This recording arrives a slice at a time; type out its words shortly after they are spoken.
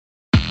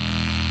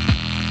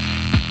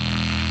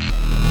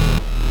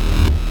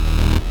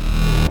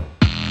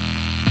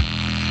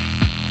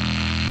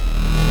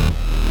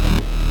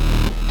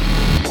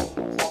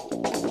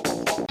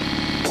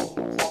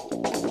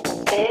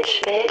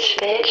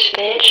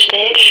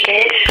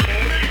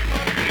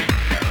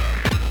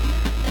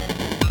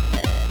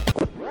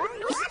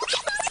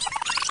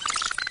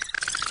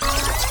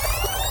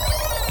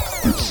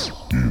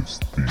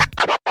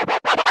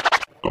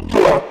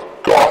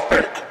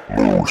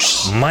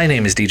My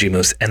name is DJ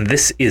Moose, and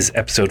this is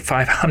episode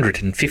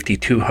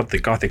 552 of the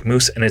Gothic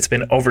Moose, and it's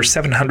been over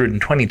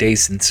 720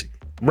 days since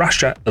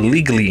Russia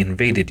illegally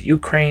invaded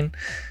Ukraine.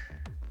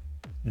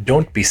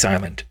 Don't be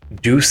silent.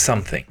 Do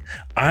something.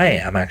 I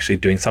am actually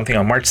doing something.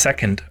 On March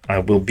 2nd, I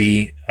will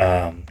be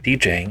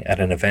DJing at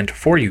an event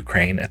for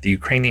Ukraine at the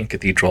Ukrainian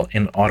Cathedral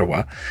in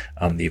Ottawa.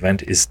 The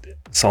event is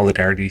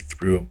Solidarity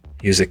Through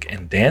Music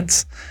and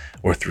Dance,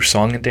 or through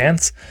song and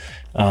dance.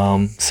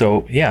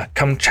 So yeah,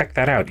 come check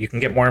that out. You can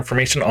get more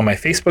information on my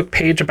Facebook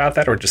page about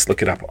that, or just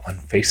look it up on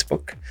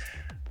Facebook.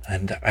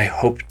 And I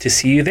hope to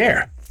see you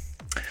there.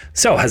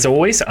 So as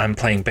always, I'm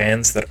playing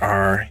bands that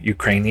are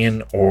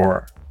Ukrainian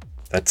or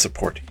that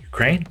support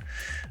Ukraine.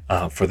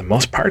 For the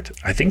most part,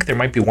 I think there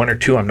might be one or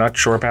two I'm not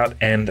sure about.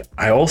 And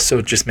I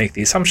also just make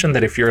the assumption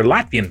that if you're a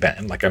Latvian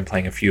band, like I'm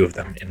playing a few of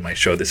them in my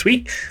show this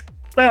week,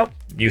 well,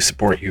 you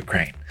support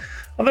Ukraine.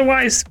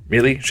 Otherwise,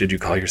 really, should you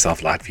call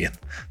yourself Latvian?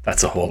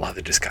 That's a whole other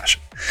discussion.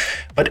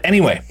 But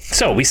anyway,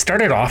 so we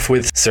started off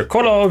with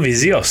Circolo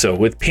Vizioso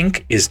with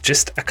Pink is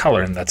Just a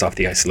Color, and that's off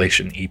the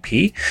Isolation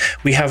EP.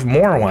 We have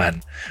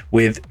Morwan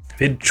with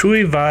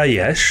Vidchui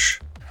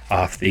Vayesh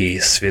off the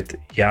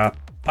Svitya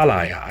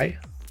Palai.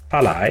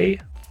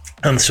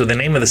 So the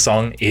name of the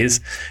song is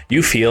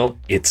You Feel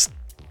It's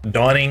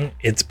Dawning,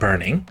 It's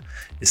Burning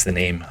is the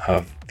name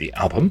of the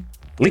album.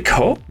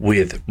 Likho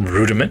with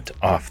Rudiment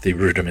off the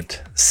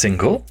Rudiment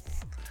single.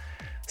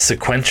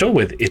 Sequential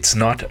with It's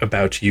Not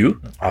About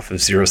You off of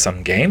Zero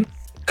Sum Game.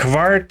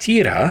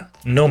 Kvartira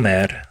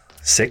Nomer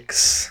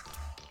 6,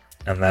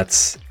 and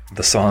that's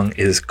the song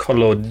is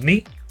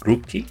Kolodny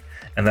Ruki,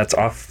 and that's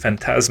off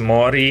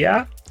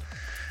Phantasmoria.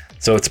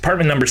 So it's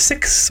apartment number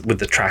 6 with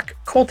the track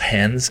Cold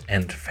Hands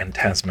and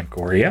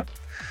Phantasmagoria.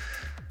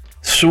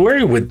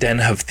 Suri with Den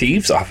of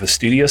Thieves off of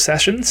Studio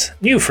Sessions.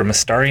 New from a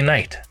Starry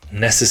Night,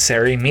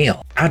 Necessary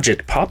Meal.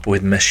 Agit Pop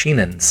with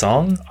Maschinen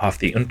Song off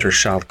the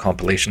Unterschall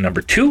compilation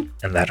number 2,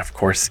 and that of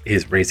course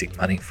is raising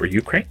money for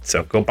Ukraine,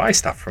 so go buy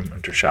stuff from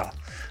Unterschall.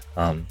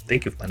 They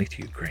give money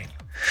to Ukraine.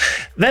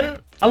 Then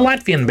a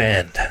Latvian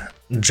band,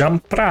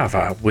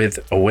 Jamprava with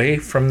Away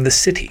from the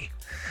City,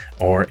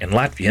 or in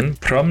Latvian,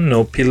 Prom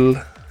no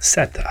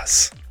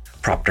Pilsētas.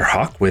 Propter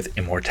Hoc with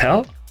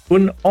Immortel.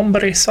 Un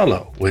Hombre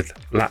Solo with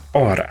La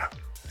Hora.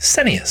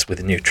 Senius with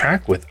a new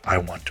track with I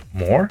Want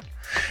More.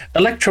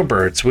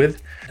 Electrobirds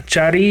with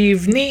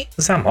Charivny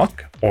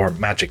Zamok, or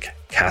Magic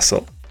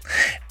Castle.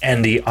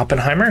 Andy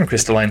Oppenheimer and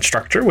Crystalline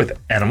Structure with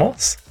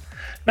Animals.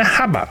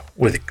 Nahaba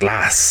with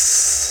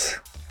Glass.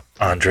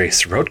 Andrei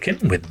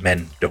Sirotkin with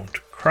Men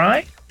Don't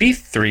Cry.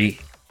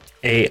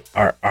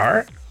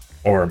 B3ARR,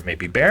 or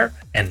maybe Bear,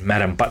 and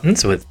Madame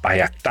Buttons with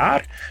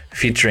Bayaktar,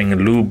 featuring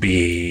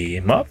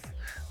Lubimov.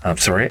 I'm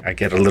sorry, I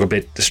get a little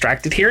bit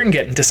distracted here and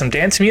get into some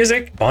dance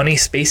music. Bonnie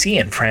Spacey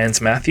and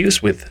Franz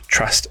Matthews with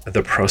Trust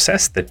the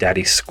Process, the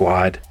Daddy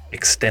Squad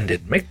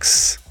extended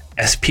mix.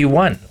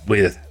 SP1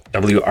 with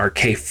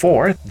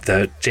WRK4,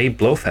 the Jay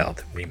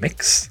Blofeld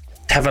remix.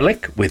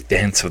 Tevelik with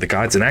Dance of the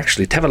Gods, and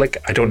actually Tevelik,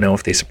 I don't know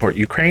if they support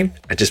Ukraine.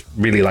 I just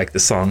really like the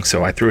song,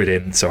 so I threw it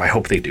in, so I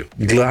hope they do.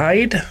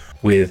 Glide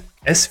with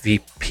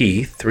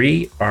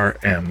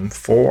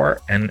SVP3RM4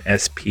 and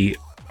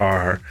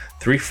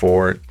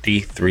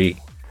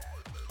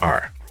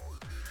SPR34D3R.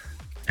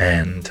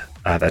 And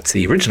that's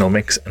the original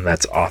mix, and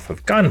that's off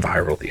of Gone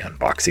Viral, the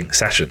unboxing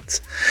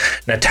sessions.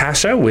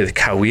 Natasha with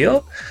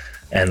Kawil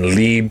and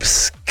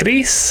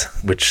Liebeskreis,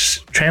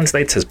 which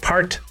translates as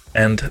Part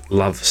and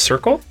Love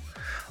Circle.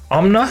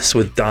 Omnos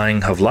with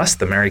Dying of Lust,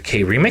 the Mary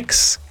Kay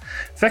remix.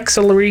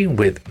 Vexillary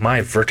with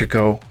My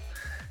Vertigo.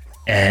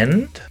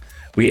 And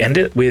we end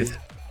it with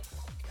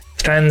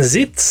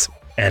Transits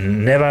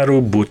and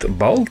Nevaru But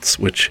Bolts,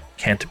 which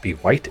can't be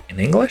white in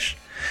English.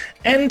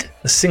 And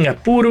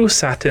Singapuru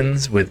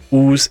Satins with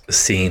Ooze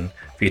Scene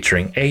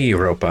featuring A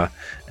Europa,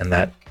 and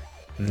that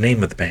the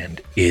name of the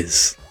band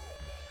is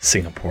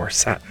Singapore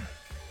Satin.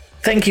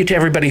 Thank you to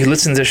everybody who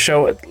listens to the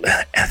show.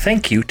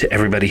 Thank you to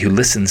everybody who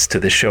listens to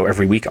this show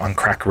every week on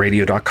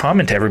crackradio.com,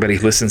 and to everybody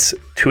who listens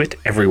to it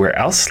everywhere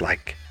else,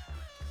 like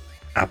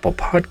Apple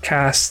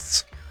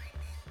Podcasts,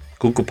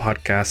 Google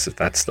Podcasts, if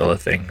that's still a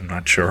thing, I'm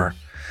not sure.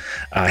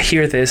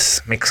 Hear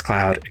This,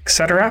 Mixcloud,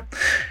 etc.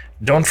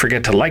 Don't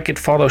forget to like it,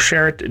 follow,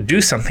 share it,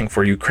 do something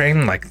for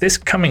Ukraine. Like this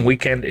coming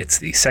weekend, it's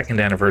the 2nd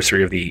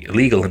anniversary of the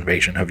illegal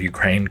invasion of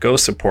Ukraine. Go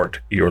support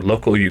your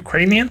local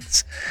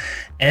Ukrainians.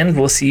 And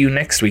we'll see you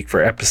next week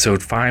for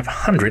episode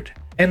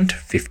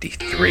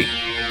 553.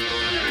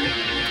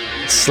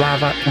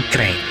 Slava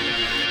Ukraine.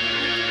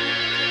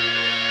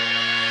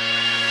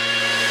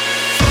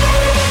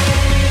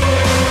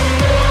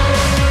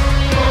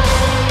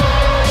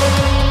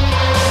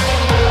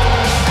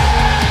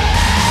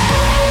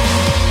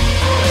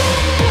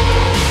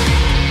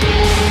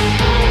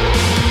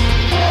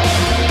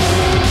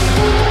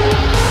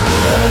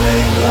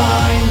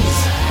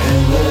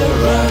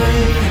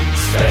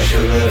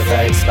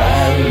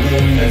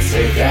 Expanding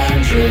mythic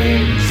and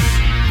dreams,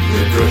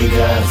 the great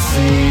that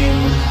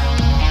scene,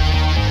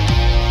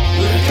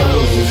 with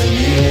golden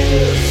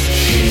years,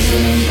 she's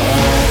an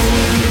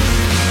embodiment.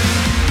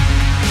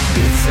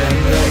 It's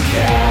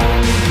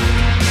can.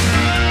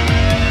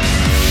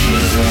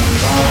 She's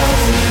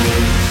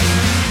impossible.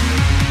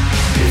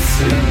 It's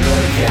in the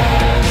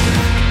can.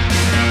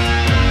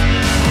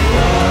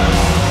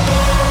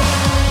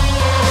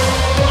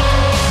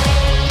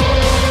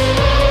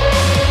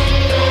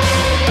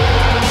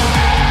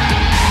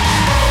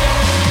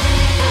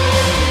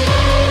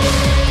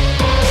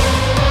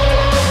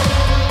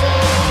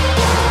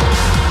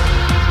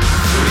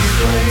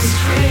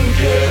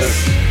 Trinkets,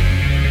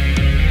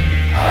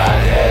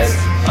 hot heads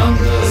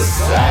under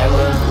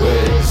silent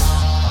wigs,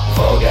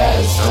 forget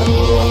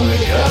stumble on the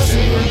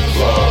cutting room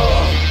floor,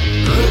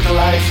 look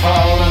like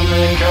fall on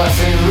the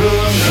cutting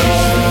room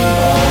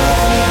door.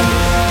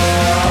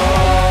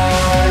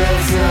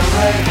 It's in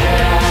the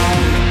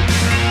can.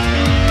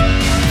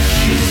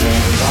 She's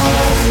in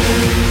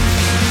party.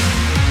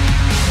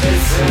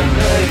 It's in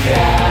the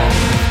can.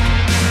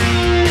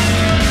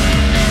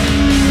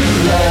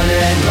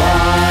 Learning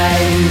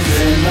lines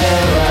in the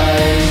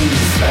rain,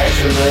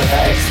 special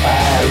effects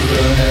by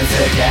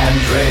lunatic and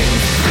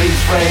drinks,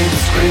 freeze frames,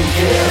 screen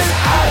kills,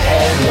 hot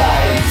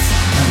headlights,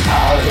 and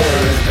powder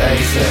is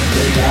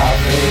basically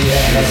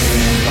obvious.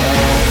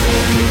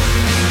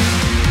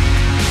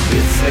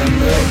 It's in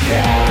the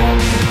can.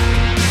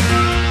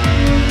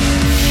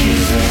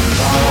 She's in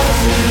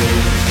party.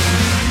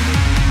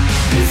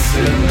 It's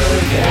in the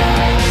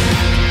can.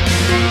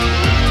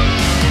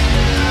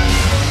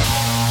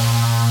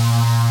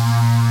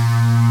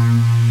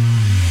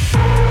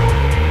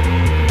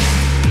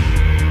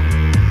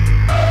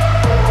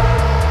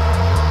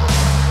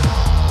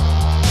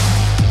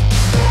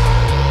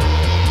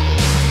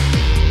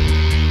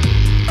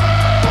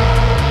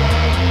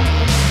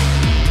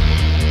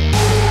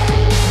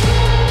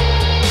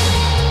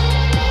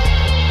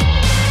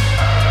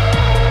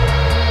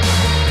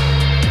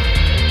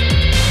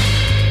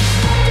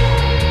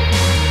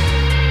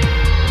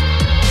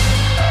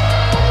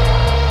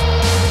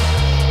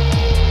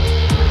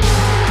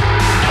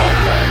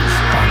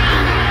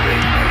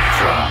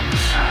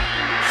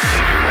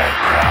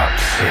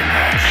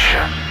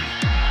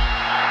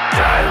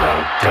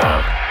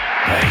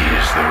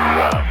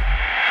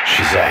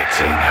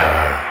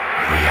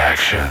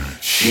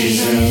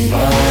 She's in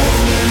love.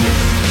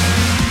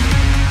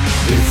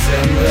 It's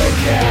in the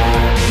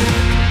can.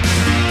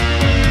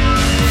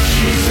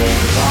 She's in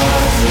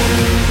love.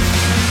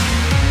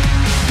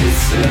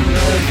 It's in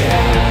the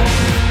can.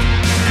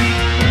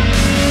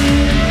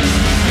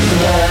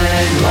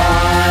 Learning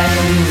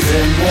lines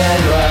in the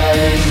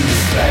rain,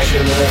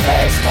 special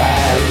effects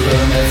by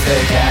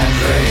lunatic and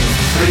drinks,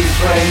 freeze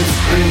frames,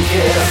 screen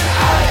kills,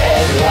 hot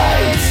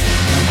headlights,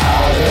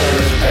 powder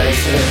is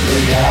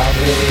basically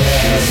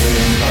obvious.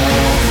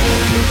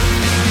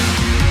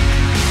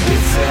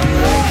 It's in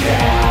the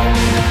can.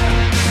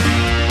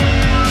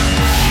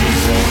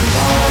 She's in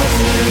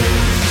party.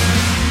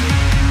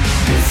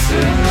 It's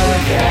in the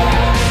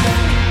can.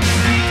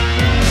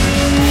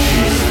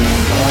 She's in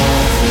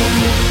party.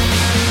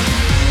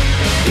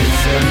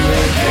 It's in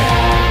the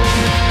can.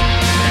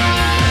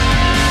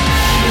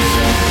 She's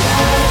in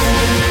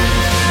party.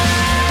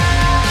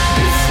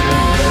 It's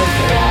in the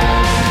can.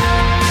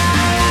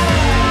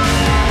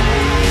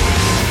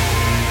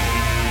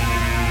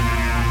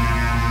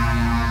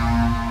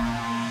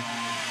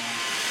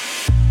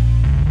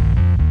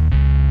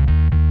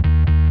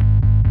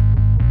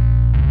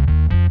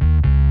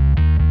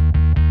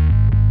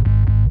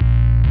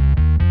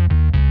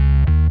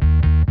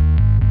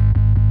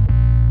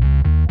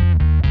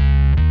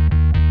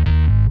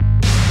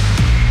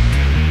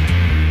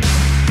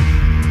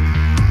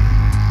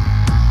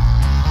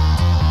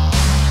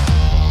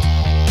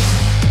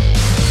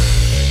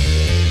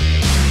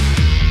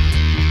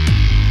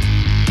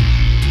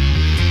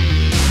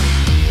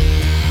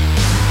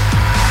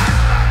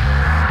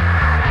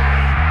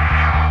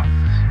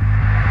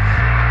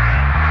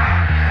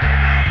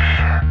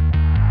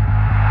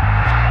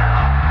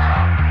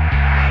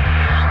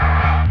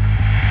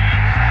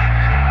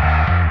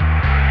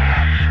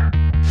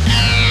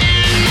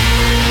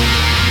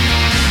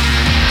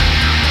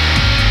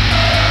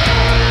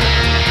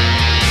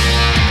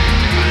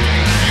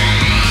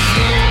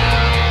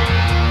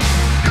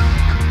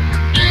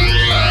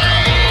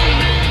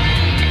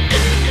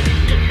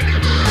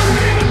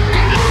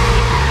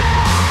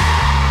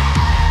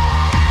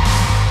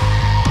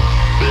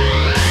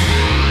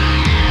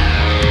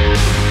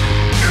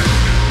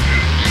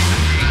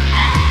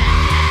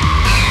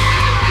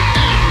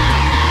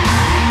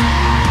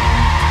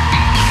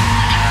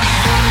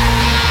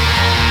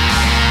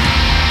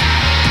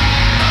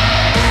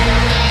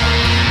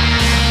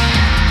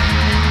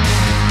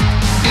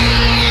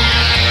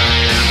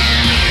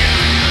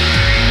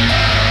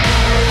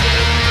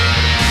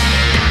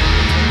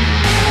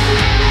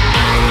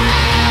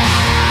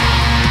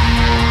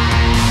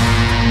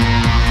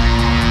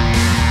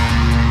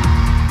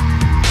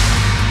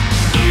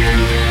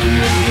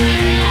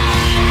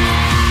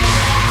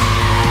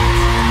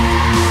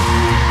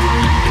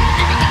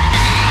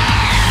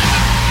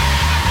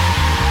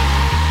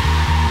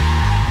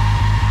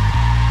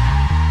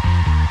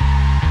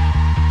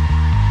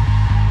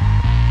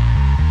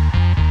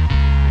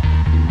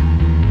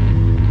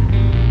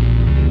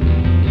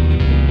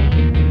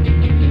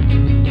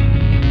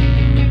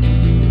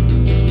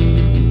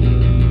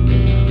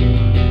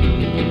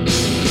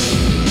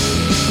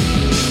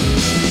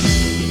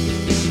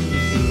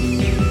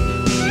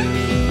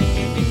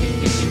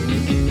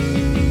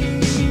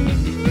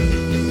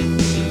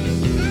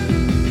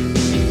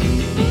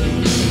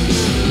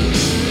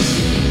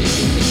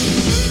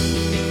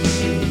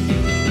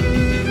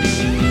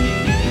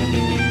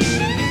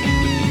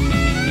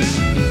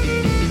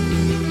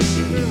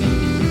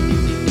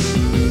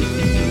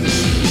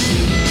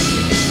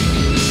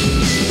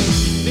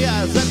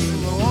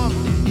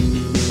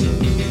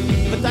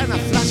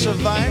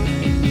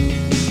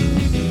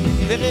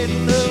 Wir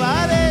reden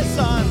über dies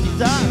und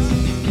das.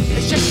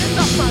 Ich schick dir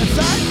noch mal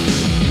Zeit.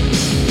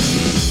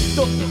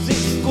 Du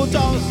siehst gut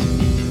aus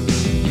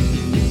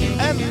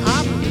im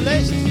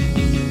Abendlicht.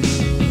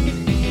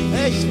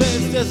 Ich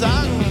will's dir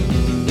sagen,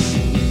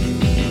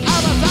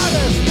 aber sag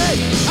es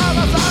nicht,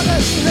 aber sag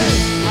es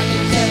nicht. I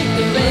can take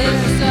the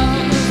risk of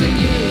losing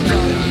you,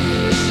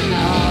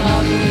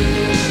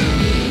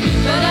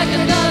 but I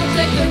cannot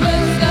take the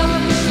risk of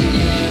losing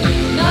you,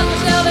 not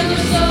telling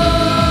you so.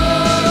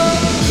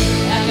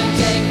 I can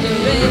take the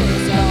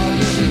risk of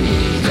losing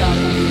you,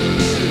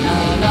 I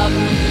love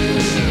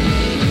you,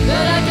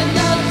 but I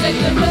cannot take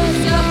the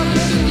risk of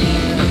losing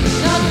you,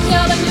 not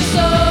telling you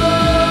so.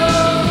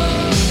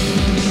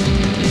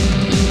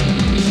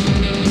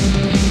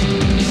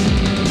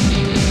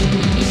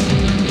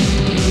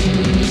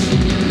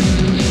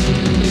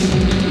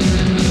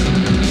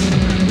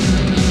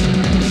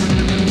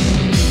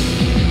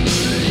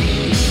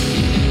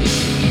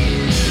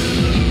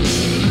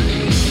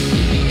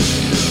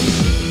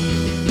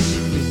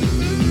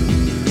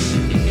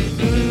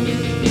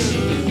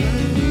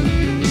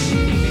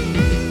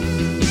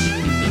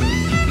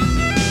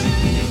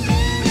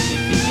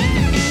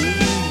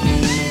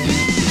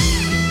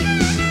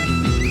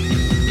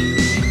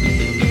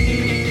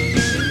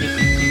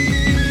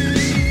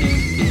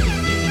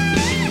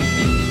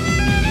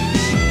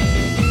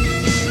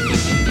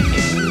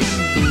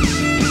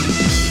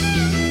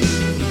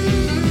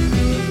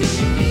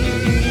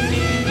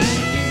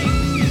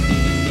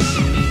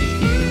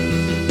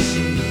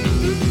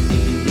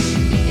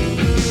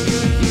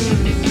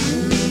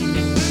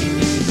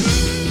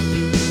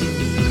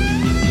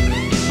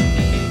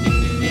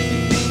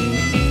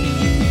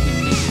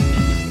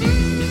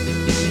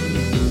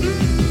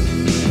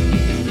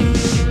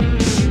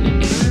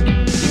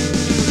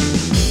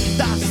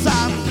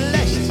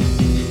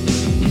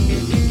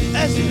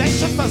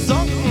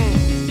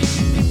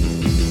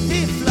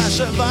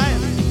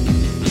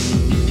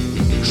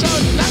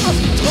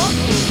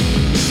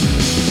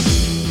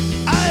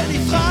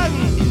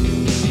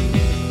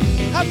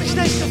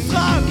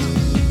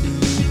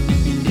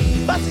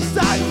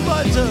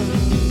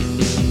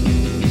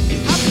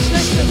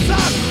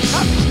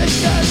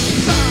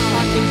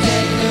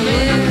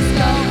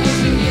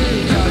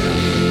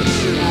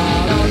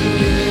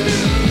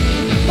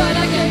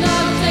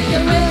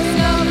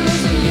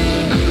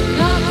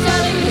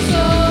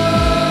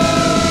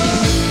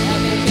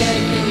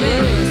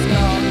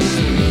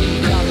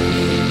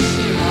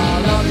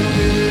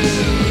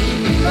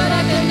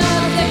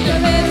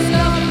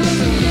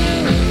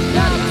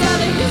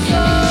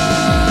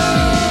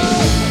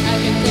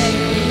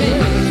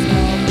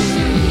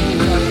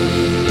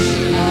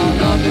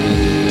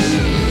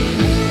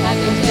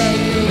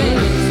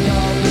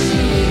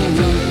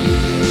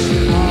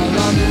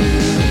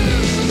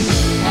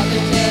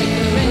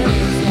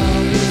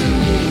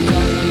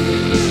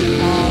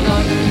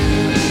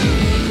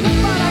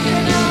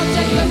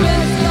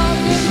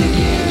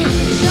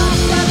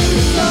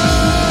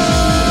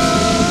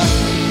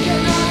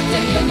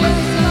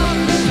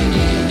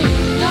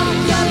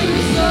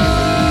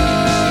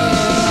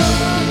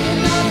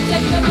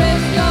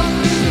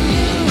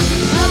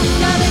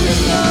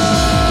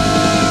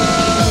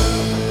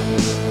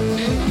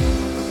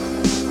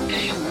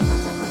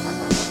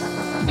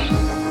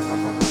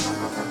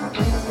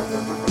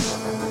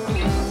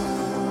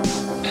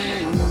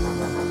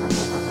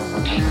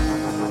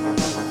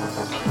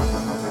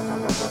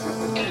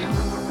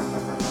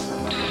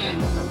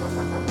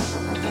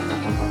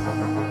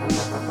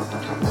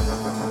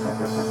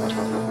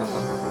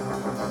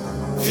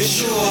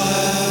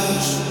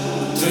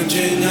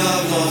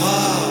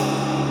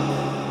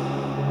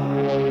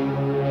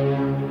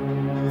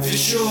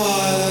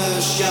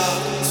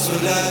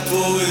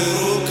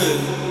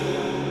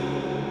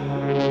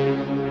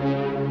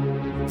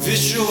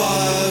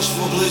 Відчуваєш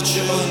в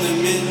обличчі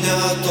онеміння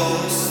то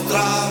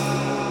страх.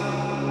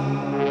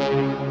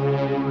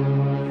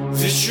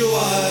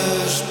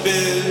 Відчуваєш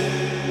біль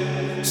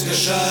в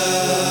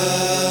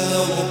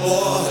скаженому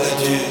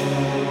погляді.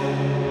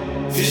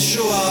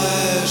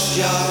 Відчуваєш,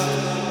 як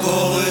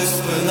колись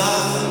спина.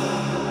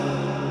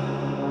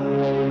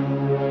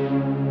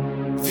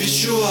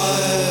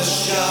 Відчуваєш,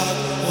 як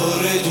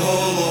горить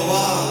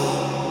голова.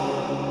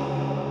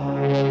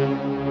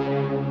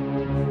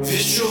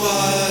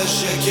 Відчуваєш,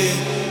 які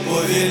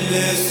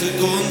повільні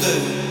секунди,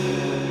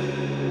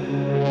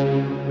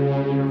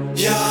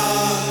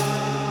 як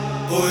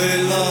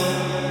повільно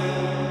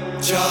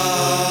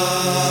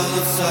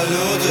тягнуться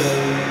люди.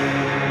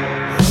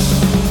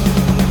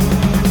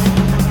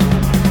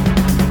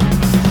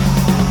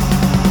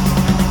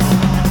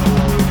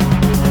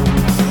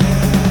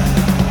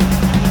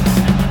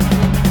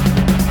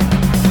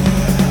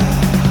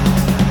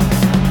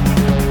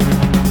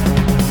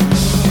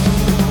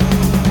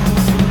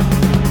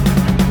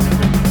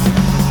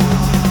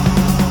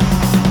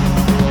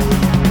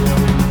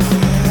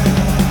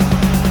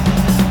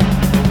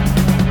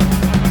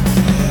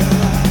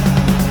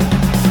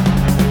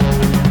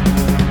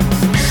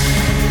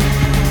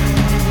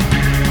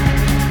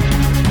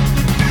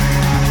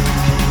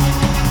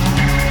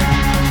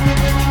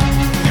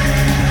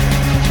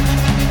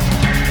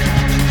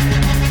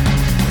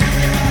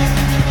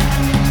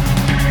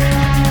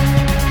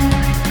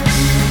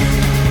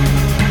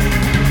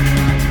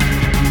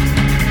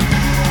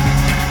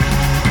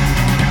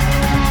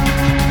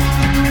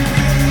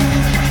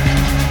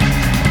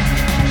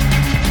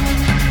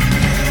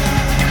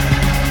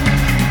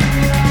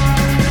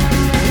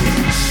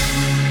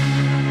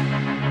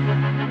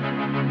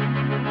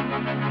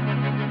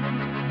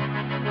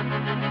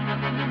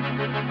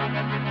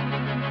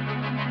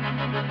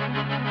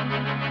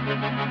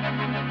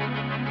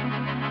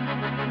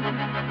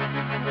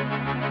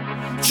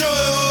 Чую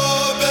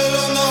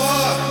біля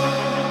нога,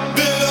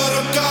 біля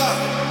рука,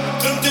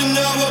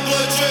 тремтіння в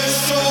обличчі,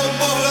 що у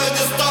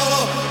погляді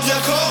стало,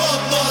 як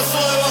холодна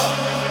слива,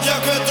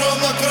 як вітром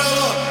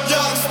накрило,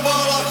 як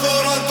спалах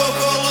у ранку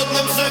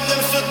холодним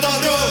зимнім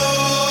світанком.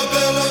 Чую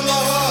біля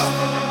нога,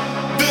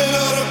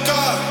 біля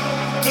рука,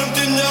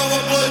 тремтіння в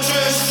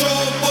обличчі, що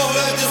у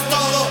погляді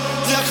стало,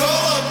 як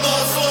холодна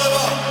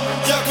слива,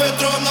 як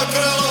вітром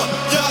накрило,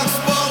 як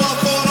спалах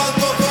у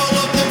ранку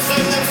холодним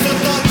зимнім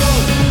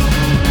світанком.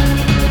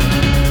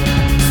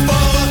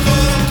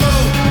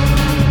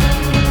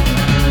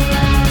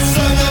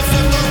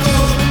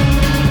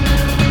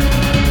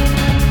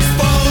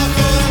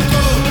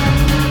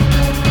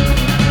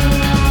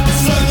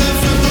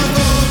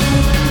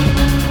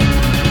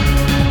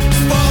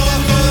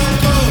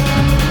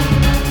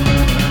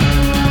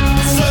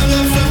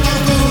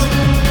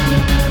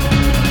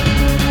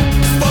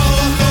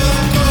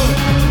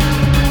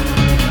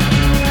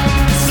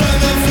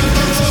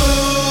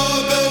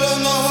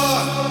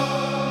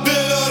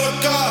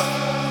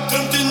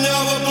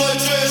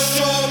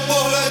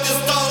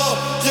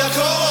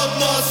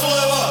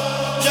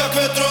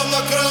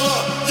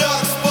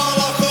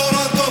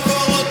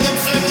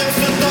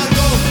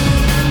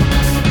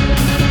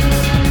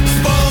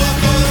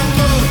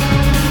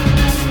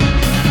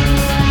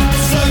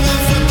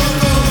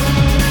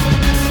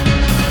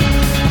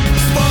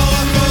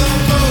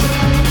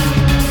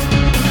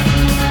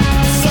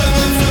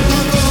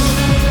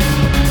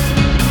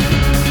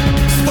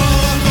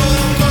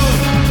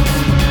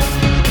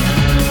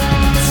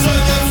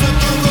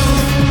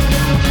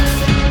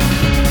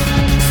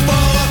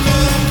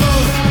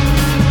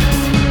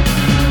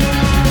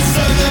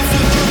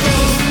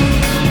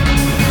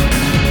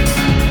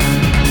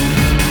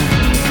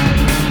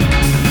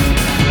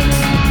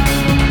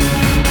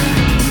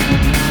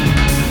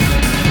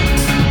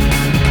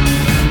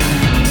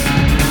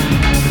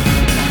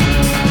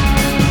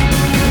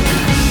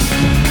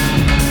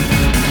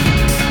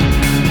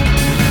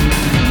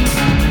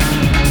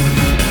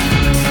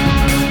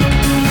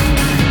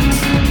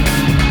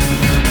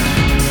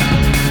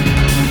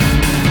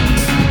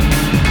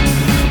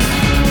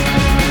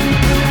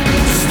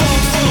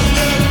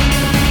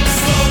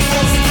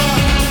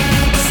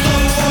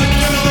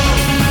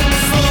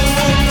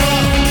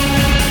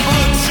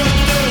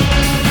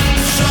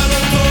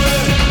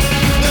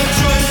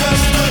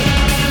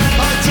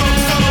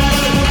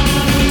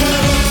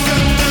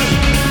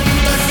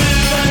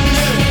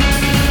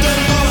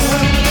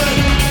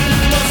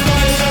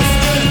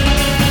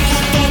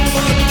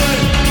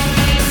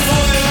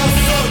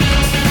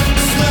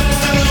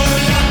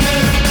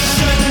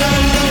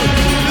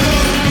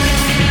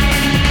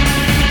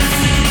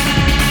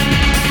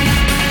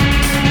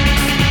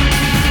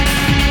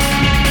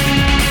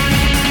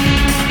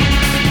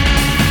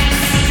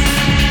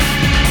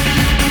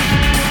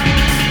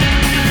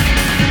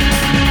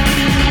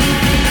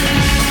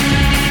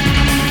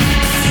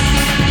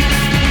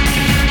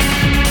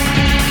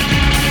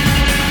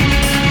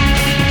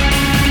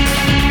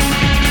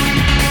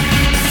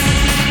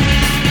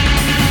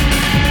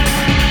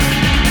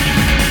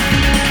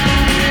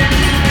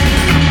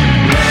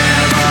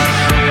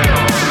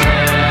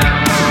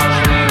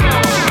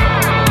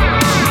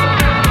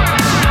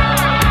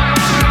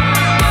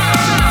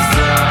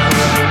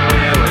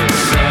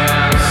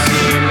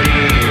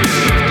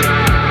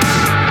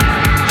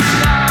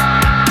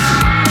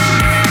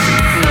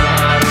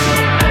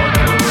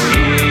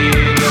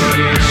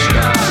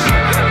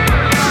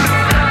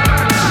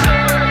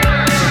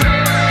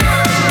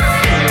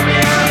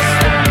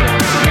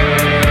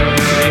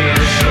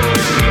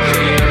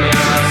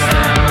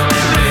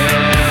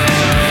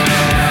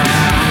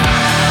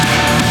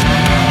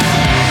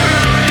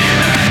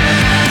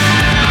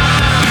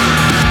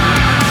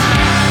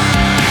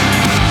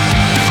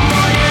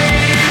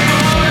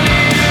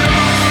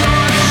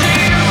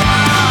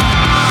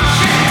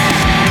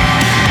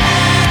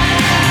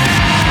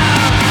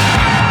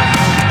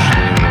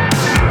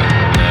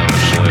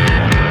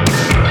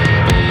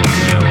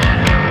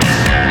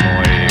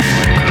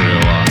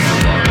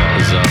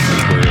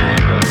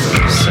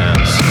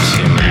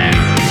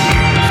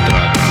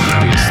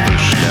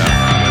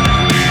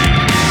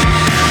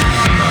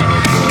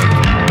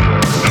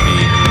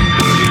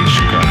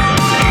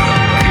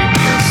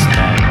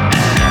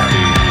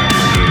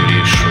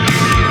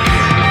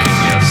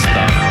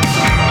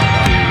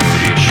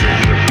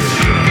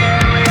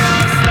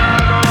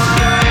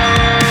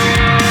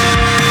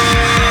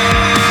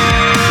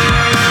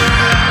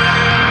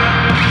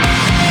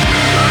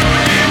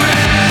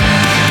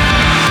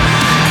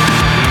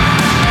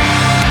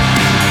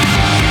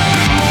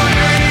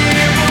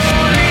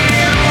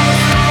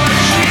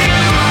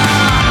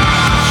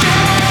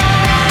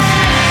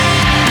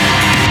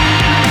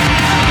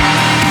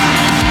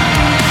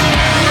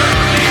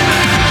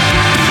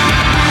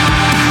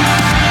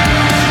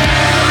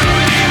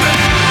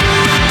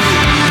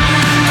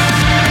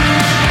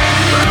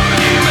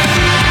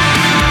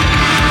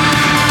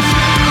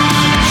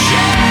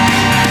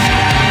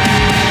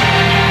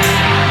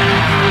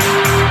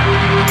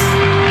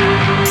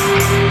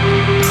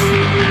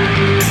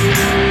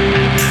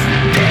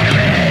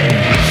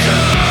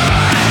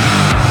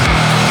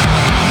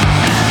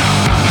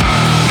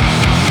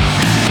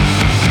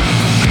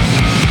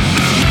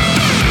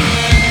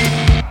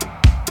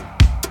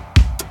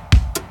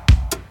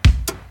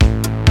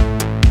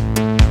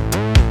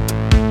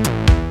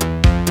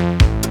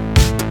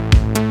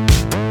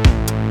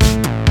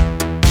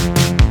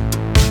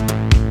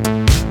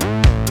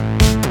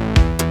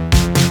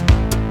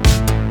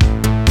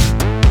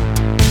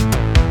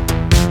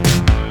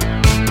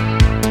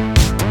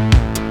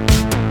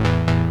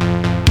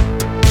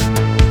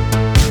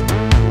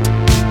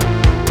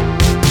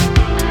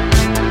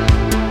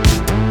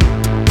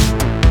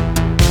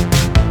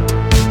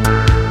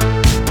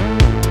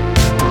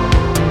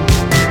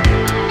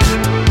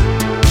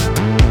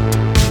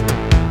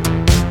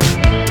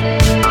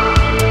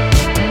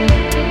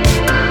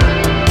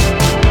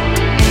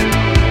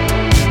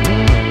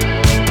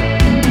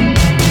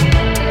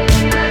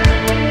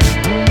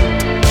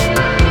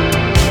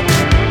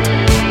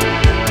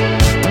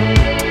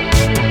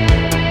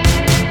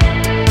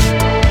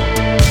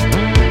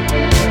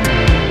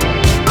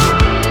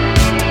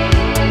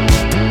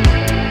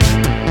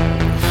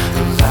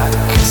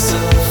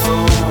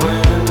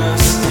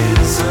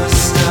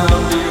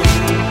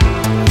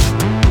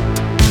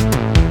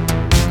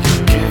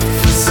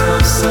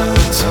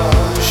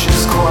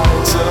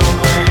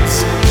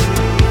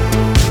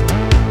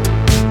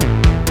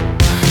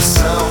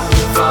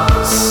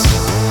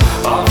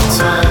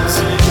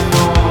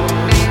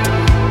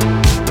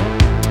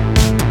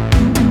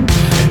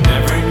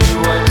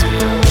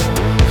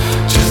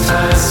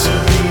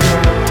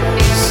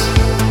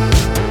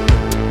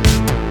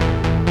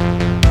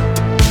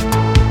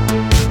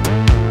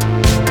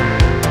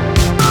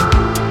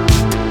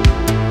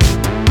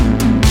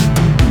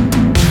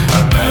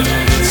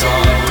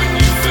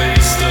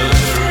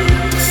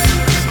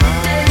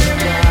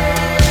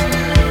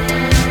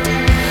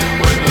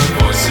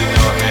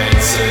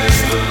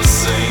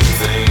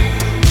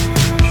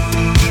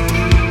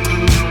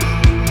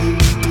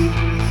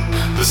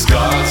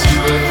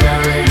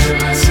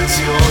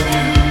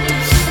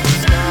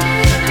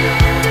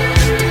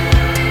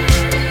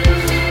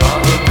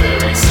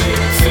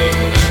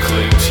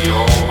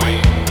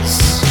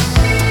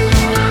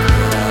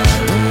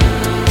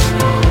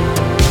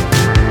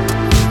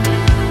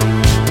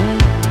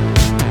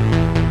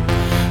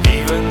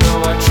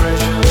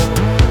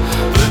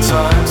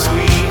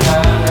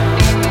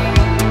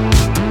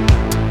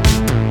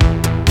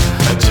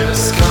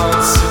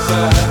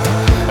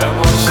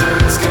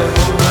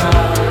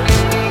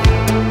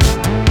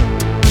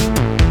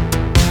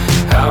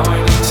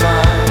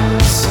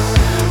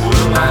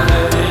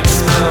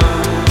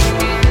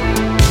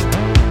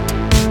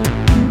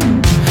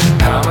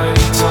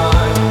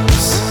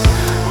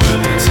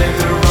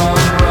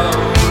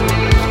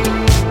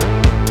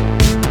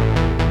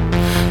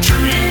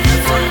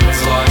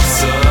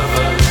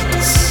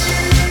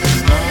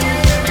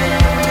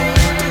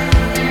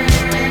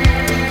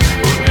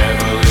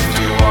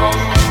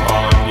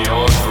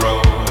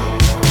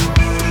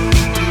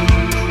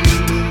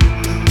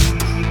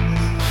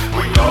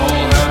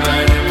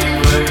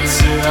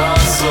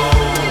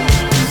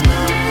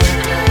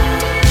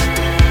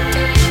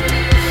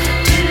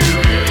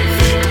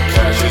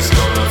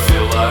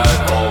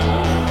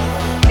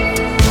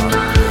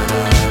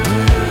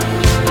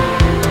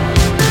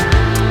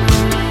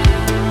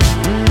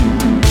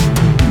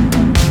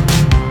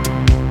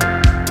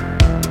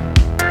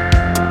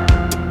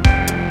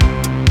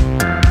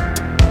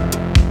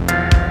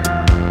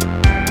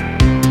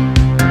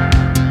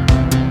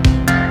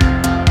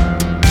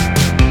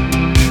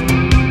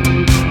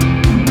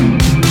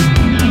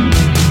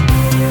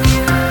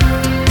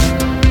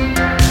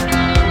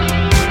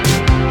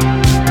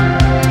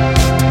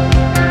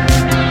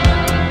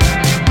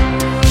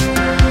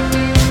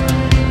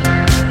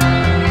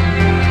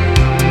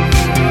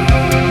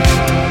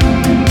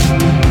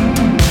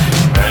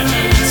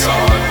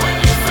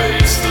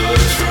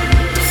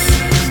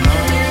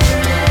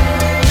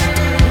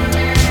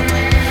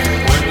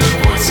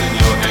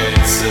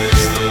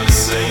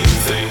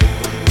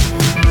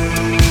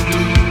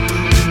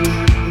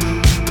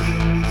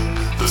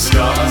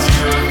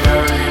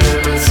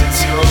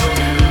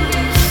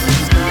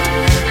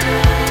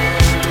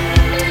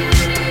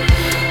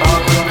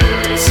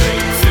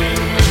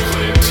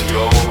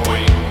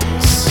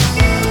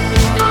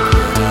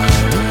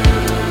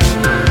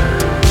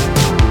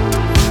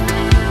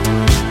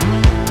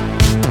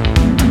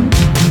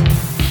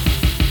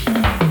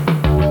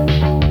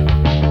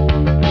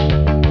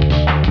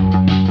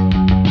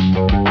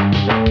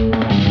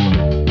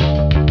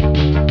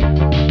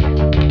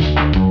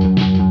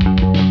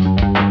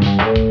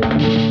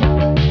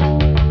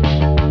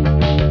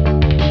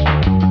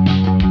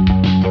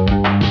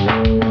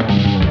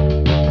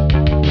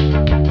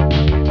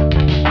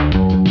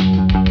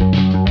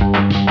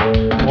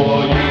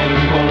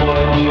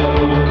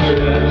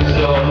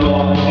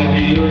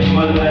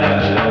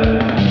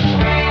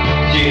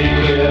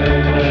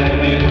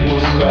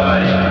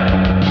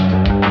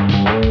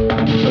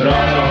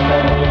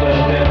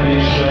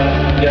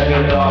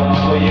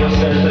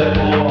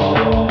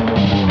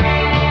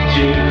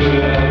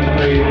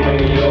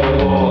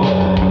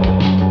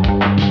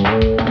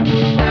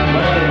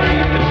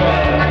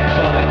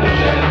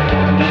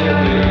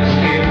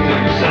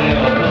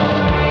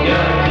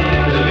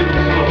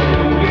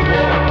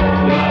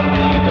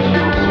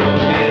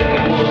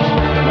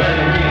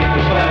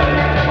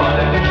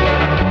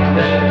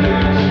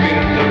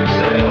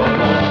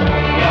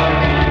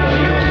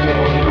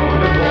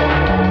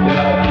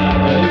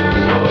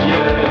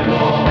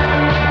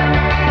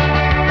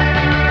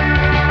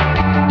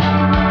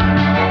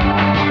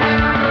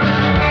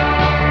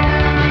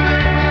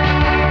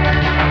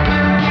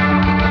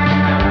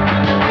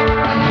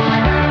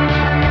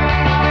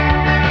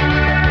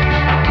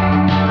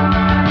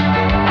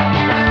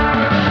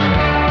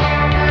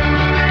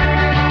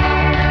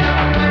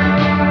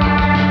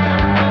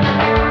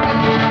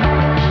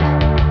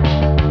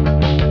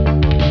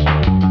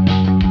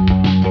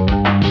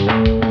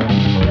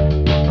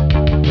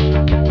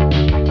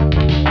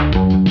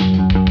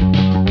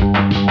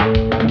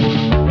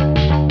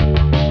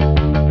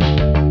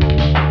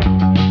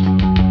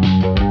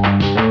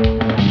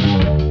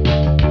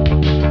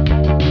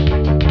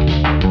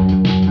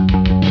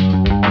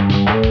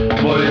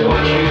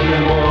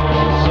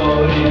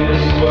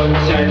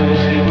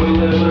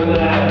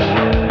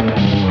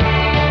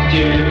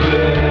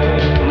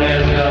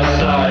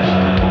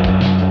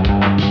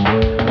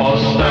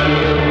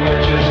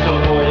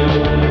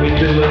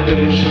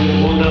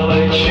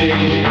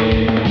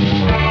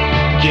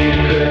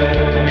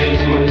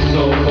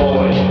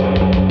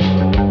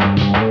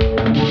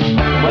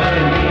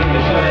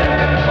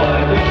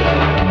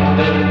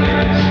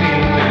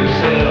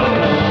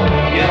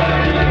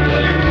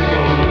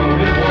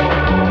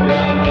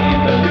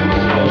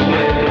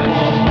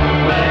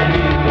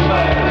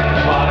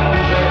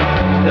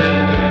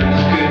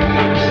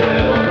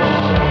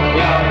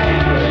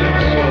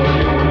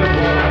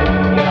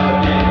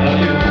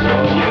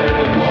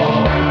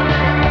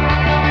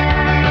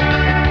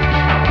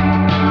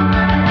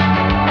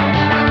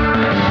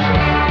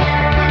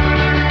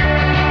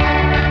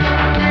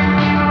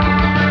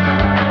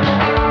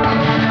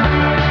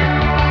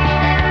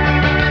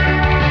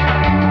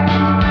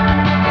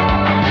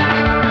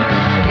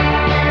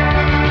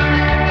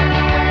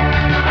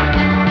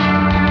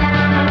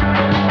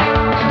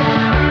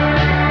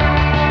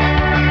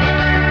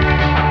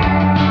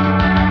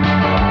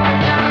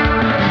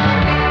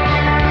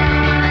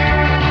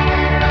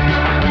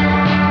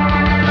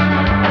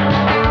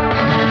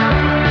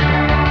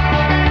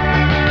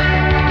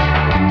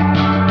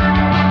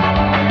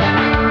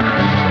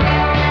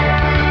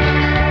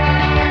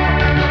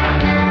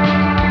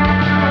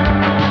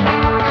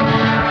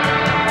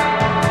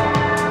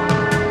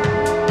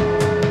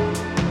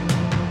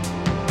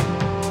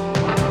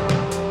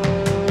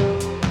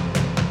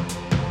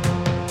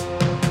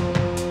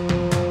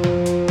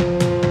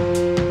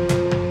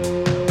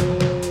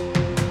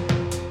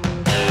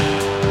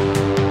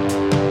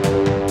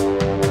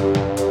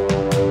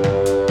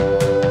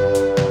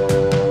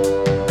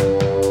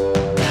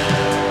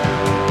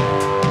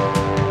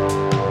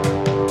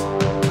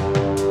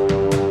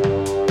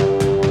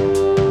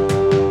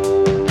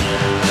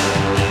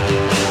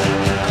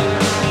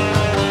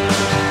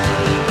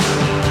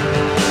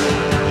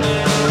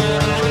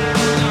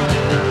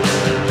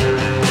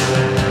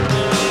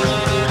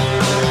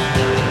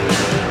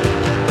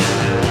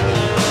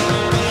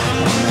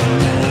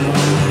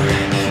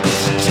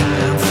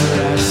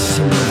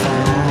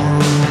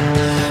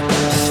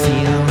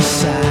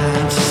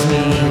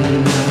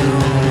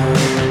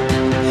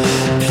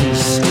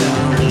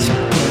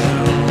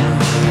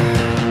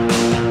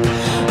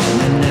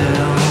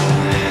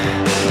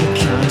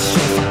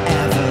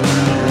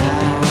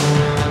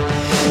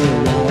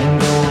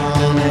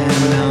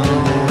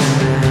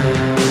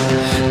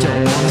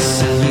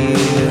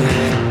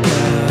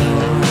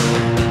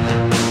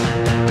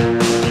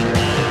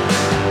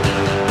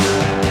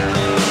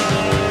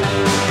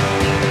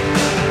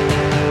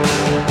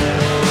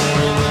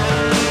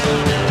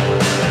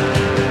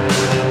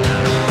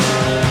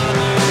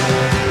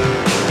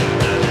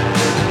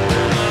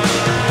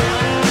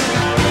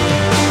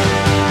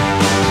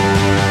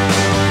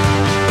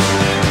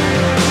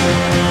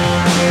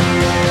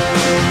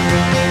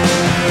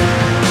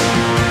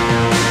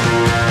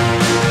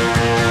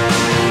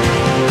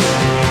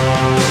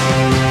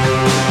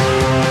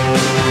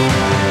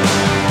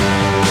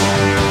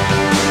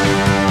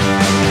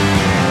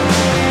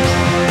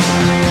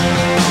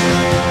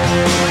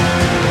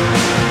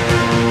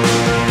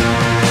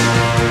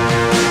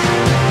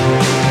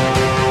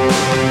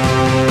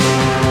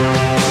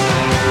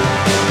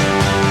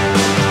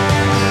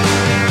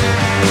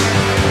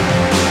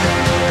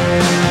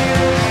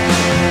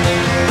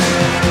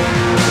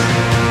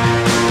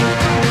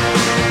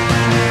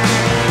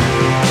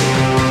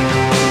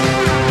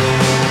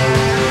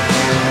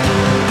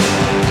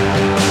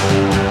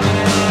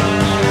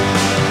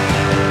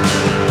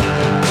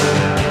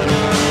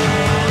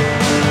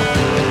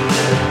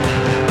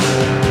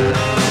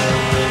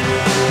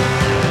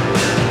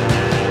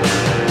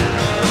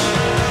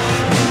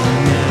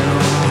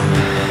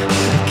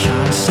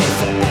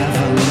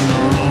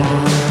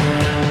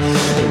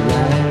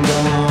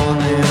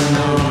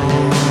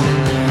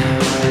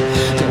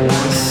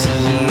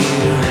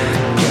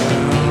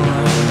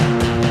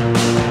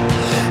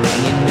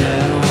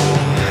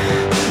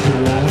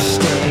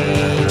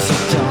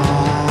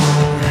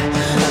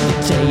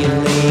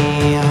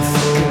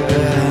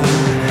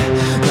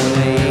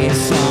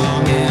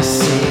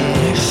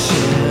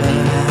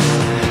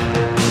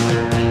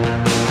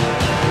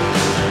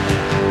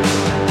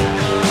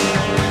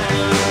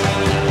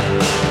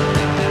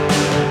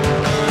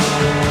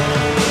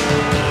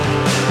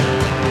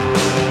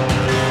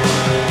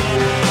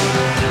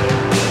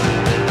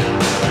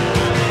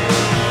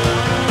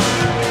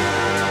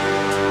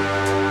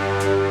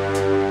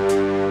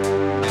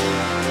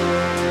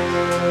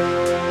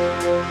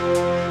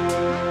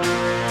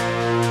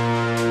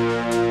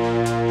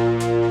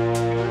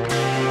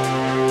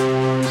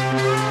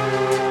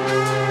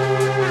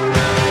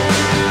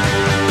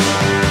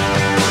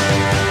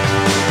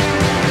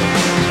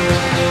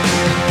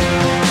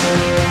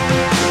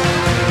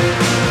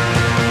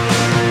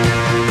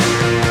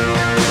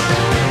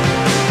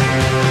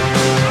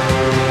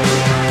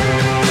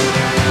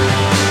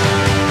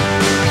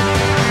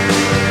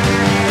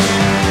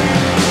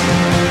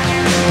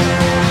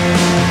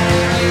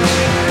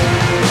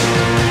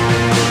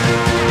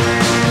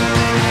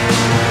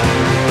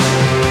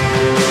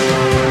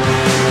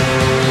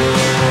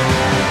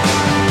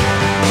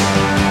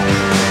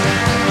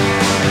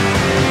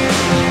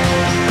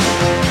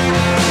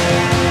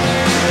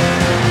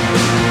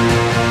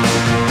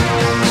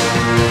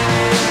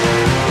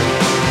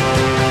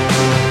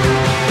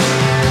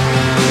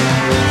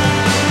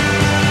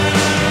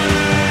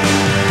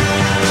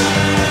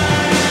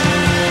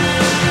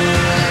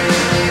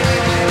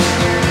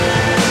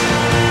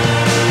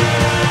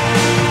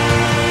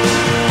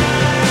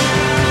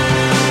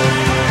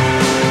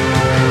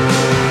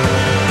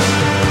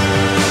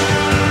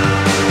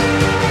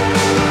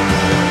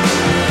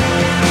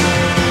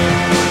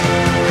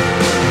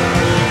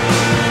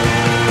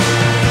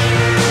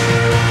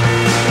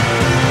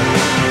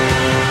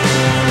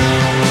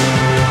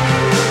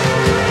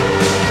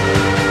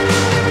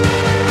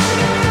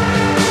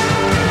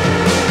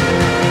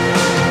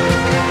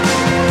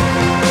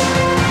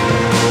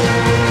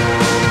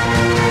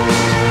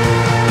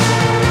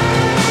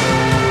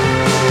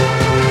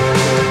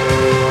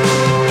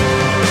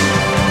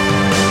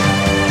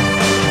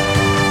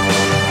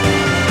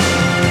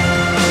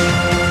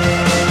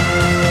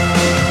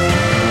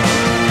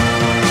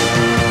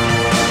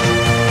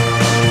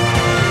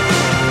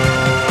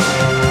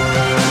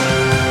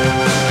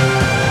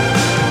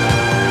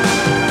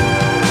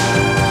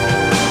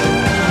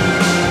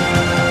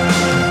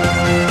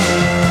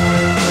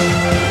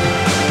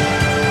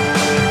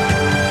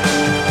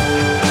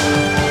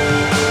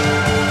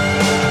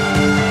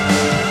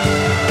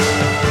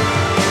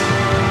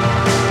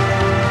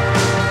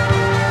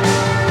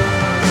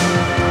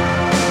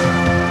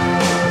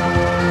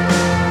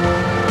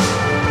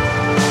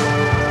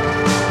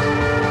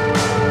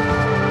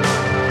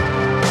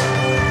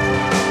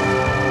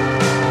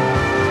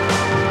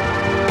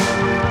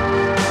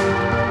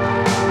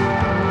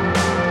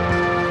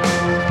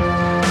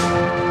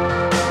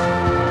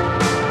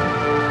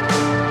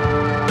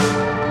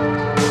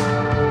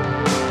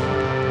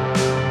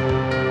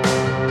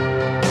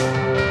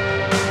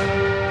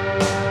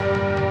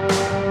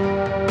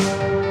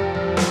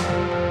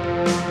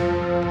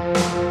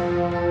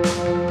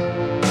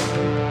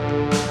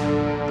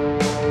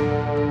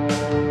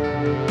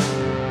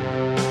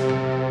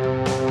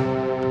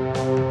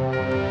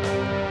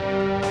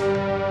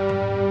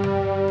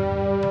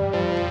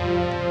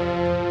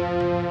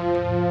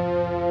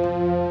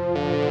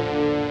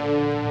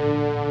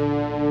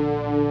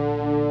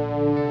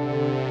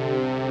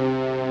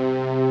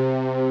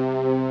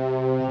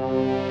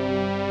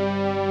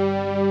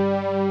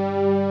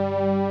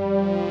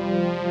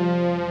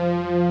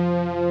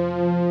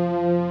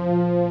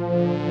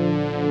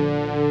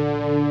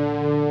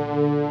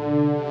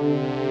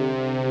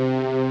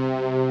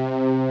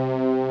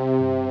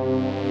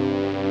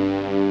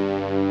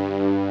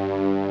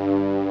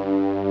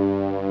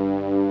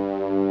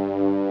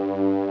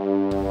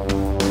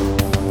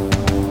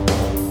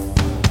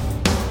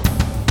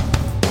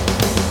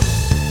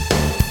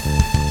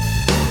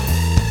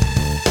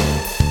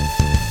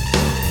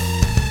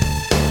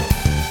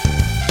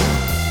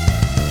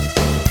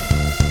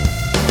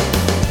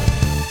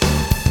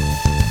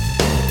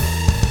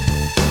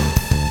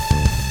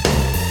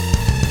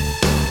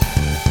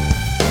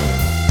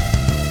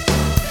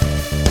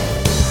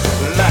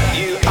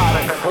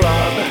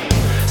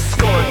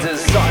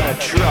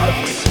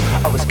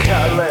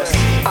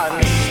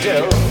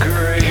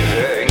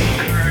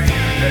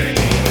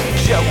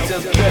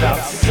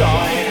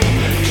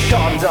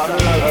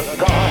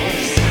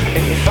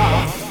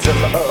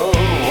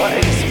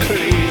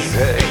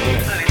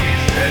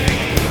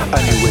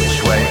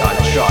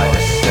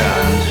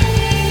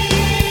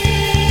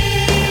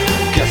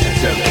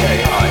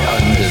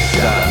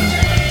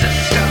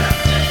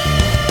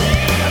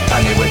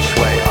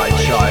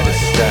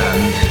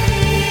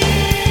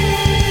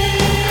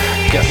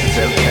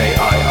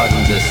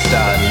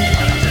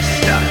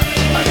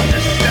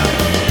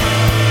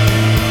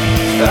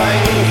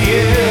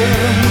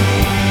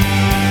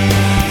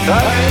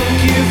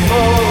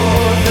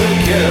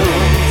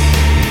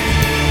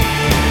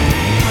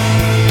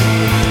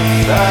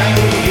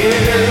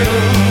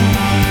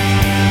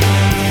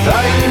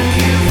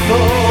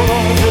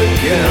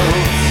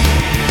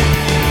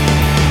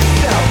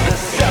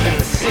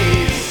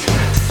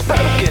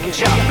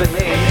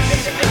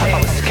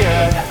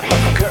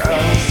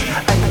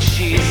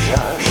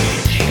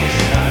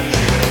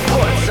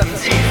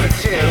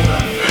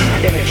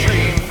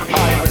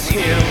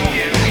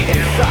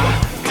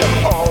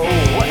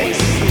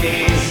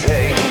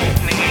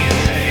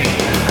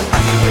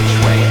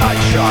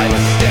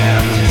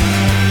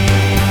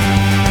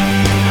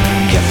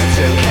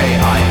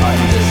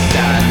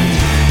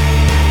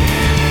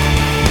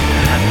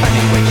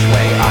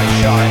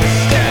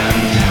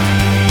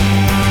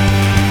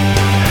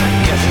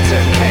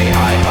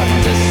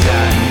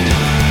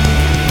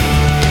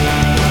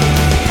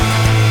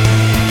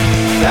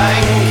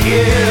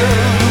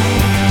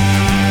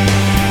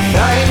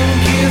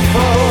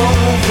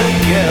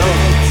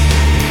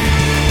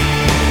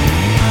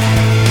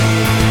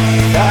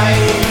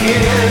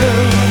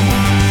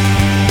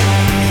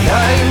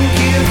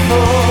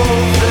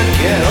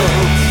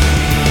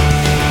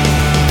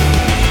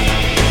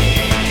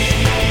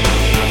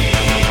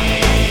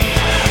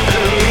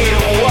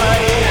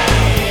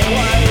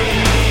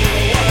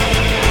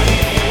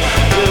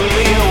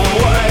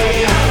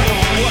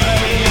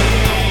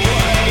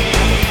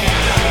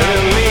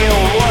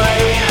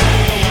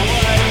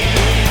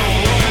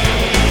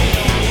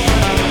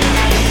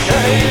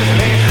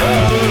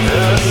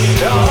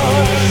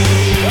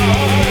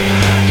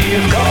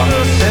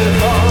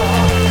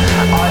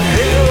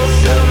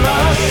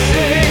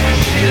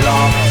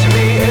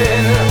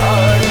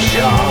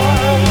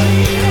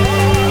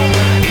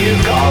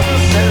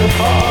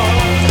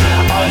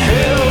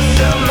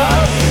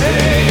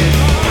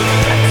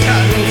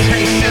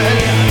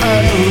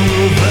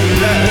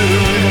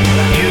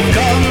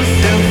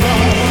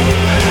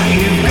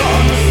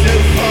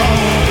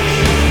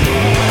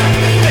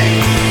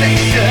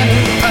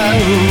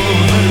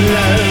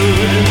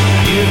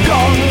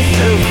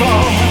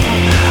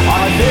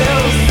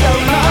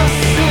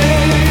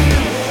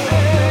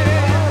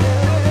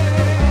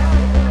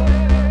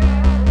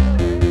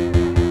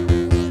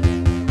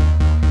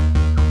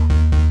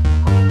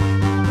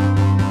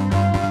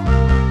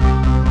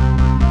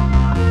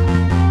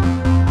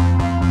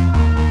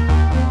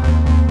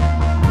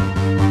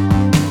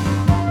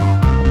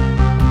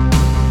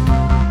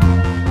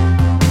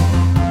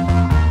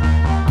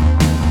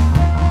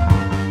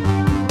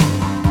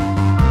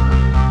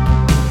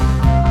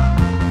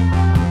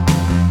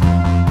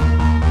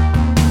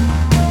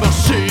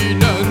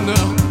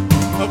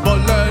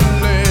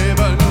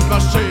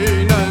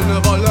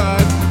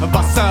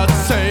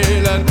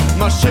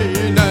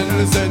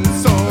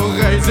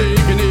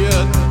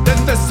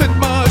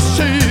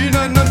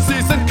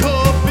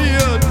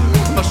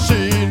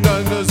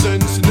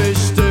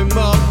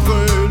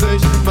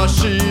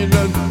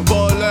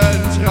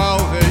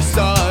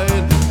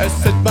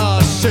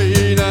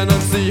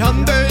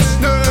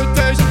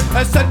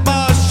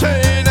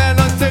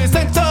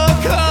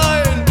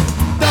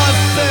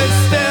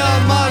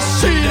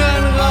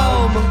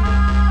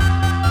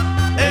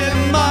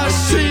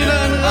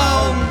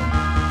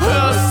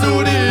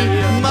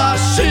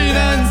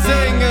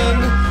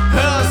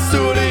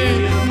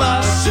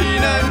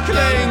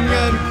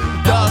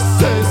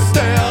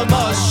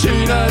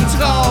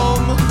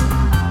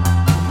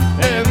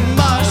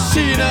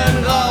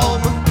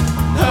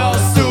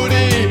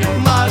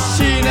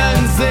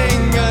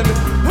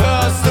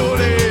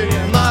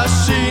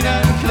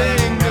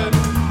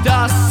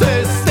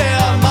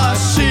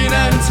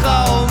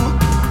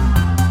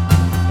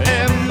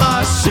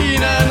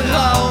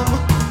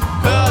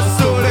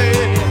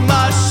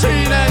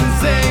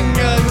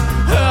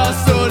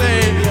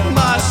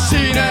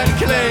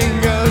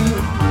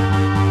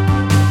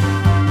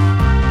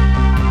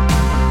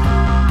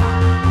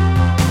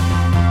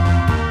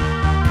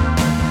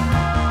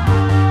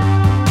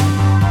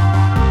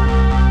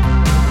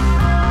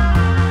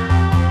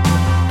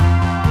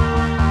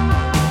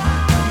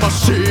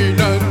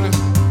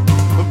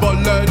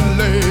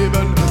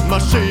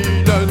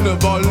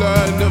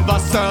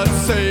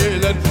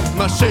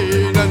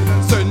 Maschinen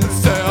sind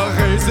sehr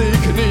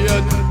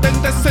resigniert, denn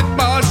das sind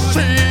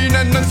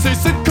Maschinen und sie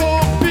sind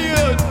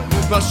kopiert.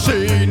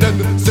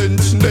 Maschinen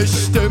sind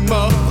nicht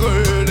immer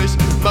fröhlich,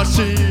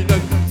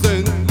 Maschinen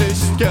sind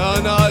nicht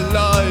gern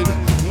allein.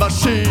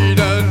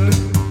 Maschinen,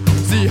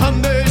 sie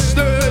haben nicht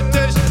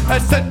nötig,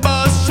 es sind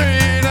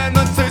Maschinen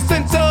und sie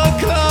sind so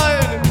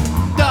klein.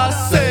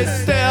 Das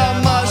ist der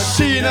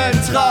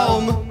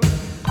Maschinentraum.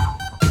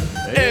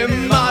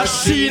 Im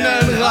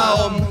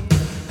Maschinenraum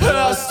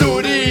hörst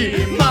du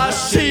die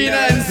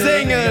Maschinen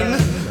singen,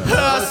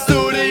 hörst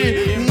du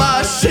die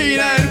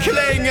Maschinen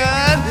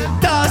klingen.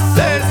 Das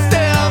ist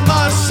der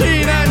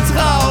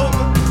Maschinentraum.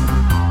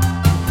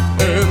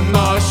 Im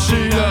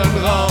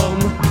Maschinenraum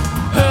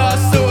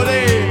hörst du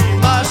die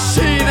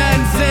Maschinen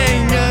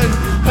singen,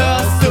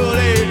 hörst du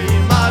die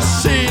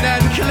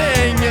Maschinen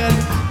klingen.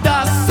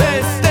 Das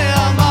ist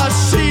der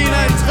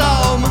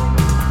Maschinentraum.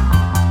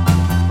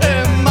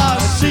 Im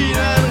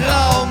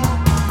Maschinenraum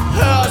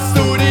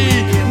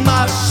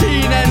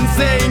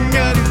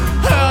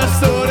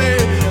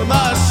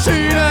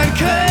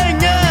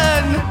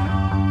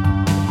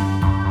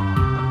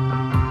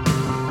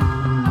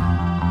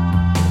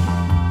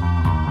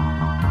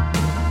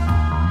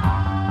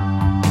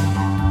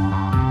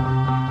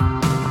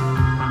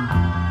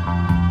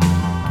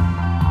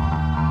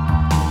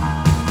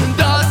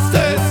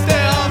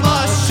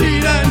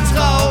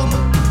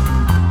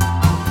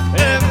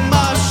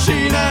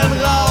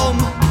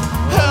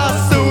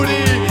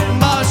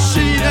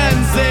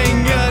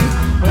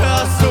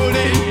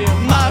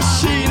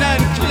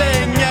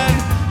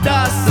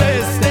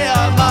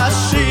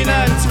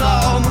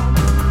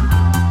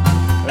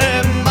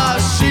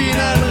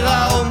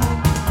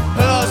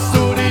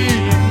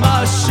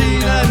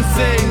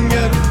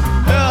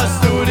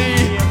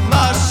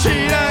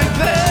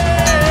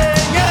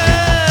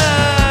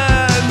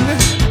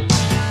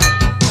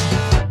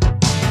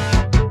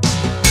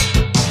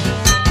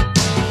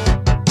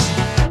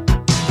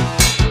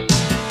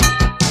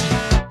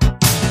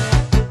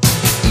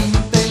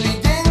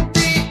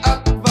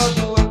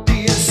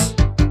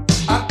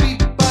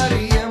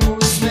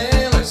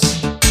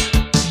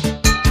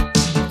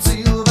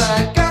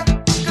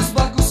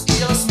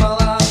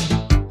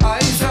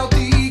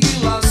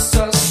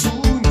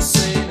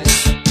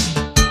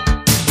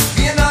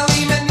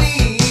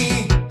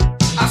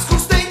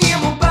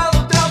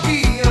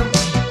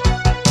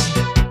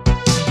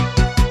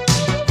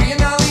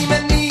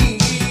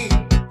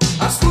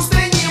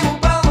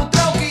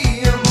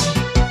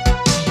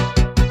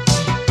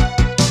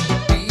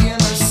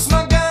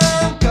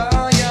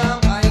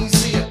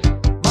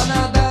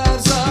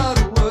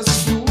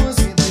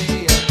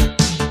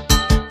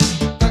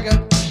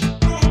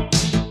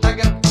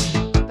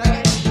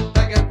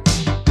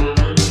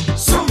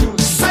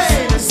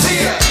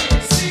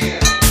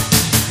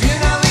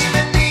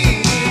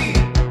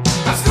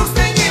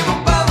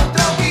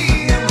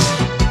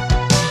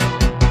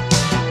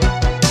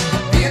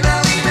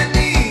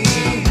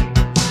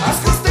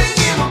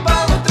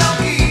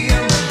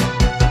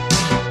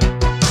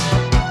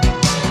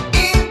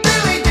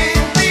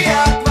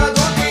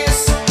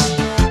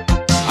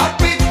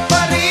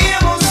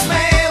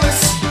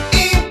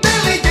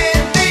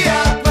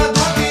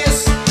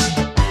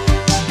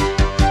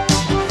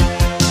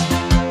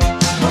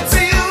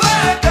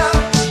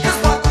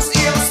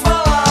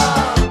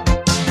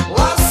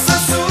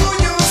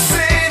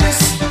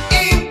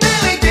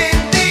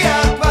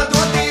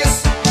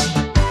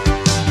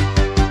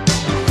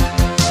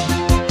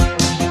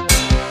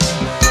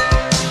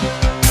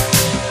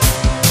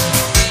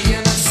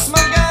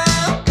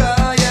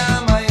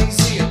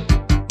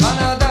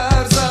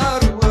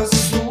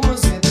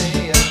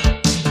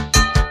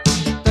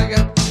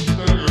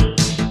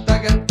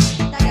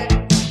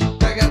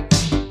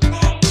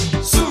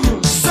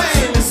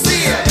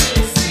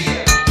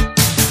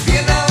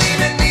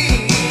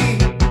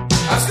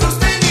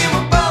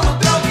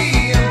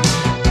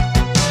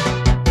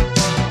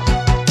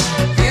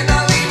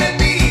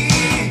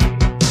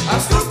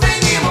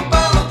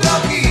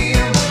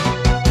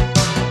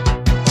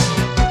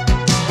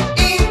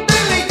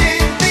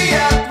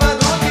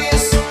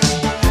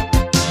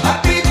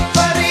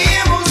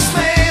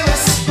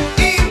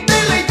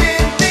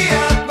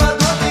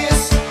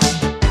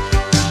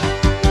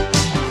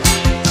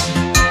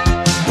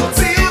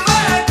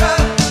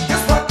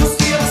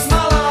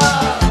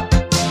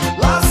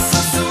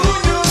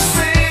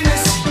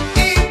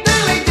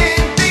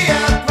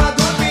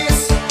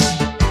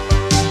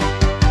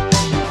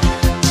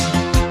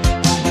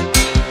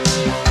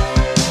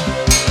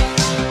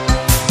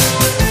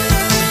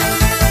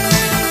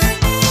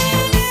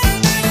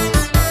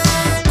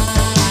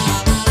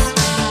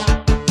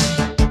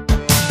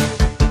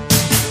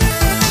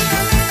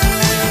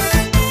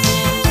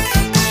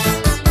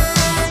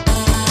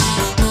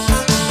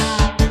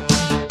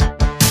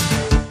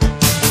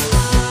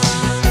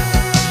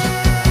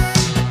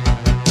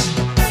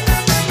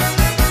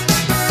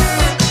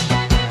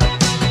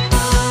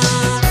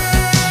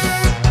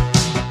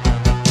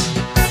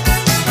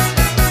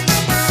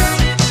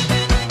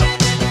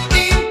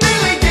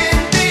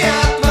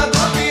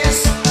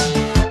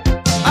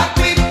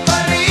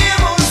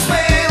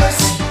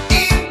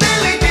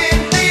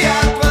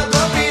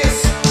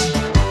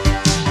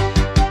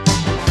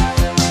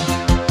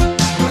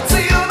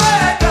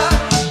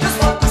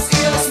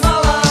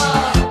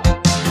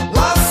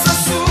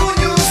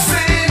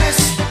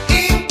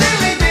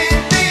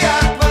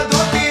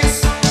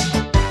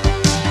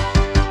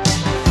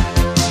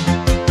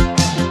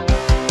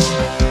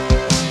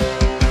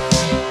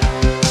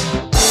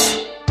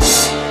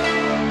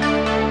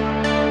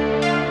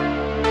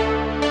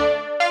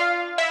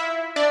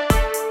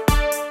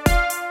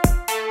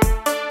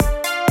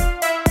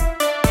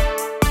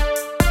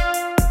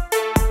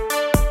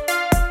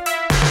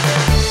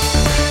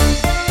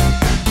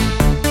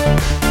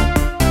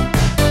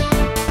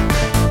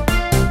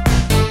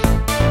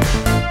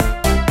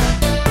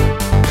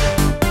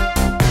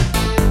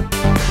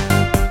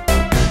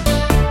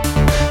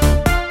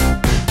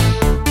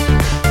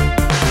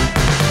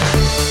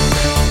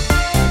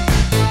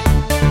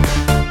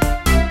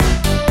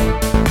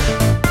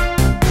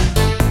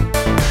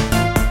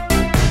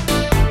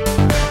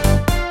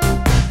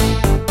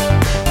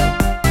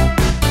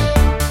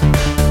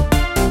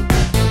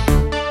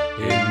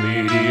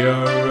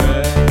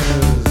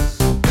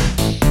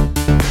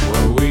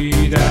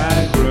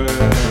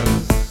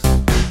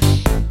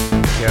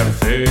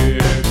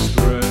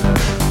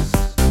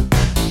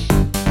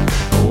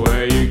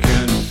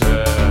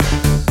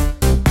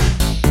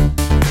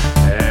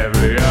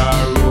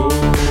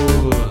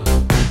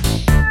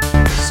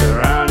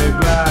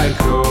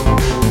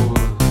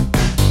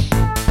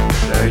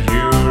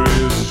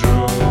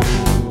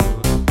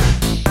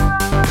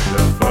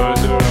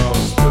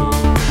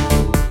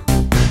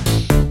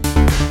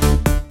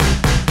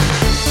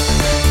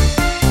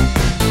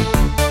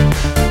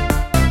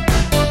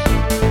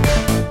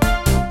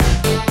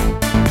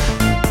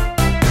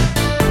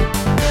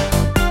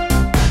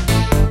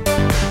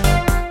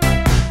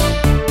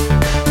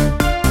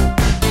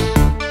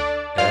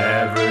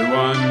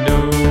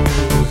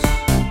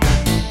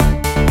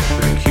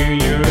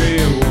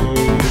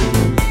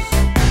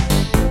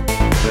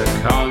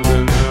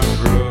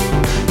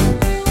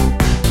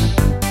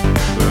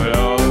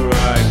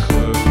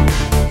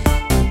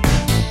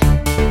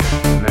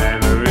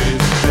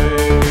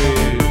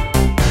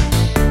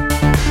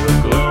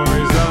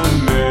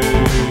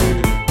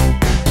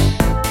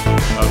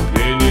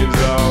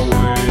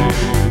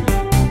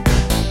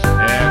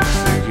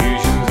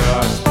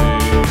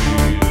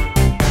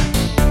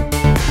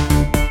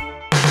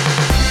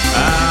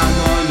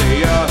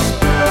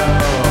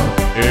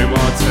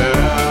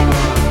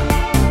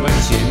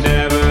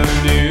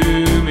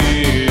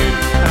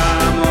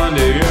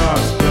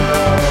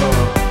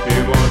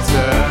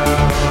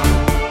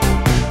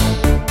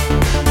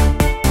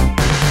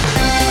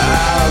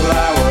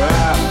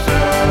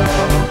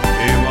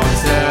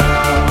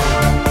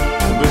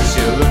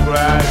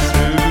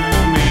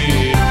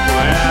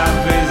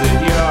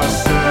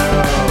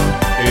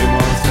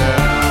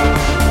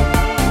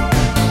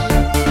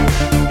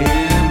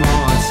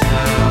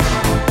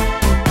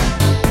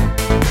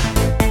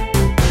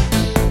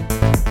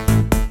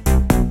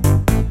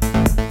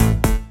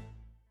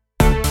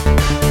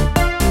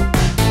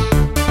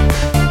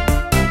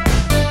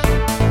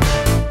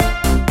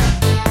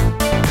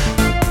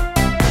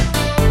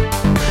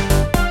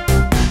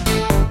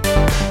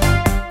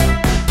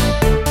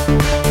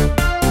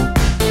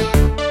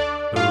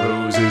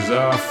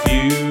are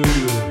few.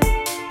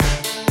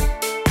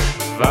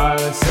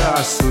 Violets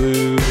I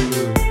slew.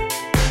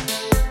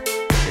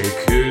 It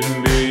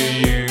couldn't be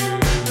you.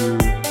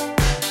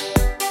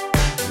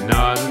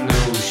 Not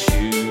no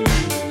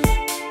shoes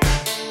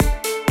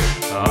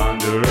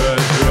under a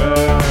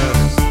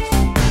dress.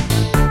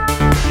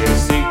 You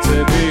seek to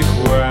be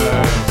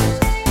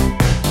quest.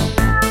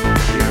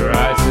 You're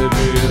right to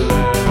be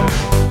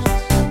left.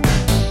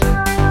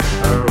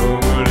 A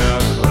woman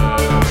of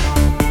left.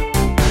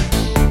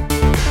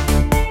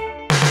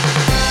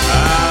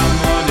 I'm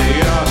under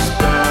your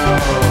spell,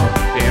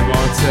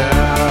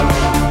 immortal,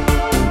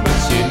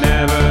 but you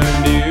never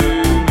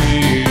knew me.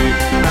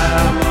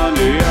 I'm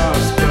under your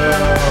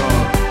spell,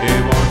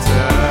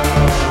 immortal.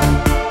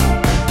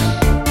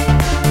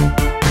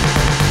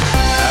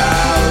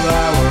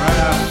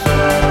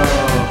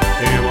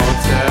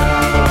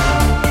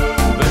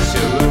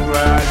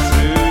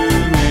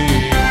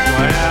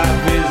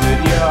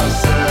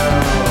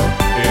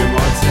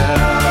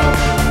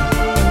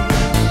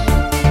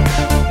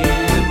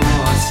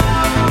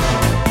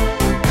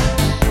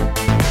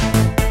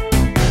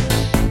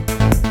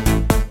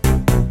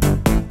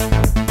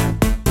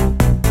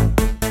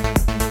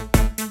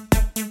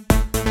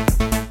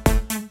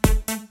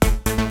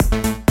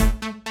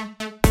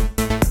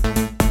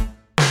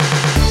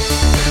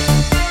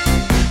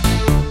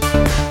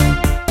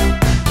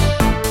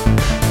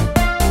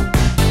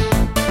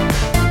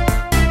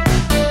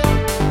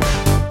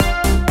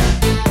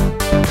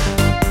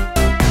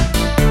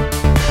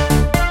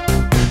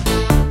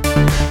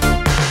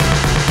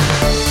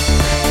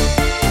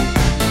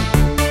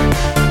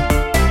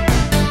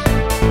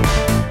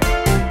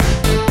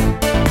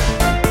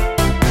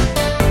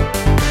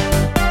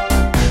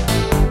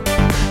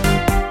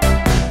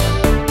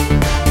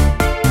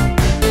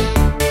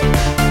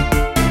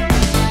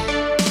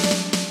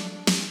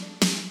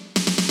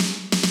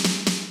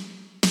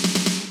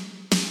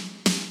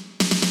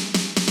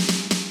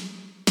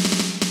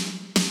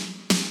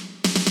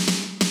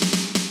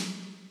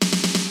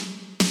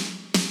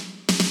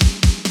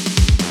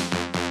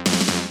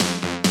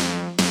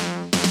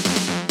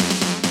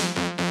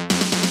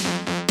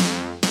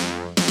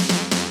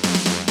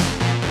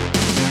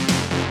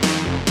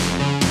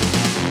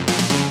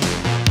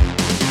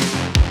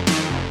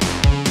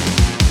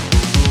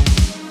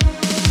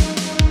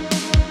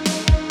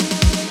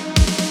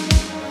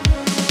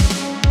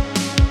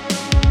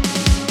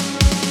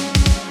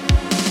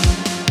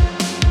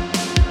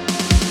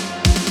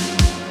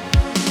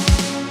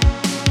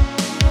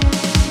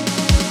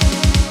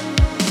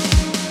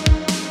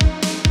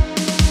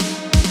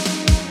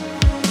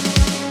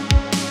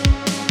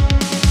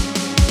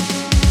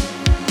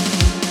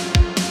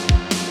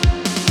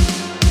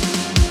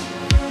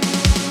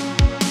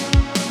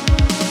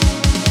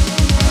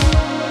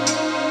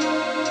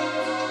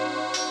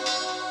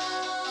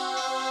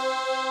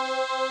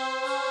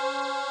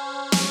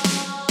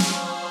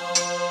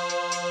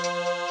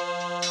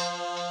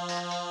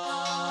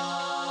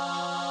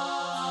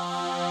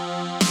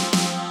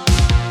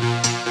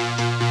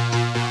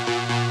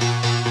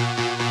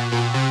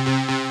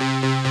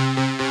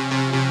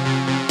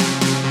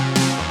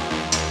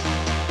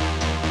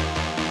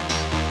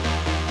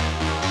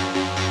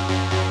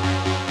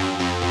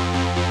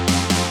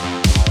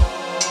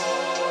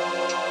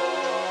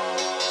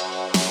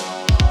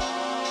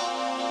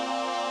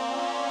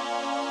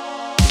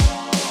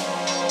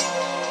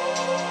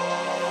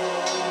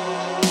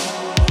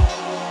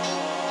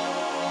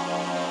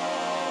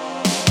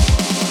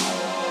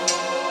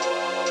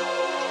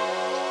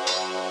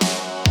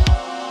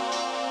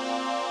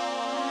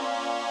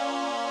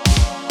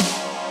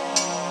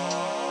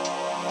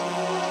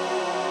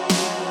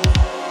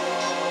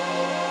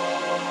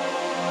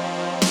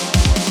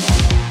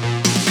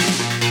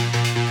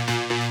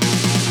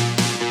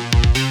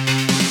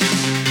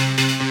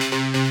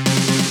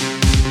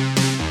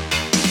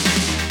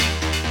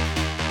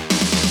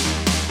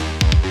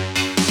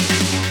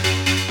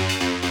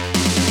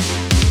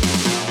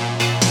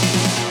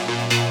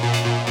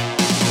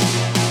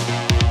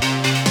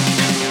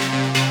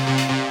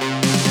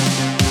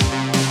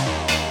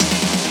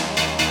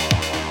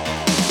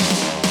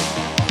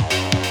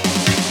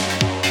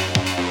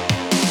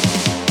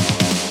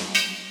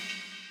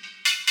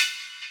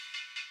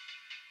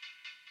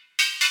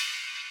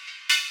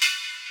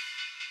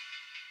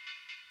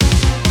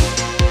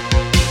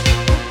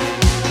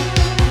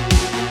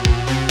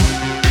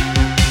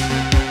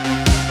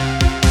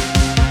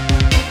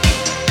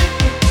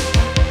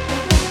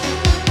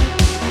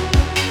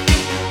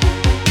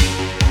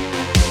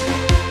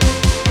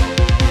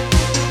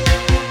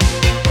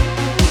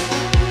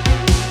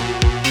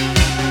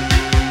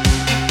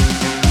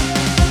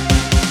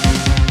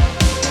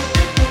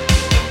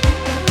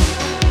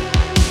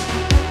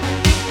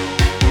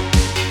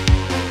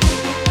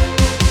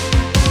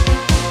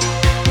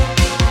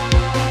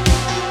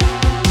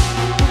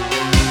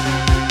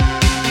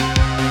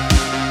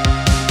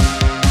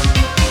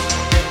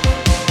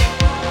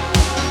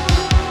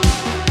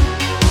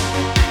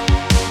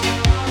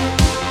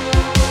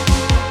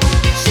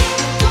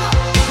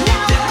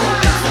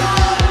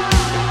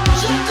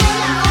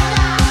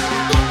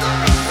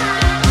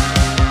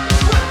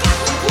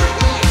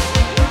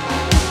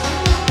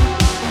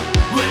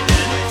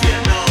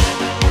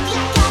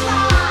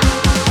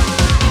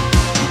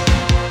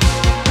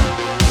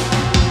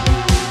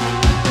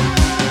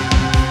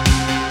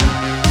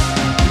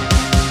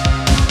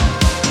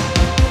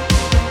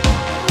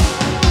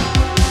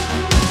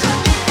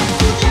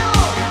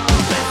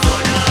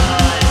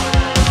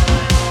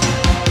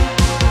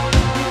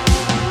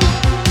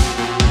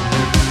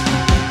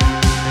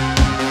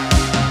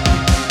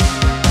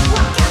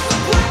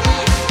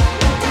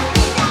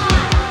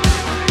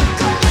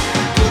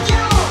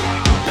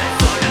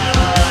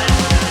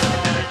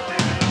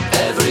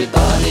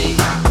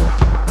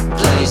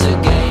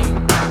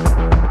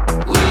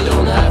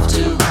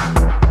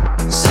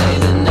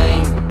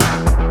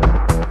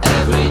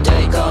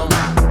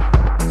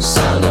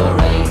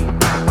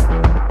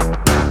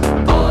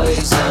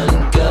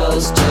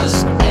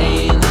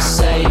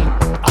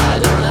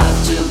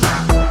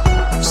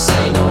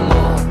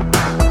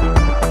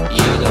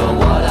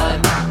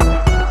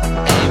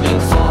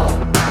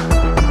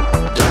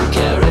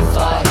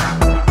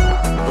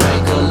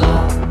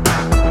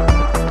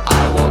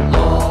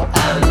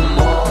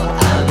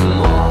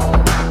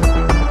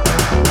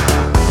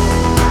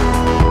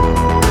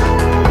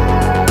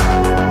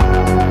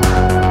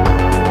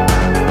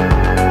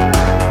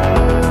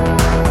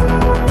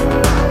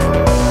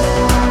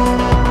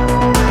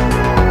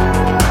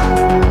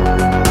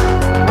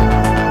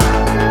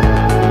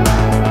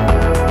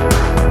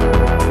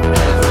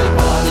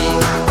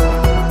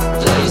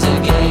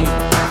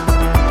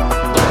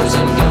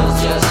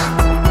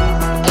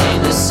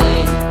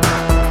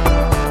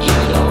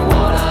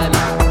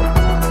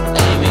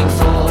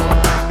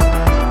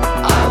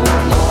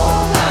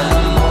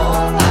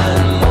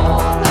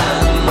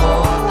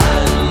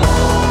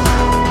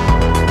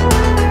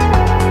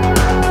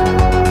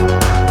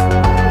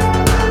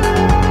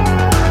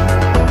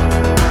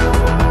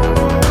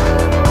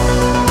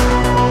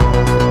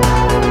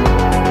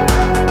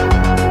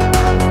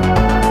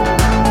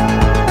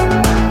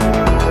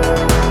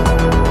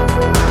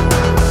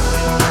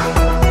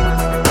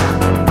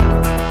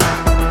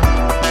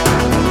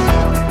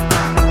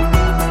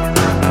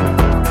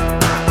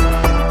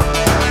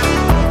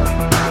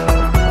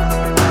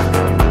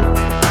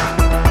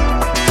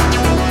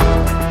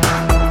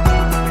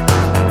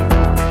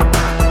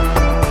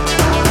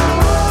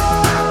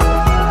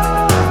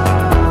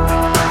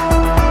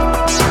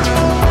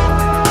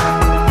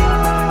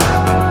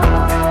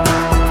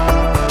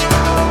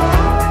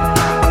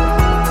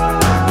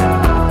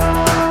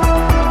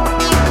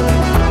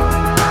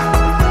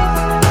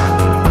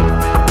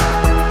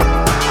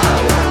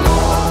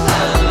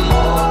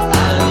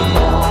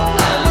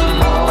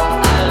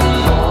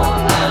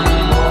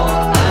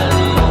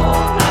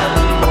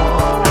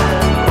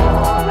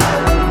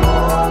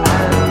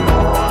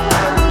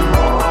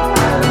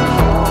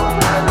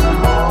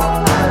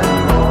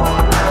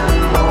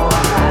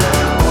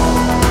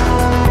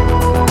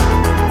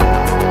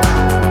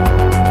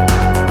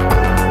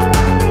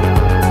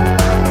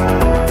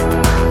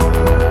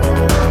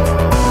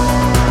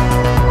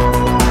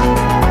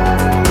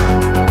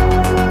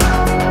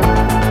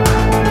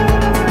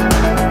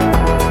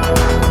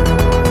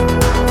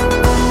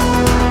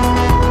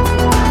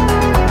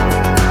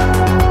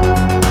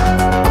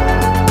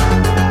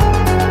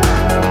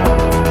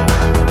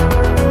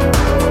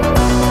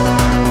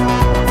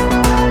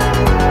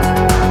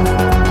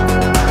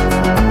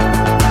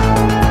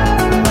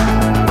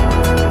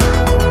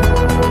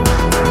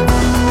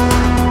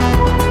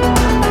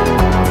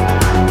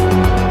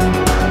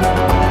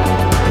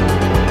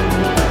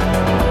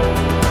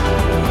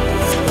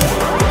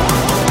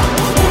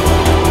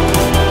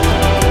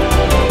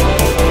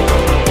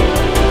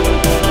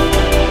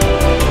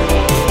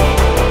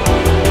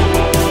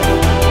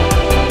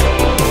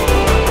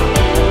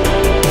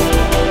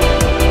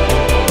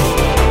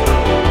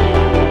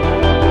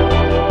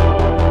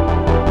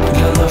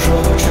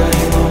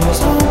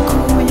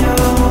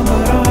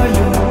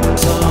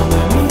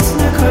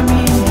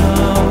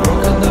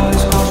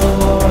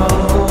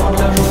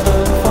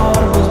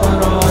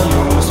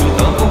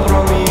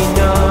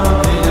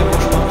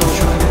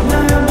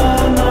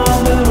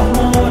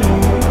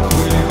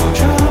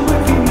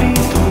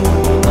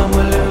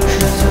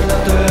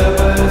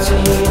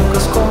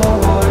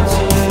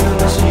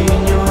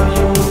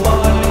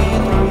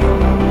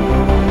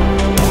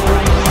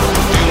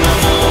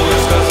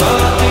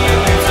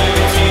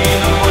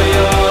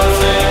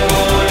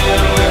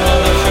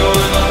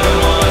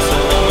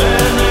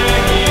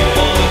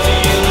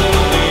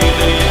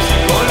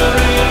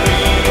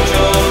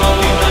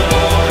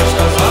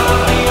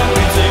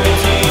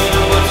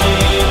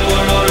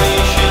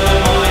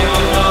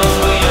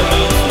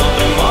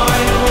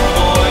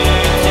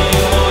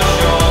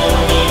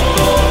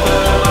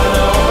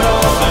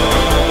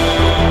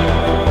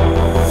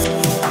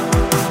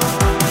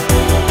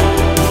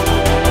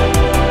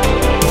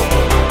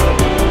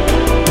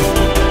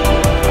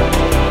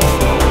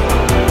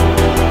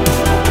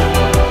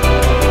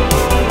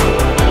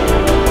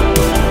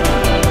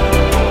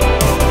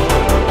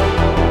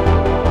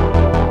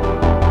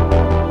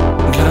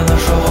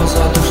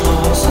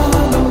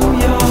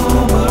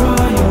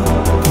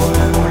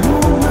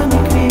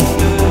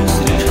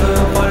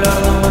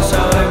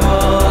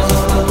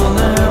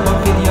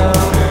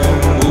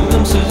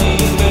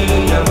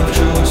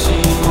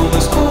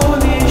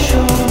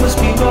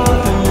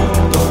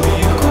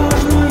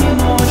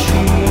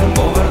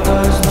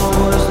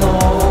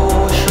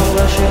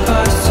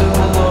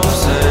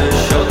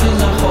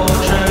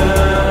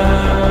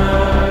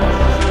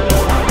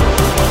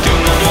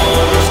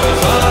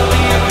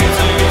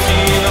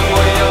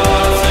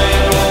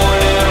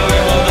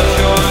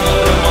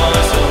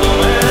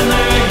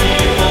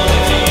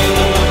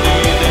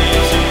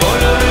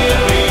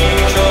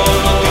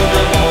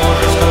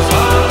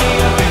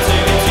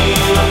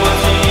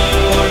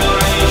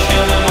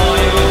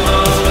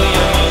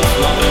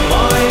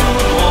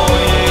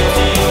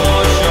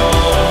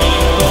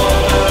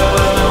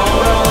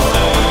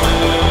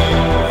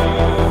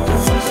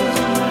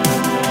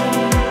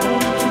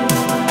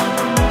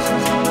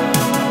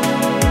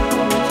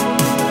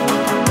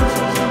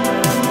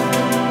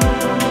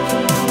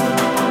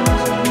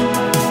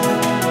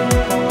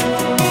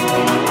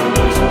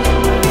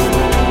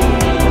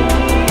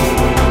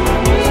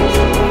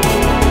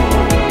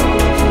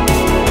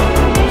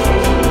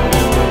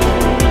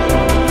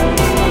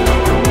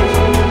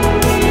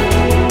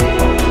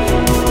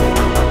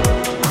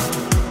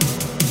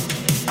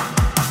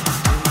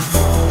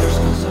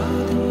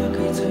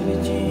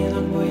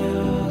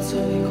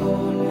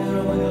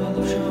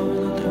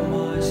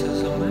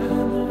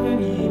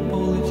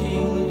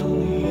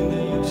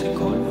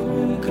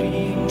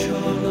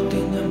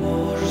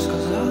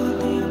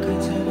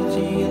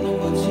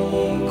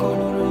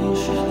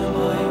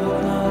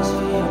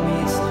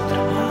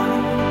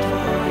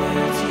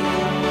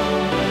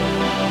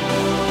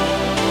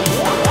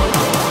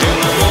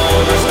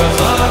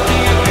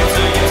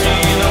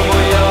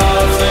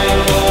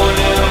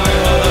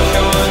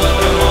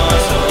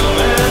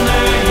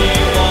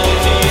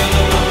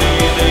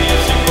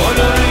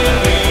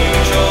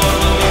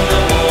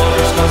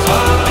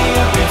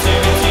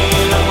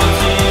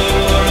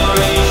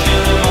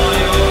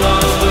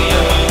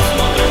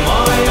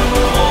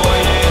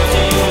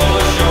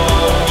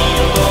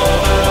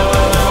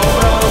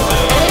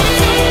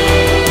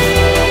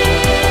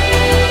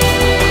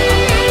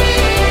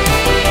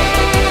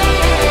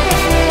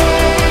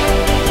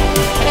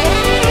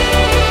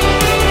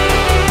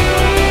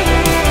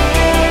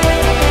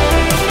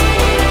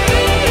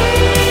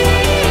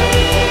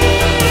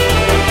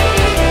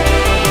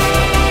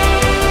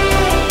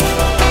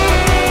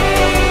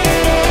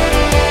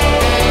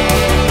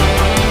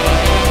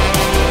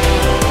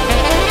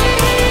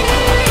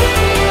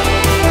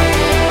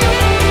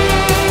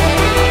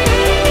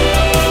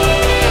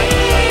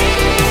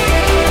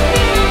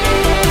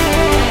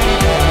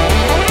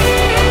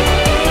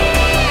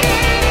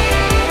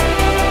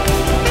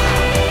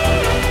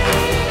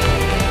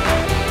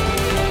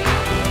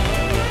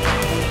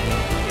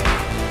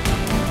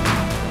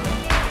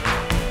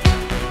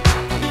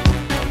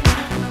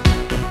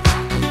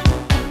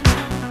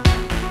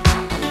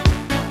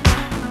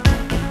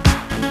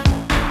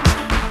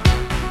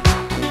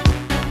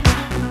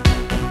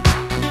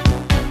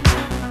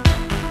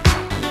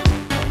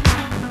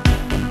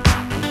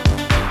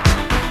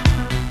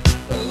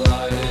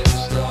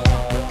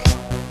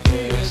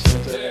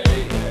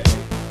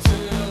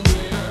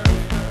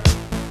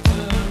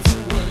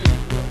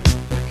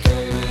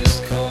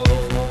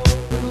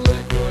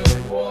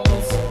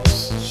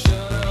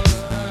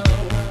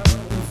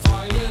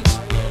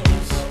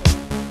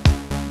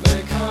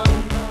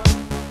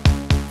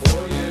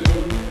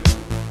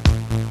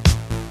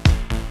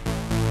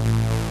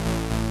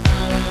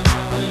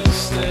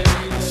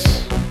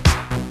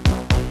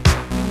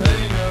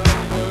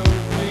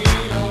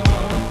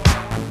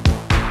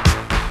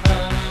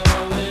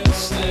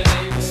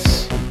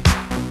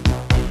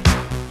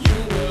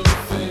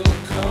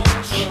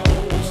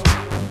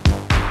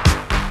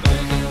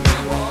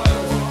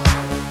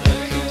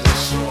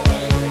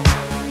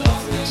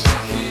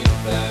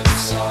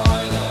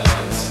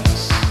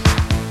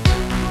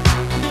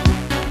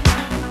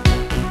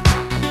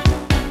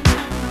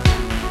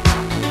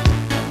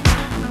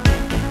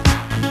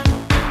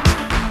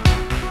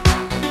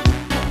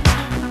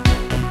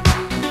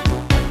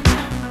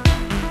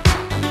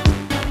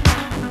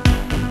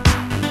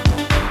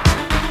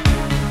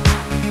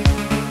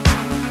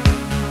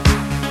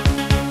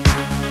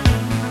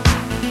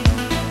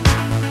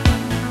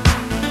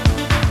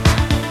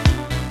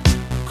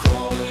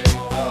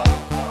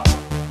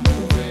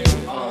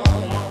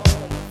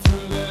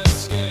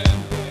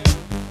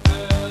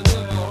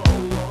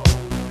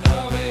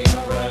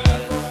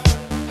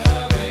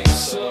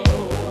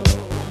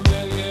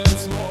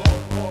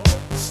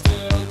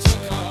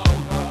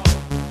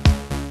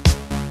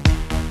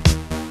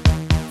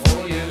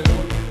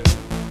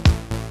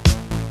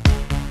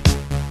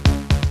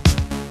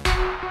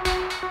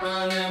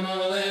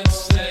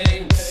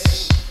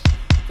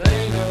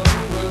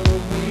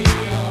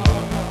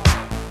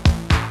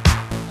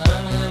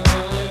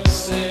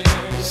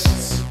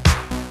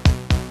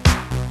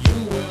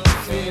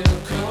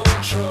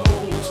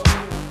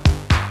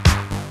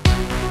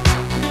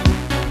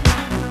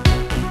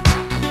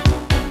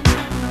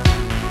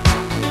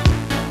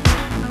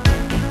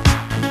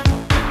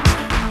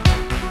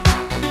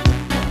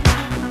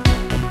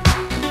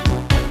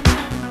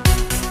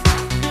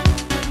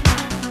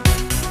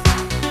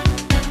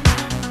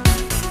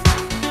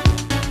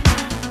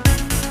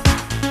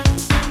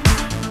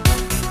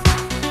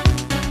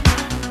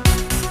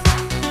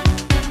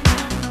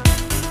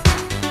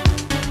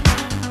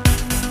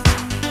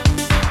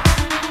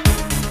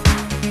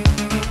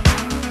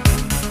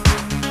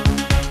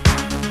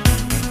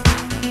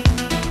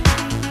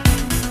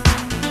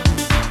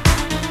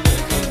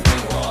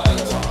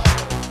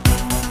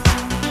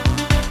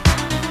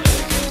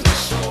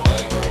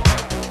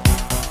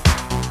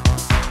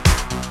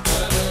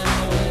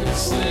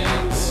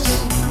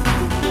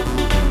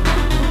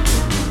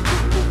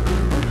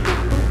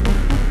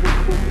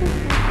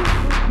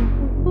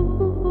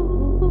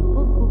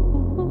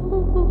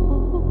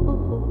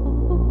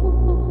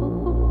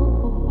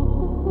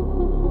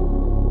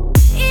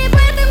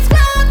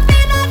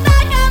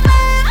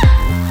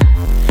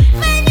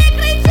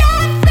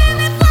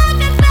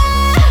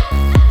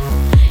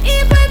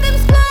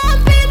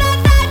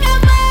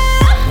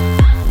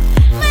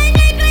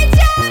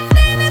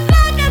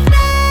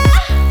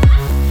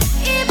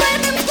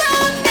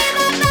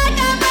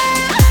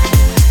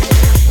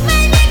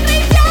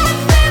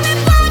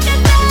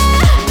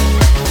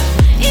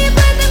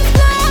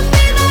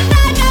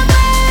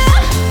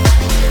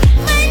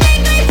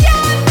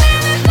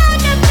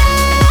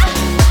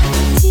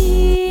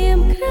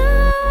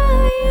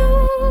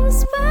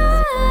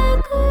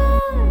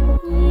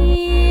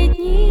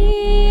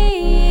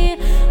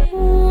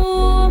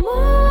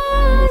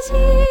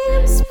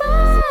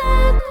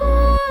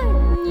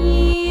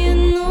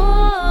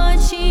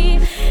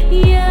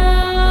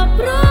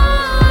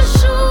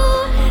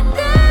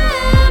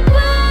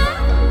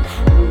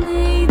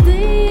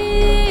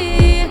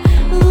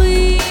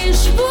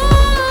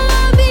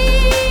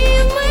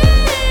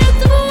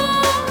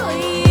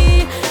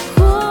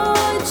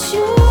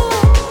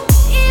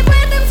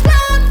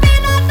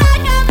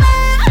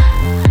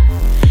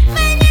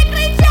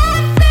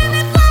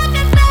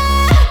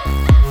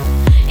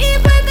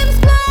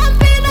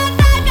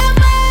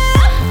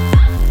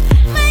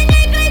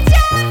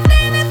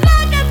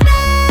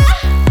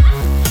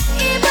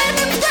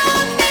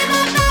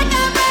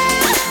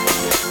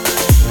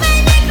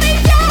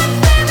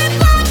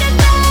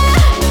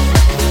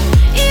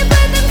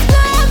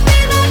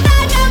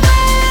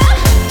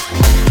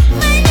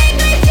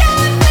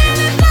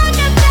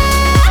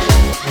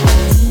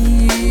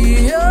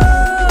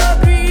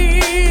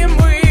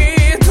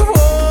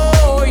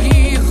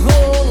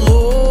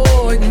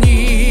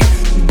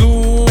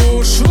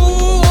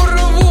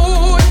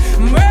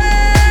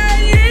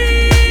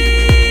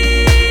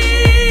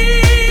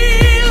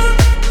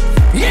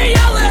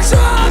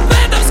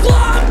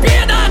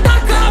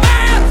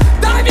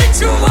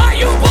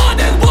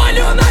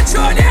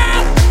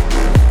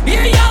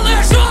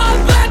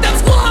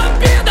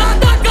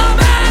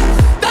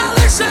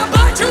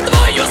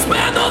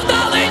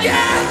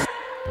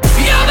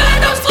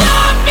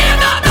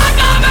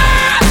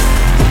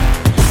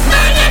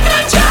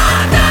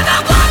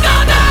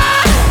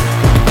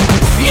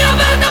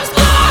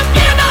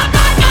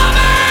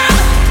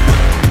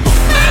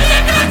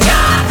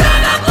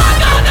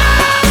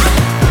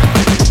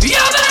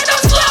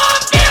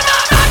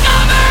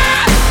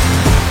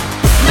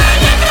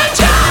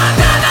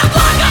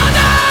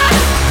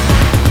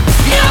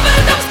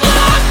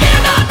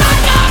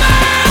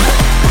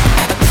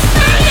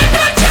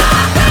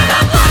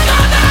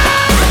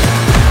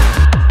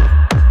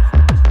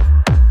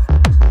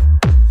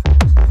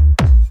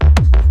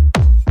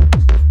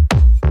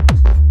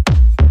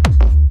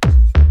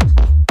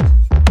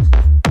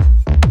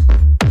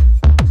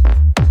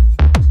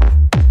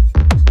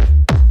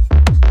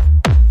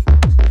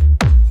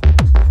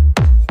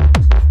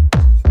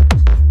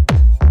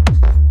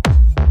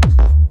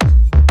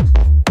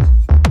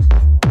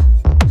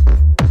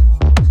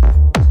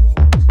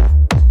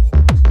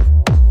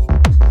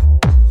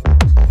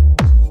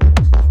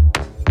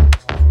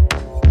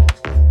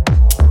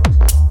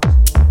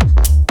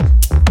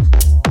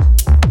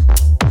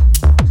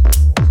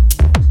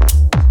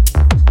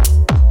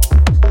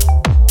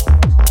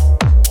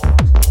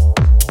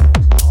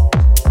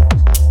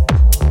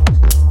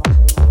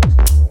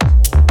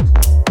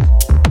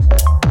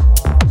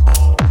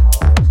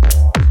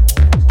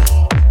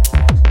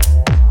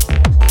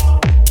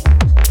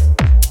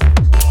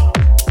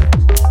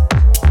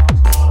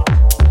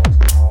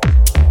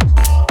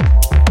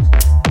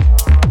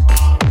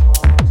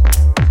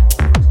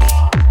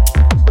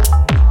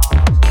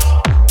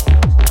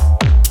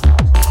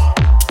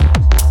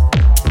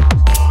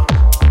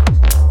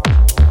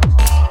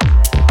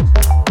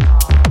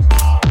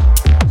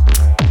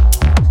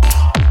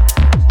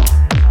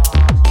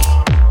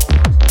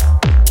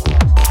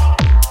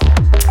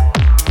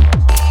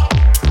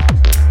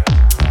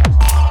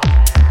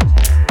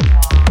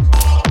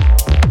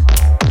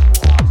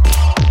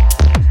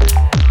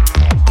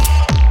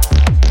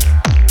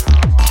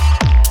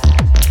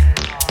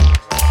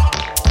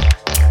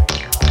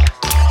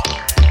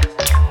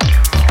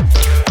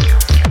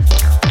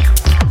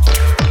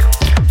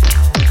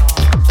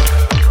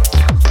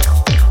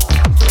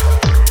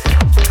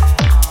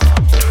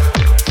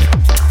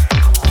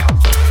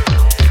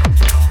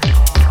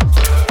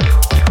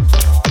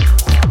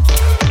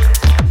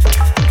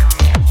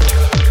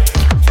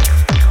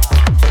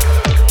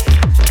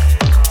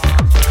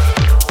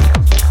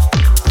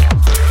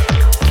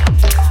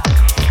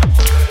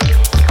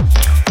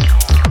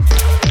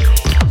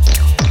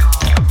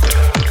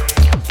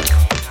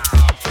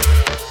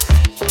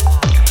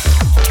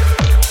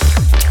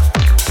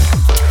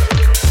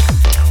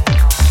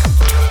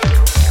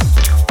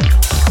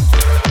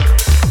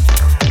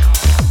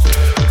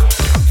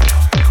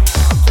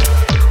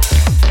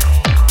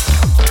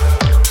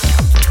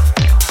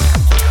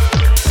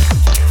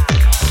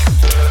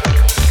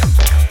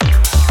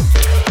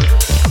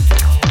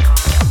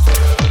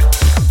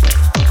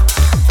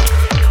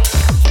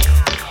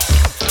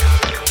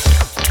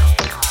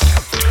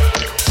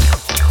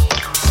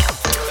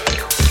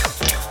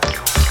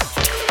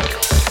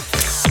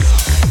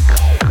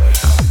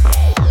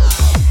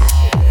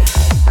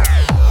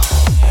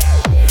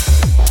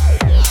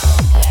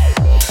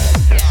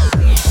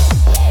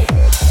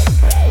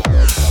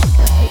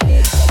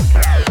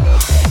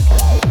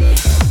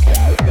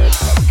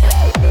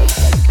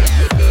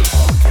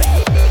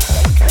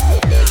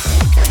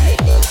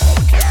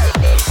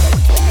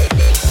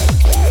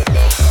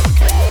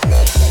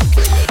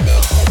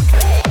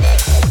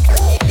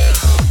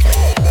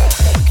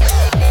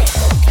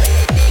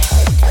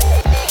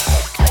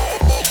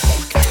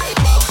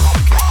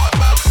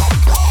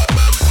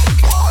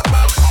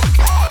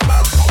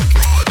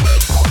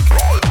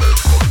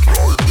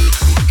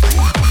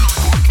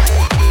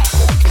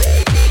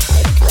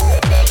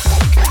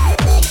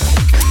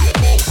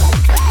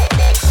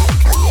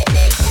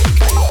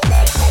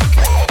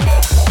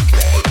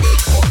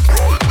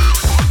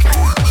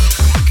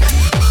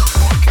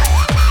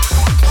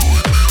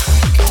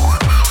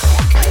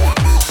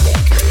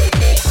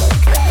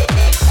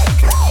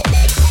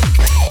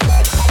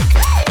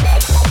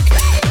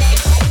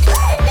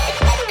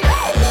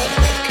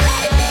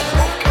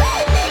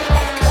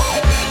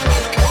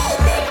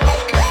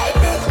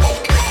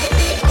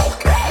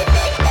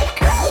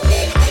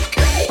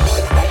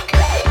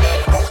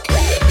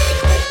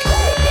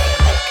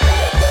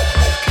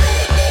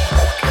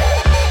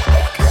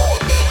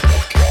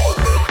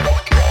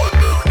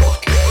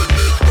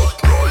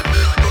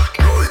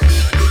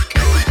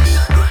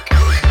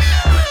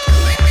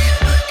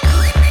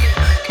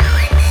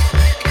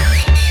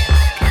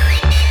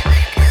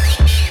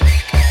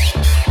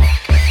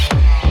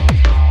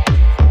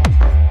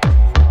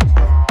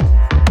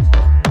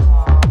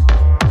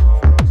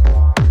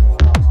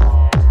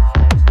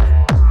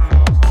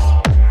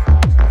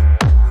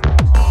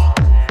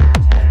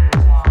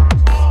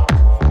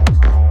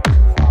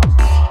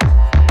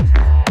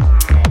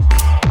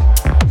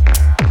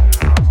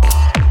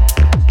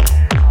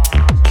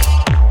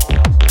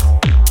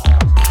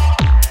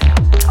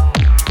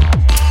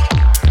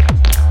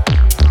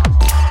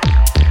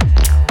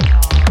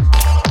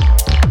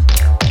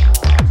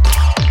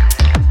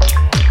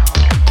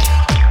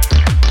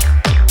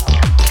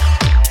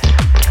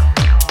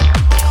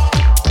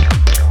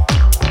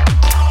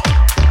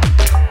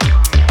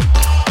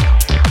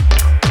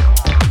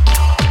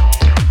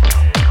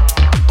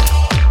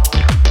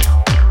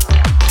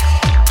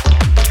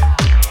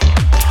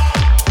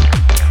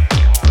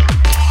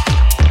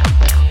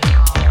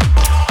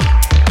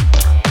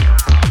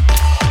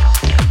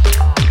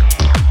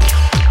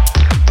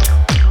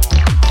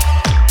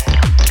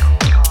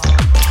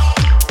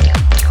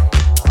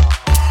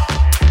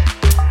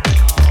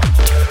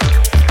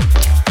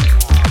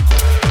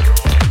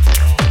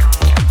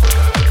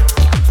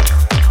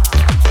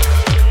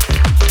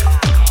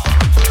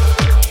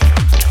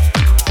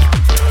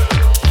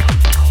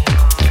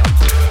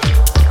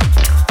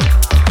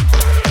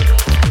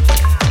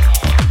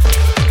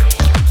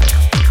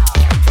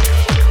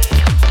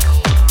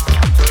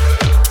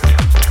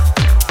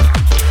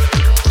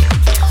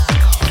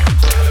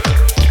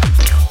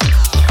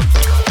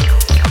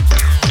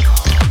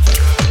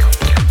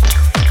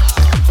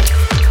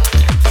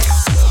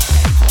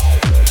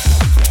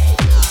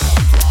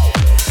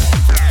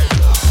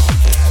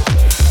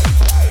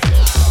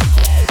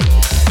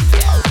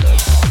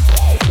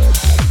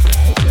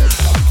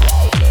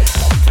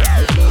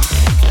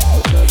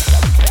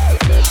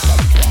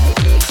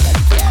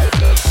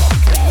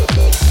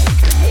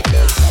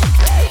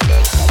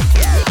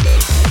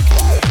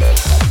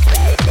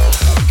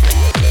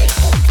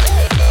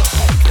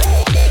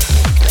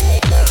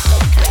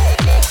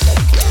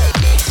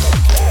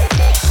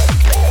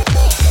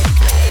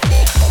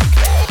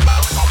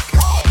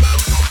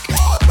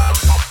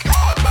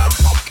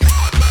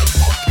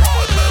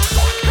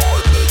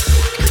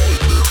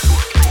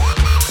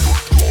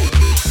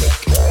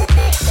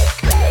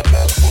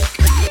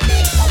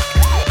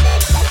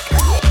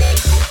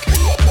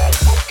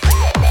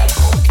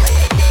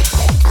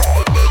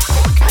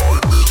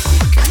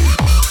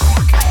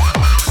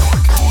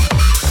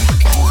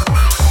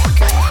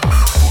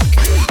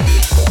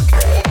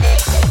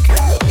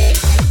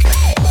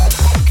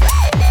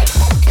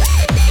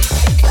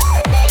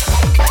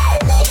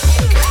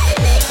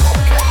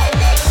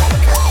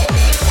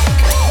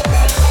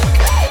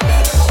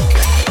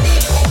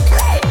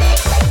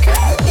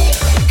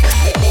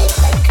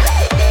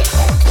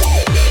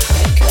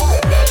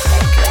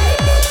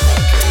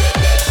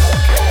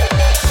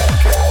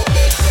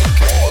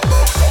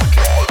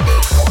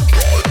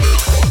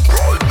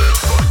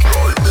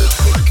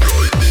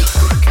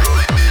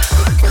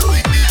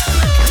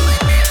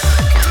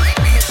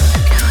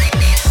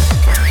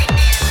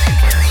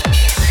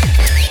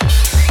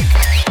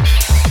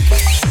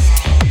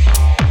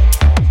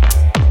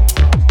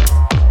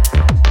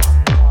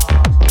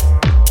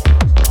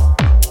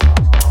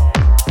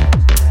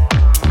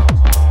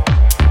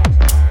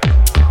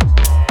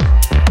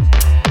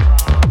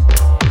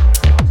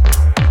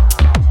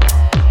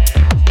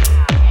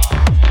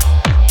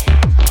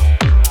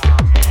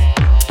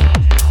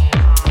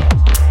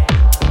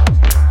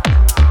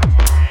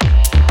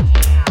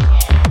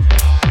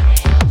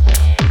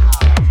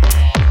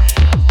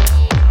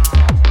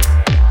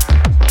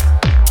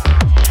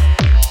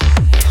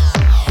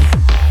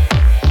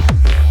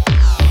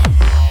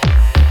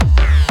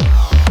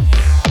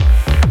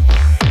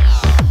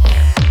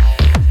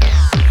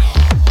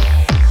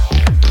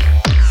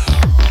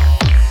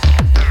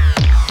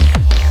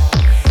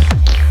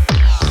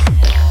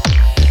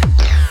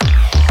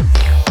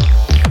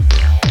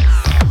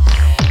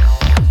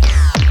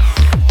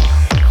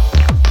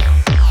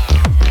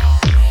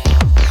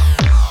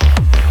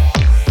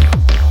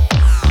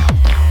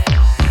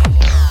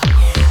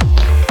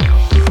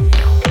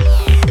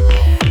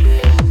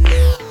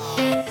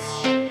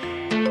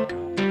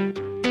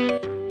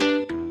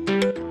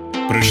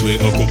 Прийшли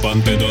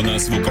окупанти до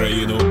нас в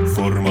Україну,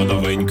 форма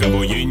новенька,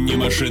 воєнні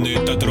машини,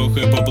 та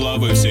трохи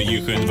поплавився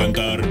їх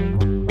інвентар.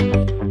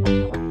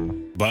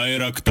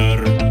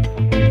 Байрактар.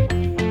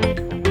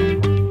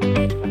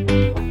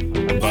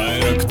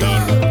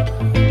 Байрактар.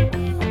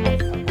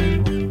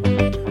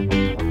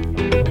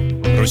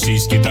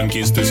 Російські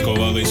танкісти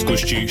сховались в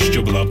кущі,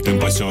 щоб лаптем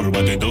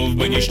посьорбати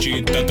довбані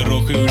щит, та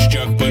трохи у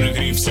щах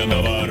перегрівся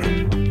навар.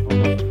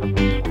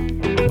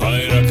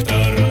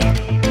 Байрактар.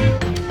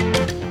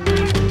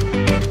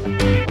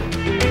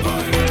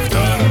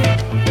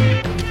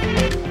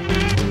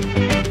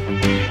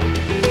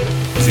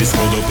 Зі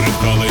сходу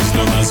припхались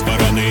до нас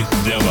барани,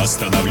 для вас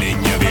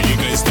становлення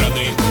великої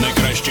страни,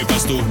 найкращий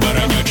пастух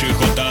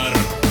баранячих отар.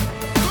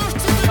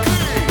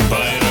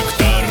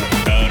 Байрактар,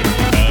 тар,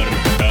 тар,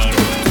 тар,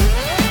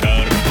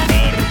 тар,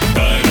 тар,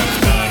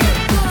 байрактар.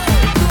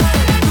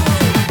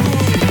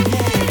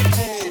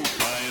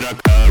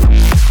 Байрактар.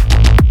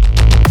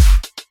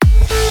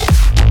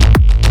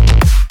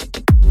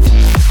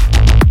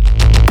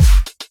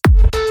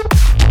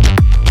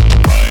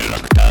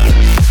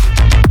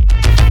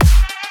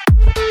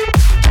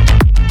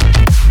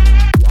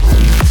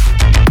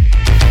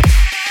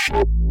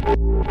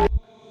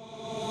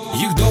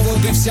 Їх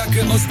доводи,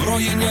 всяке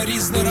озброєння,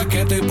 різні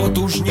ракети,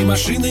 потужні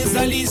машини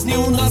залізні.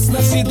 У нас на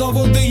всі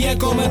доводи є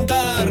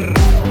коментар.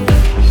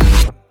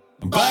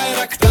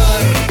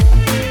 Байрактар.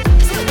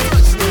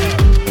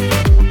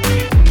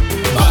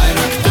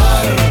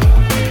 Байрактар.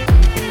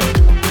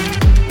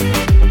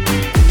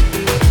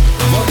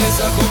 Вони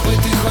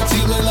захопити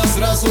хотіли нас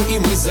зразу, і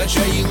ми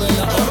зачаїли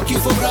на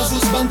орків образу.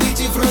 З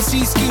бандитів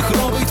російських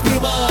робить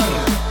примар.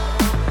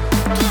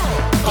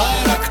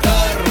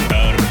 Байрактар.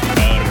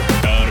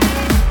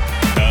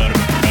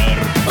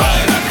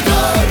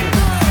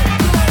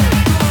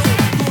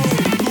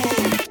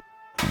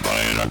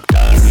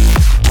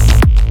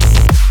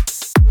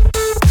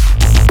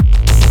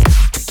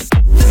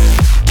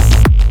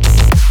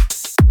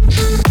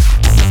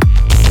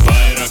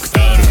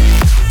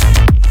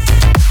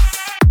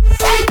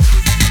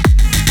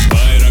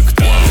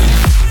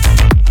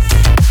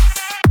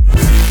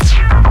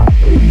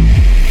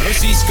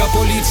 Російська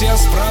поліція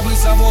справи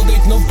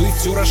заводить, но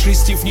вбивцю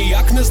рашистів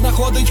ніяк не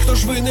знаходить. Хто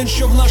ж винен,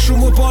 що в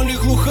нашому полі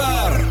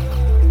глухар?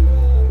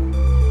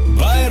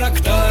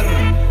 Байрактар.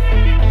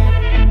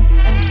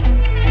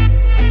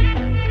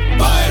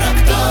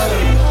 Байрактар.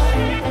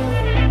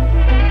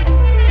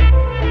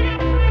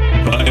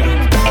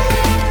 Байрактар.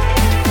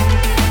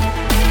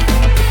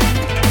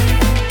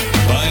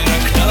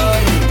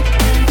 Байрактар.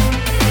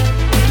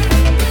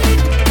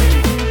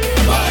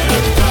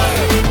 Байрактар. Байрактар.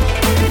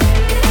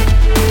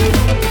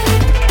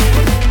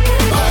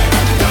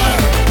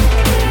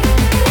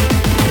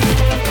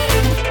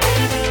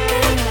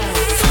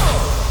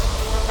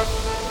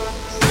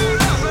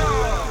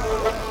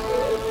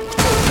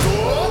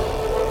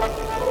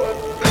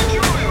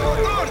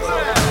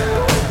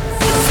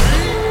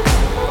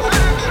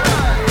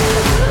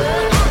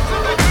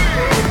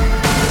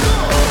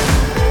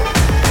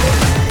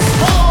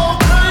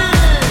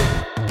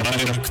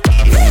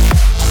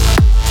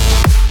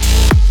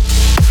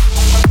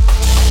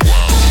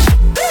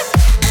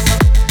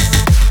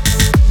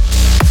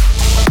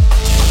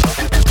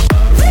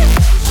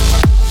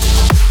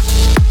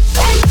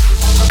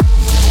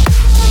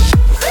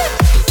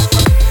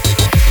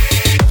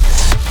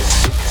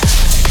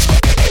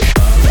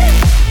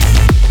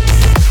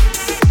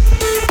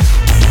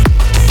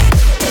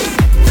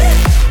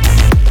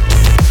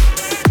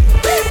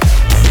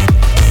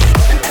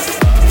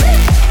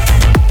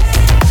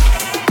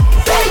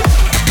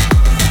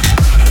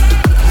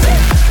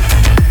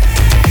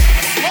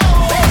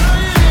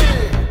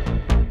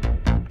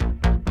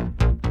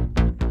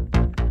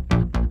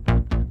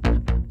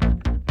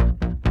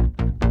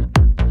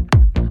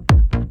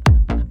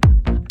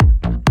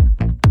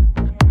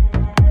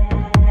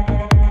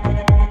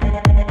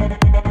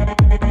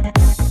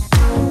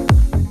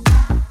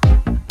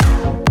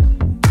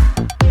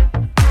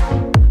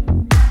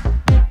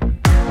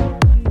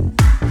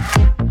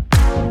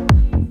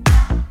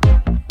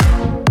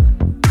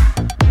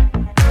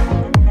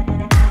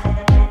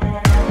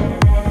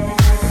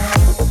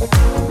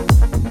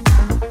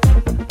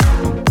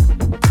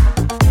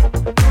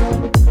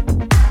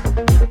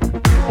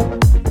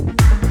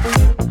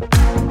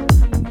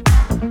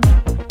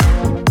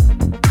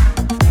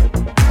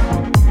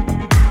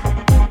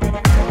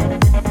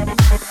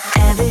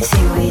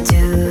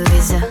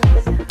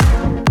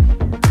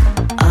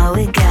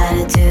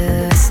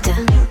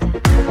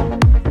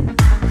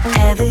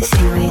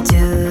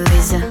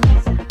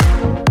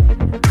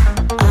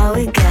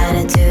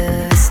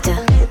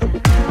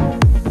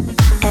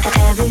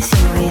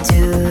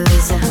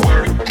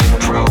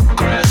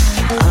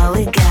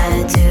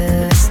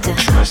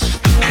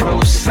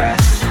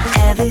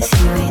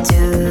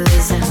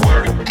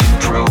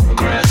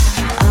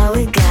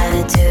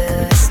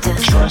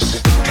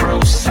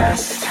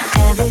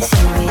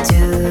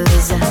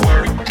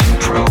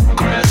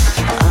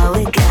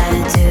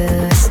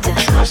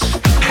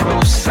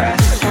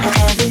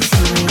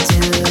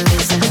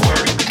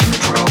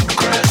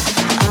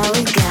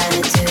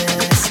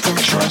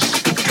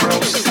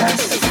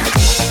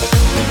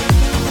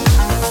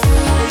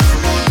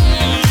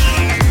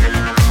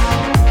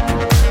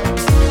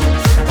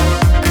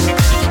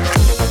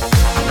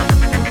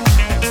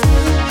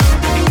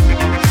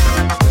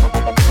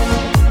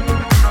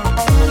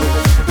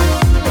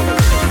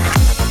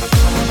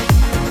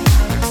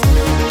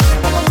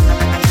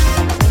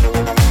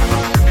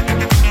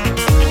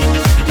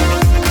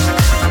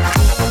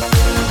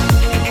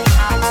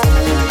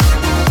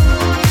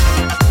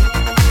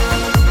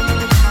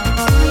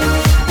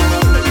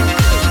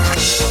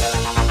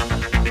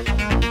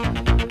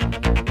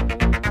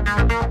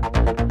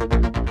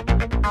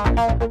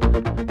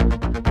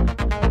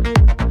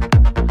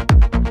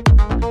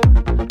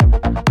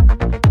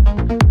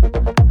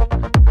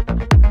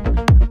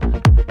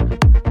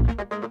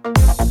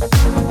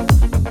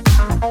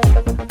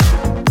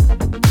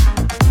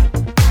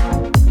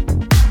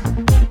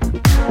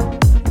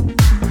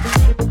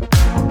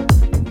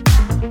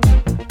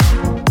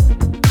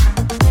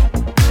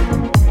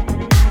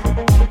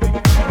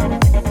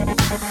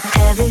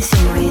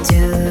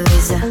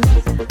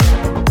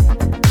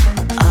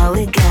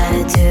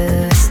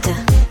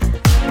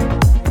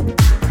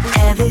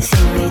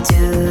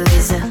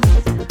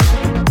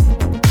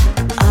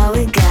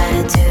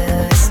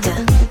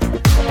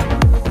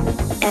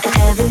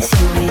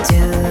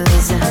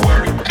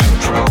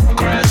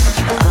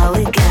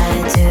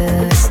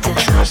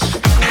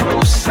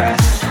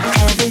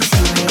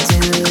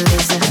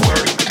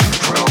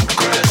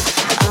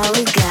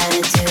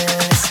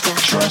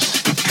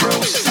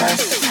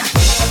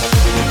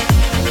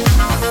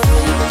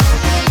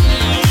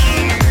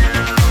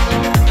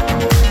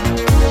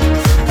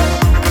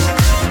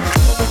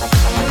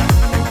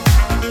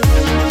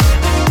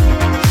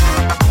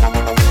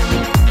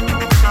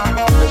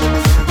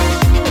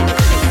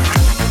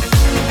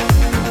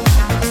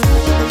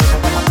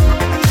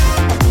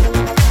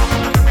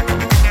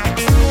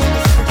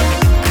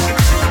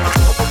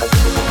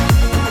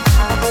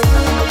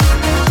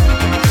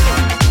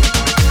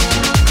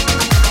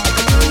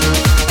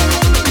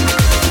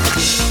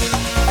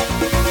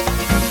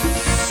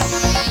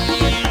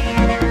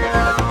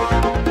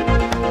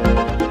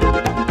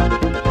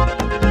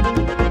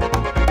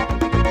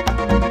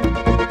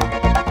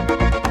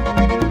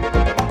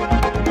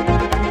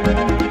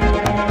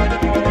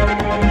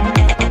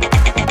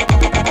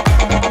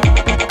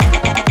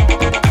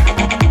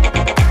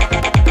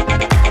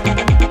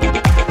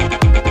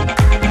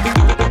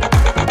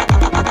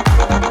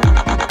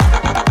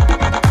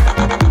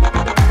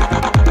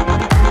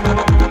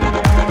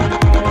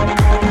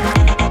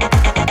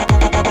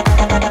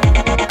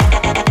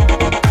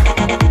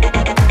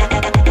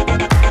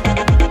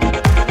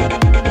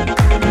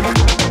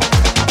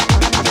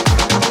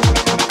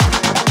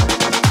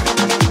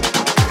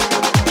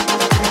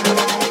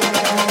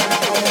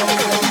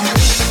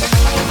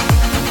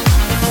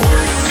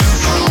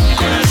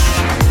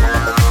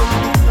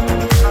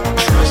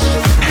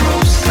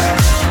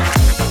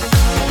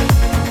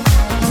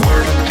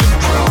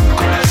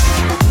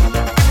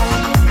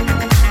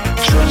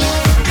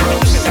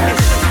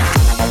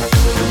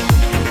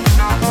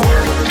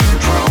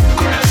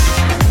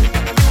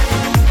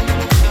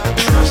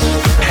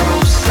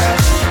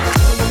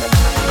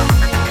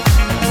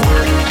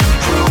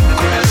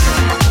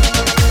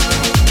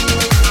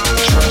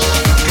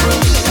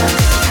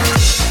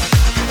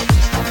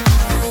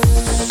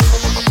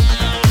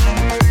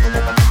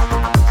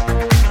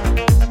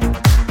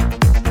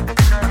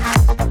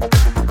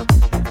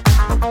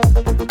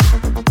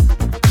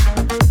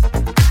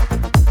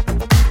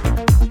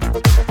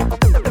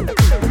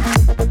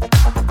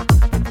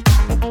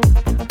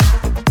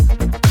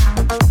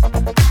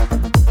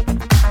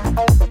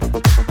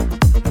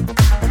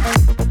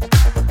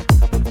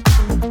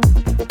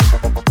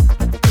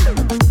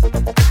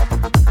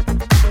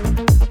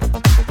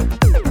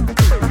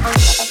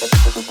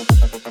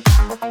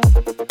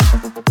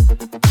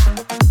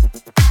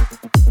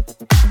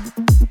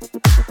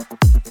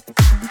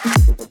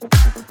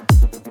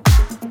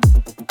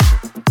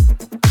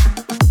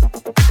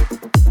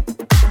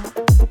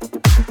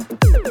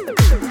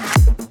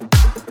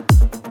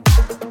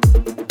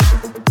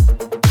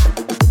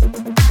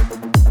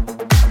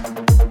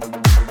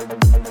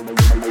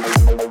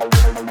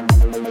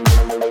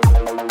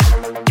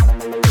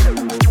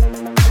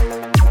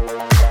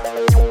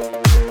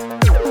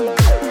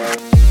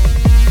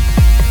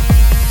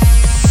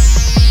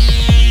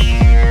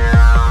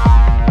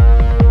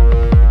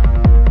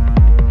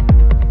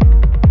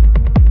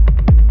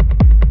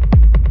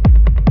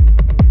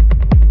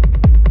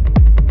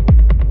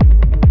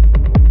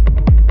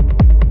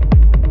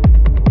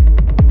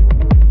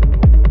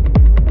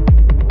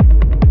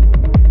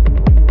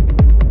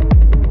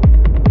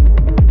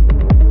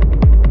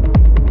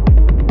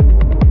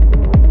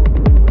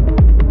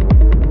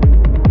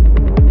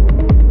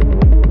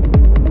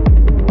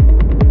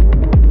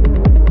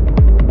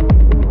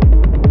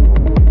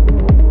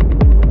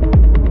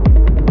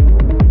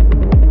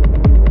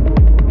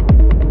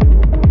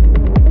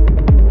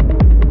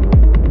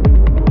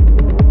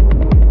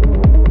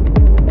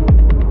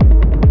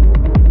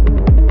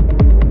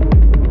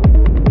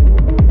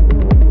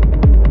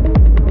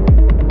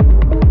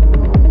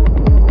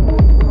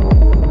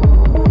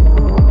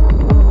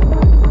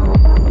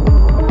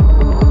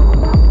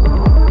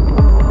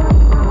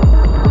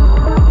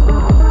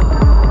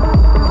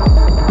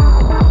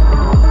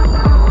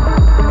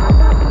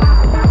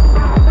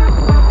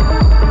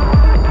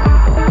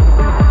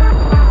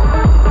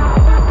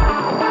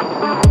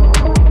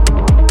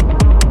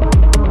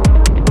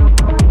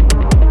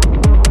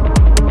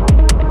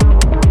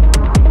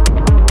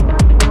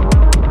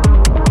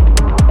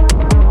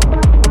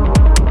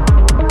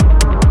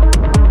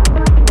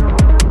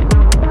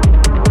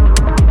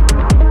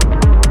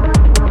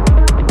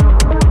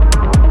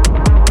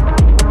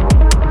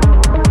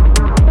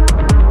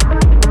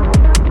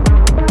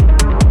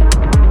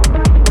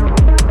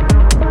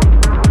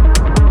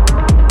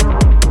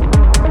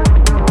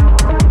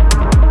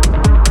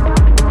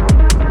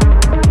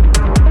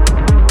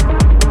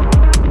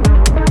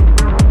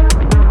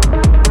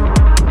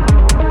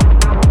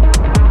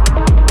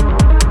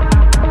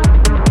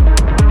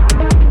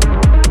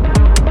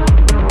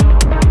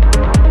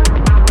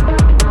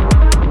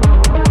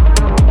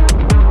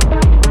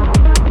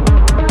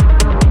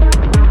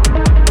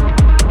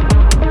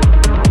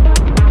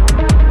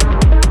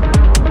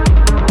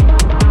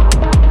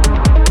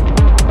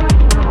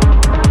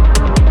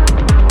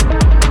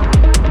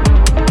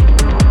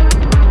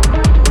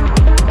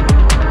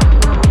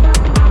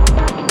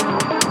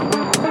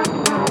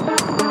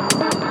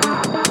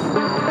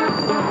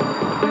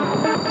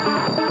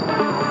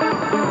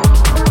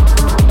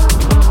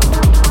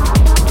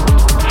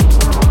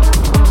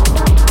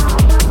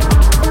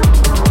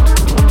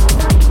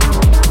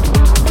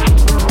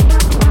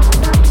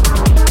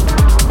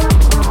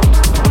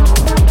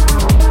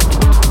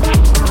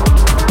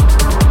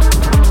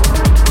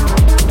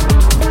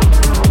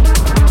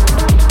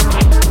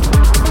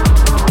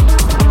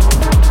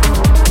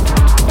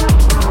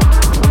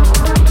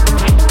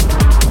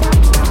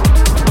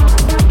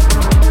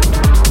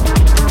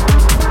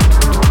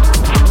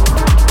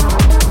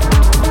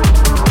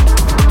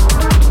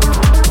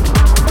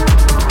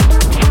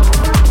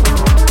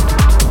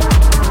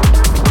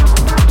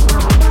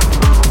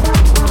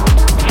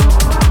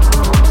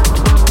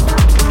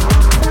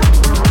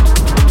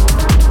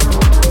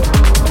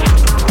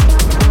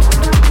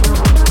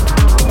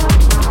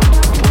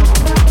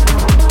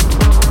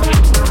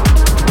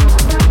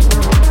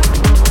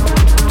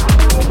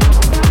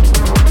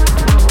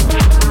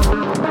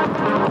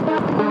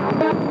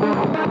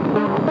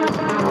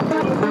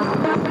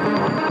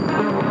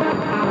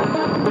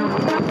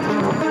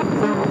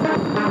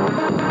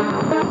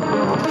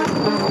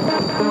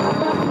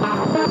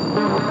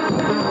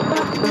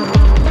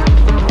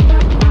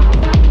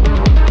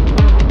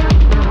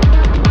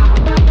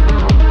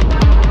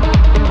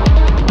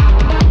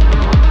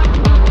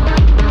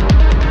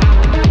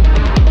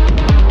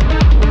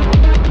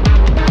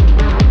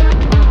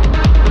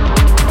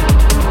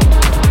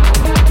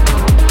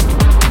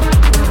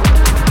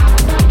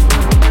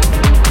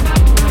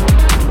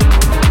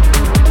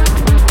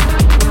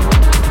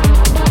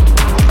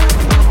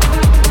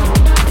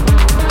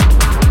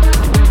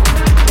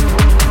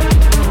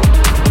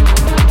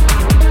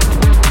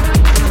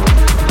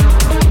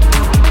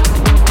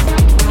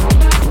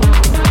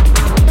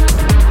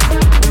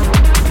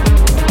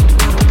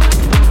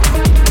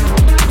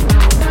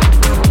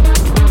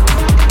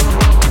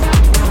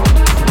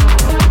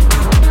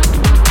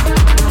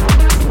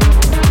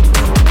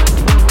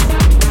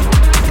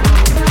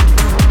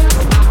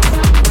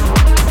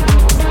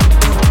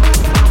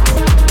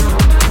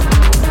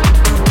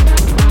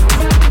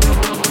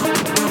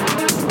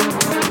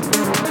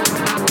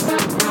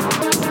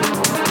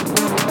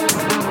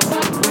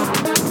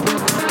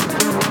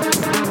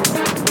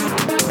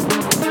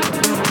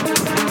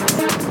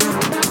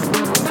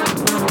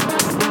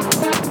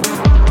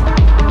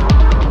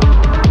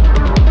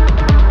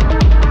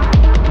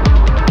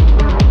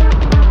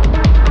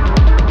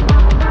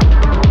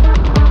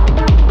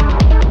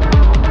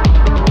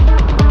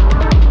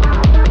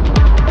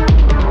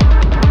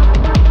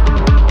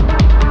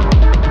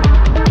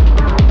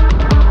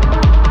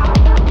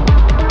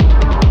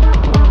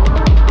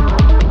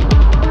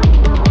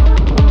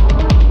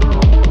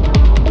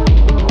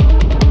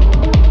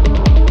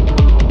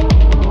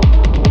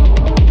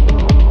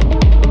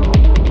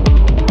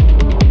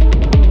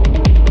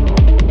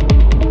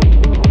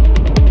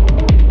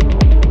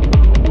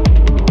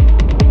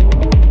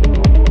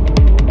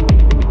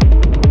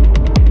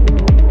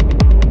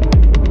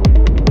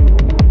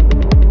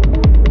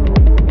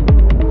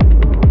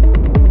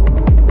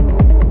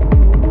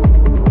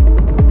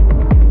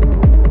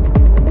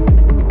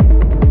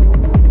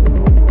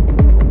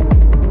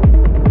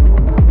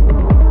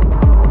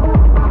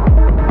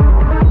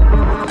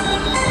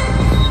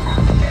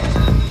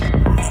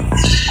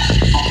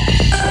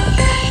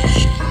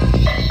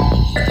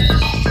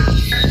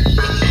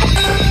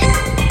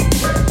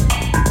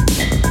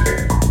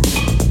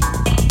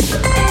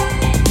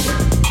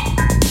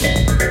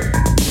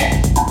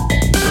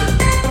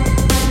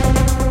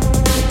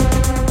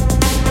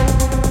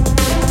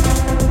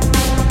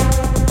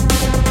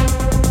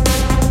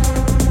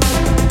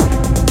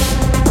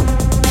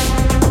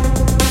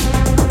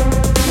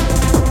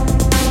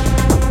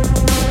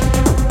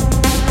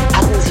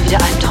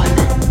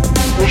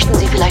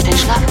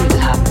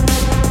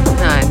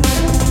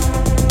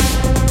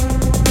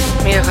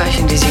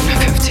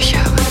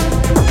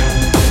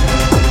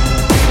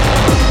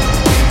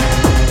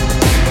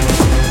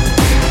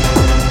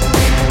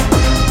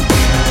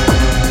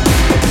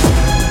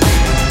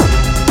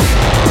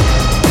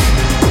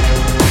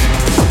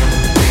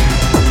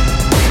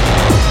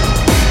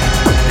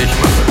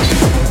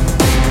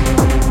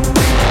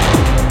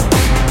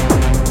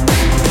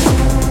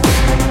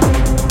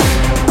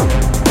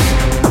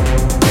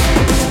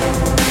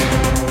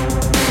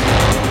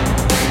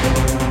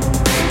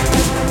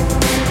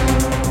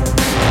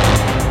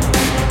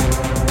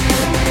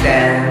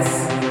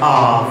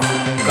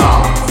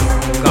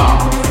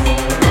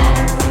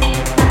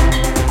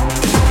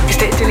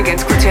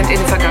 in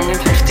den vergangenen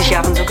 50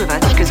 Jahren so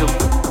gewaltig gesunken?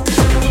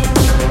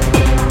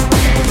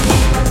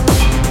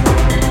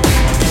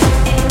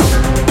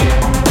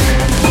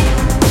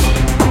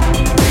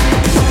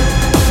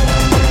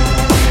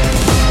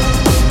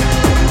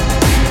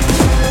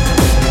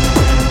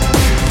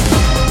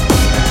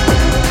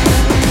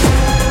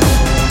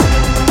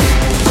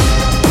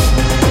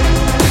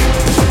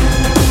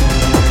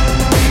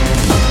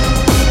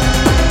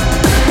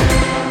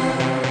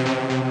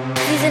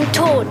 Sie sind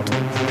tot.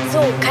 So,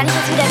 kann ich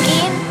jetzt wieder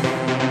gehen?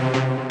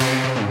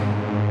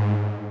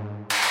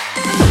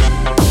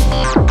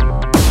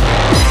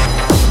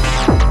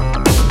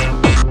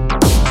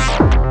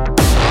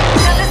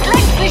 Das ist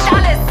längst nicht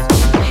alles!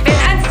 Wenn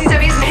eins dieser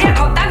Wesen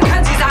herkommt, dann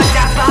können Sie sagen,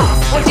 das war's.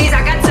 Und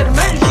dieser ganze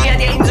Müll hier,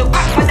 der Ihnen so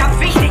gottverdammt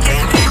wichtig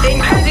ist, den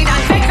können Sie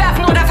dann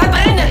wegwerfen oder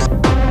verbrennen!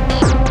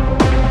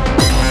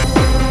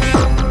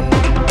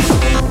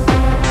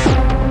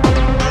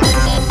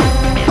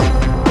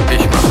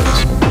 Ich mache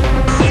es.